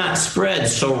it cannot spread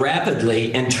so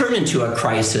rapidly and turn into a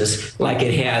crisis like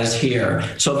it has here.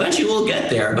 So eventually we'll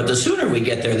get there, but the sooner we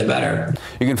get there, the better.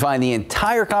 You can find the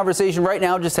entire conversation right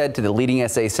now. Just head to the Leading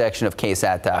SA section of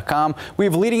KSAT.com. We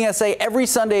have Leading SA every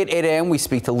Sunday at 8 a.m. We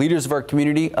speak to leaders of our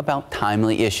community about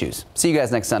timely issues. See you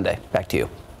guys next Sunday. Back to you.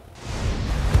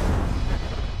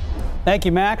 Thank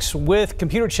you, Max. With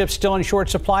computer chips still in short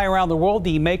supply around the world,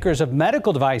 the makers of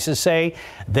medical devices say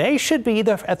they should be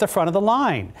at the front of the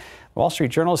line. Wall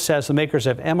Street Journal says the makers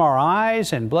of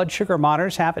MRIs and blood sugar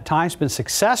monitors have at times been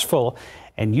successful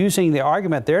in using the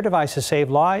argument their devices save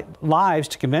lives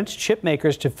to convince chip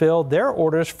makers to fill their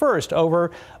orders first over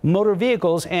motor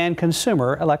vehicles and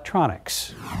consumer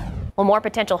electronics. Well, more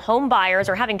potential home buyers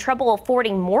are having trouble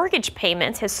affording mortgage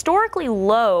payments. Historically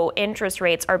low interest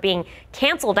rates are being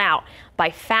canceled out by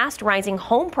fast rising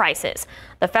home prices.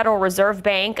 The Federal Reserve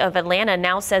Bank of Atlanta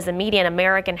now says the median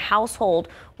American household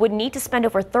would need to spend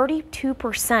over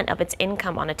 32% of its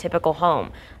income on a typical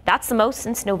home. That's the most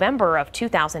since November of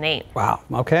 2008. Wow.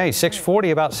 Okay,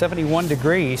 640, about 71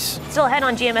 degrees. Still ahead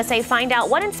on GMSA, find out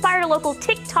what inspired a local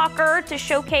TikToker to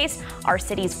showcase our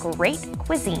city's great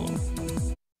cuisine.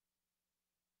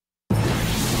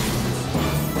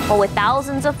 Well, with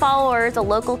thousands of followers, a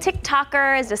local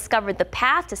TikToker has discovered the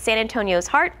path to San Antonio's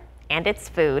heart and its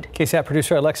food. KSAT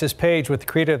producer Alexis Page with the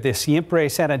creator of the Siempre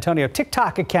San Antonio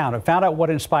TikTok account and found out what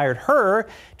inspired her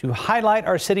to highlight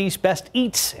our city's best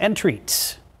eats and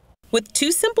treats. With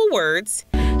 2 simple words.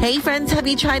 Hey friends, have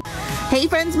you tried? Hey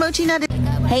friends, mochi nut.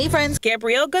 Hey friends.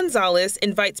 Gabrielle Gonzalez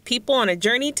invites people on a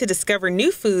journey to discover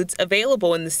new foods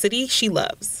available in the city she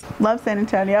loves. Love San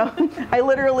Antonio. I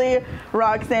literally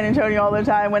rock San Antonio all the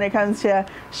time when it comes to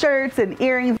shirts and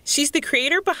earrings. She's the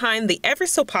creator behind the ever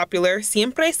so popular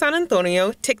Siempre San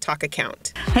Antonio TikTok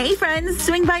account. Hey friends,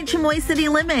 swing by Chamoy City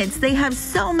Limits. They have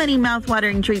so many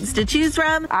mouthwatering treats to choose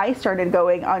from. I started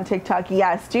going on TikTok,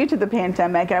 yes, due to the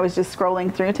pandemic. I was just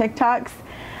scrolling through TikToks.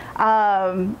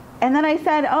 And then I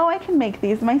said, oh, I can make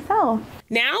these myself.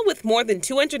 Now, with more than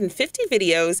 250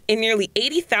 videos and nearly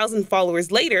 80,000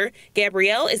 followers later,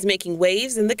 Gabrielle is making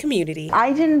waves in the community.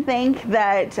 I didn't think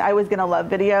that I was going to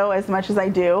love video as much as I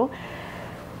do.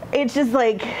 It's just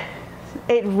like,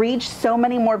 it reached so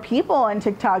many more people on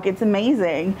TikTok. It's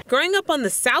amazing. Growing up on the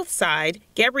South Side,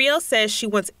 Gabrielle says she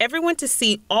wants everyone to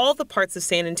see all the parts of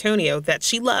San Antonio that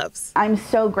she loves. I'm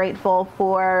so grateful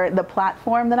for the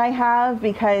platform that I have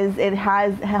because it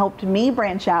has helped me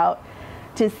branch out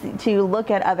to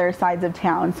look at other sides of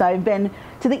town. So I've been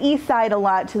to the east side a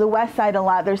lot, to the west side a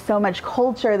lot. There's so much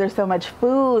culture, there's so much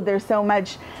food, there's so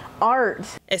much art.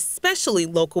 Especially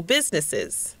local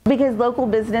businesses. Because local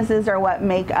businesses are what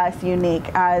make us unique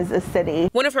as a city.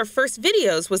 One of her first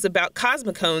videos was about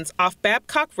Cosmocones off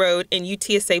Babcock Road and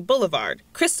UTSA Boulevard.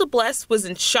 Crystal Bless was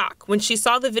in shock when she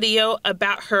saw the video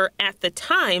about her, at the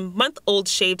time, month-old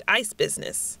shaved ice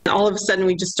business. All of a sudden,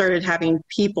 we just started having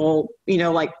people,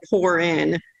 like pour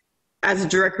in as a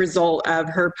direct result of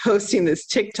her posting this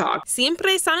TikTok.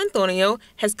 Siempre San Antonio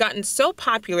has gotten so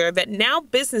popular that now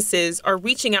businesses are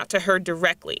reaching out to her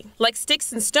directly, like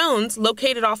Sticks and Stones,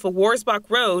 located off of Warsbach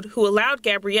Road, who allowed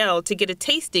Gabrielle to get a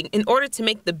tasting in order to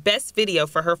make the best video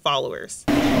for her followers.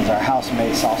 Our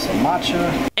house-made salsa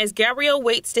matcha. As Gabrielle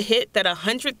waits to hit that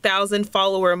 100,000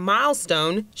 follower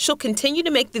milestone, she'll continue to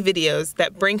make the videos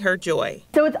that bring her joy.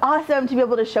 So it's awesome to be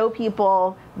able to show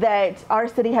people that our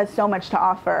city has so much to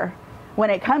offer. When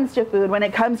it comes to food, when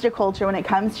it comes to culture, when it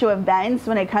comes to events,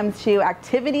 when it comes to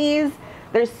activities,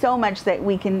 there's so much that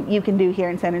you can do here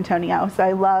in San Antonio. So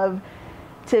I love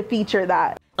to feature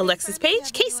that. Alexis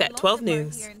Page, KSAT 12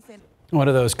 News. One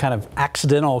of those kind of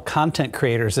accidental content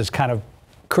creators that's kind of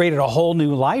created a whole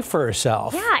new life for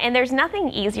herself. Yeah, and there's nothing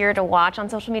easier to watch on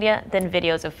social media than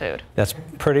videos of food. That's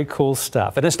pretty cool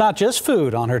stuff. And it's not just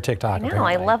food on her TikTok. No,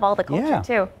 I love all the culture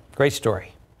too. Great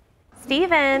story.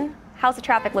 Steven. How's the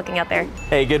traffic looking out there?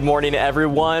 Hey, good morning,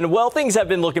 everyone. Well, things have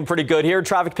been looking pretty good here.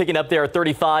 Traffic picking up there at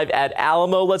 35 at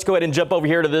Alamo. Let's go ahead and jump over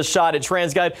here to this shot at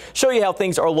TransGuide. Show you how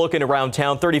things are looking around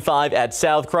town. 35 at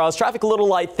South Cross. Traffic a little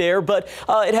light there, but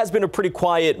it has been a pretty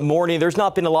quiet morning. There's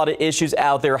not been a lot of issues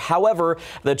out there. However,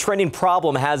 the trending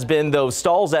problem has been those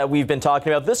stalls that we've been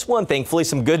talking about. This one, thankfully,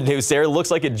 some good news there. It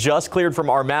looks like it just cleared from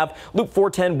our map. Loop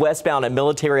 410 westbound at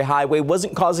Military Highway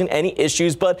wasn't causing any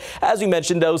issues, but as we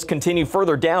mentioned, those continue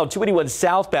further down. 281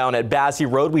 southbound at Bassey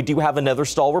Road. We do have another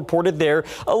stall reported there.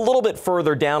 A little bit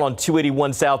further down on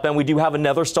 281 southbound, we do have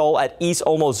another stall at East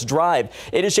Olmos Drive.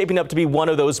 It is shaping up to be one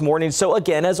of those mornings. So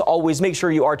again, as always, make sure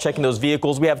you are checking those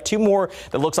vehicles. We have 2 more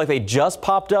that looks like they just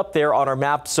popped up there on our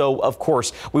map. So of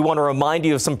course, we want to remind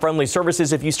you of some friendly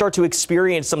services. If you start to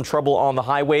experience some trouble on the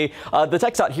highway, the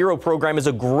TxDOT Hero program is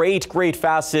a great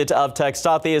facet of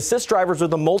TxDOT. They assist drivers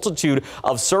with a multitude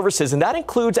of services, and that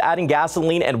includes adding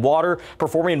gasoline and water,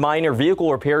 performing minor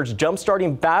vehicle repairs,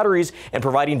 jump-starting batteries, and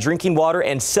providing drinking water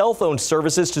and cell phone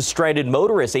services to stranded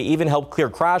motorists. They even help clear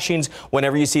crashings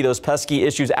whenever you see those pesky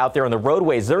issues out there on the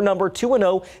roadways. Their number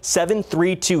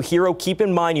 210-732-HERO. Keep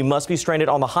in mind, you must be stranded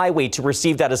on the highway to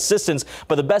receive that assistance.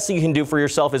 But the best thing you can do for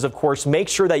yourself is, of course, make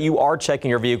sure that you are checking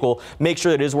your vehicle. Make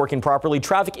sure that it is working properly.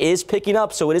 Traffic is picking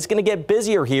up, so it is going to get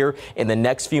busier here in the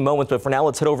next few moments. But for now,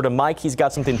 let's head over to Mike. He's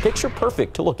got something picture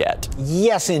perfect to look at.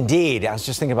 Yes, indeed. I was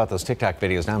just thinking about those TikTok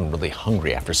videos. Now I'm really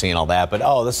hungry after seeing all that. But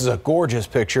oh, this is a gorgeous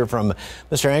picture from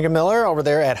Mr. Anger Miller over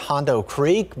there at Hondo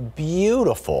Creek.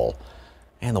 Beautiful.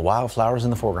 And the wildflowers in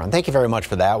the foreground. Thank you very much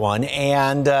for that one.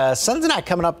 And sun's not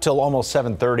coming up till almost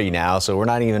 7:30 now, so we're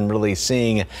not even really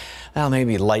seeing, well,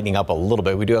 maybe lightening up a little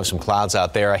bit. We do have some clouds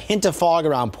out there. A hint of fog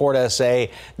around Port SA,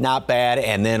 not bad.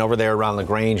 And then over there around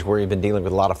LaGrange, where we've been dealing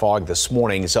with a lot of fog this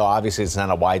morning. So obviously it's not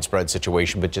a widespread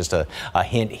situation, but just a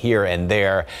hint here and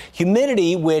there.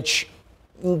 Humidity, which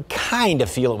kind of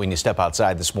feel it when you step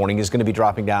outside this morning, is going to be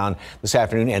dropping down this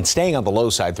afternoon and staying on the low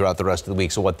side throughout the rest of the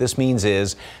week. So what this means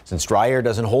is, since dry air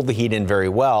doesn't hold the heat in very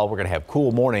well, we're going to have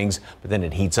cool mornings, but then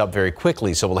it heats up very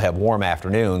quickly. So we'll have warm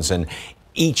afternoons, and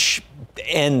each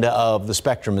end of the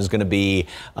spectrum is going to be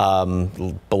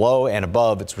below and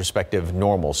above its respective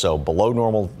normal. So below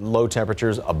normal low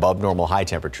temperatures, above normal high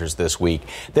temperatures this week.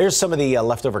 There's some of the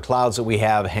leftover clouds that we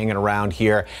have hanging around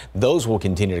here. Those will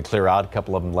continue to clear out. A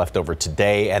couple of them left over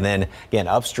today. And then again,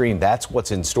 upstream, that's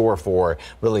what's in store for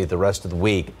really the rest of the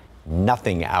week.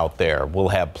 Nothing out there. We'll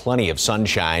have plenty of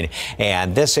sunshine,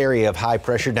 and this area of high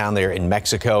pressure down there in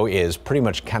Mexico is pretty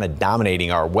much kind of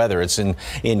dominating our weather. It's in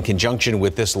conjunction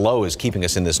with this low is keeping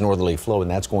us in this northerly flow,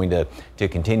 and that's going to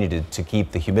continue to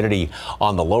keep the humidity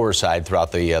on the lower side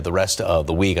throughout the rest of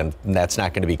the week, and that's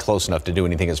not going to be close enough to do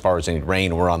anything as far as any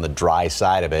rain. We're on the dry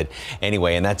side of it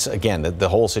anyway, and that's again the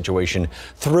whole situation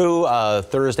through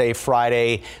Thursday,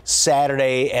 Friday,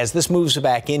 Saturday. As this moves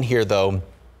back in here, though,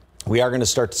 we are going to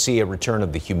start to see a return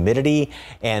of the humidity,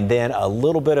 and then a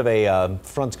little bit of a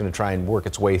front's going to try and work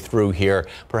its way through here,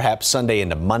 perhaps Sunday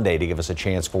into Monday, to give us a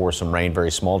chance for some rain,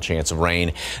 very small chance of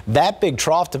rain. That big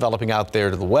trough developing out there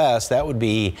to the west, that would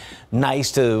be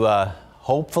nice to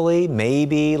hopefully,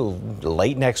 maybe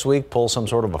late next week, pull some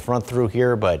sort of a front through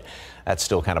here, but that's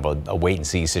still kind of a wait and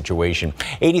see situation.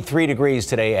 83 degrees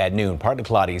today at noon, partly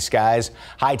cloudy skies.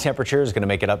 High temperature is going to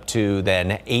make it up to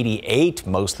then 88,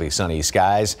 mostly sunny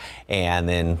skies. And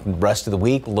then the rest of the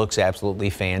week looks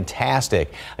absolutely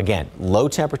fantastic. Again, low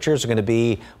temperatures are going to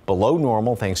be below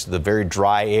normal thanks to the very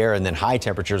dry air, and then high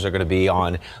temperatures are going to be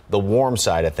on the warm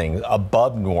side of things,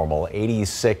 above normal.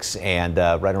 86 and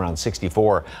right around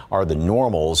 64 are the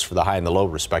normals for the high and the low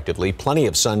respectively. Plenty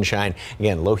of sunshine.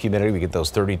 Again, low humidity. We get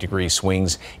those 30-degree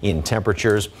swings in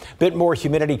temperatures. Bit more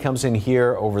humidity comes in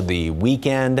here over the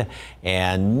weekend,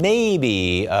 and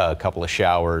maybe a couple of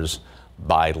showers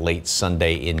by late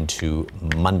Sunday into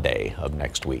Monday of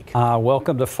next week.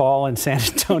 Welcome to fall in San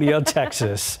Antonio,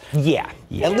 Texas. Yeah,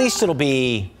 at least it'll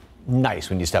be nice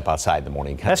when you step outside in the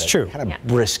morning. That's true. Kind of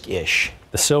brisk-ish.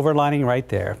 The silver lining right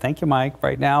there. Thank you, Mike.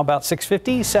 Right now, about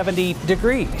 650, 70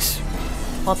 degrees.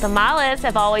 Well, tamales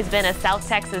have always been a South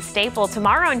Texas staple.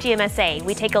 Tomorrow on GMSA,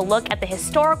 we take a look at the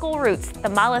historical roots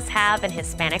tamales have in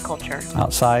Hispanic culture.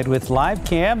 Outside with Live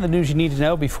Cam, the news you need to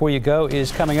know before you go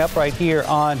is coming up right here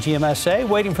on GMSA.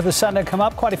 Waiting for the sun to come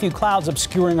up. Quite a few clouds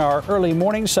obscuring our early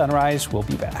morning sunrise. We'll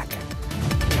be back.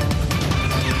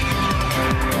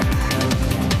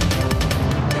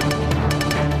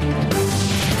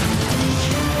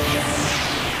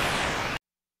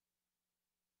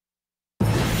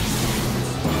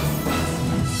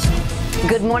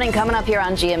 Good morning. Coming up here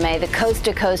on GMA, the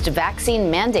coast-to-coast vaccine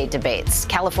mandate debates.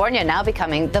 California now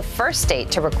becoming the first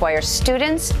state to require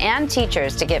students and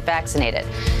teachers to get vaccinated.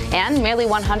 And nearly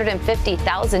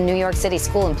 150,000 New York City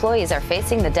school employees are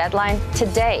facing the deadline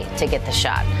today to get the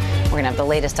shot. We're going to have the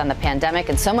latest on the pandemic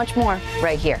and so much more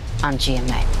right here on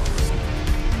GMA.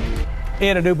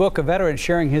 In a new book, a veteran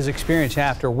sharing his experience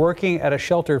after working at a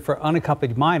shelter for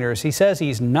unaccompanied minors. He says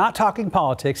he's not talking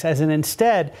politics, as in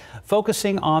instead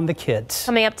focusing on the kids.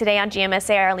 Coming up today on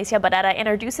GMSA, our Alicia Barrera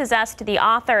introduces us to the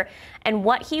author and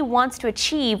what he wants to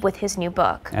achieve with his new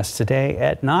book. That's today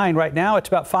at 9. Right now, it's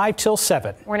about 5 till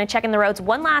 7. We're going to check in the roads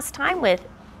one last time with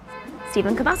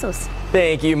Stephen Cavazos.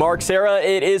 Thank you, Mark. Sarah,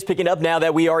 it is picking up now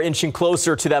that we are inching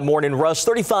closer to that morning rush.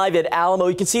 35 at Alamo.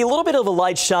 You can see a little bit of a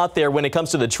light shot there when it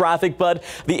comes to the traffic, but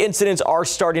the incidents are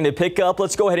starting to pick up.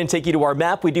 Let's go ahead and take you to our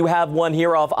map. We do have one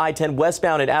here off I-10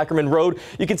 westbound at Ackerman Road.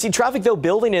 You can see traffic, though,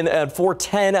 building in at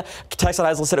 410. TxDOT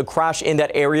has listed a crash in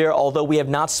that area, although we have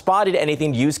not spotted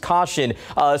anything. Use caution.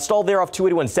 Stalled there off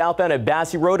 281 southbound at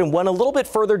Bassey Road, and one a little bit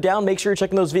further down. Make sure you're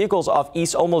checking those vehicles off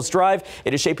East Olmos Drive.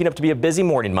 It is shaping up to be a busy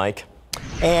morning, Mike.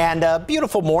 And a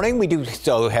beautiful morning. We do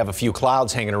still have a few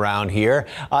clouds hanging around here.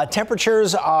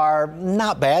 Temperatures are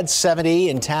not bad. 70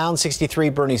 in town, 63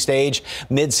 Bernie Stage,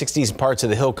 mid-60s in parts of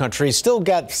the hill country. Still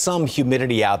got some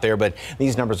humidity out there, but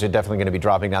these numbers are definitely going to be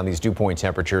dropping down, these dew point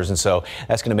temperatures. And so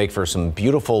that's going to make for some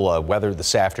beautiful weather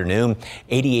this afternoon.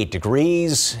 88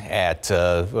 degrees at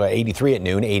 83 at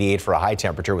noon, 88 for a high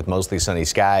temperature with mostly sunny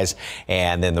skies.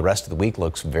 And then the rest of the week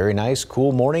looks very nice.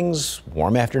 Cool mornings,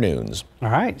 warm afternoons. All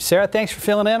right, Sarah, thanks for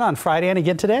filling in on Friday and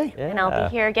again today. And I'll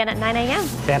be here again at 9 a.m.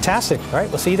 Fantastic. All right,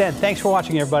 we'll see you then. Thanks for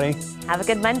watching, everybody. Have a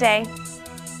good Monday.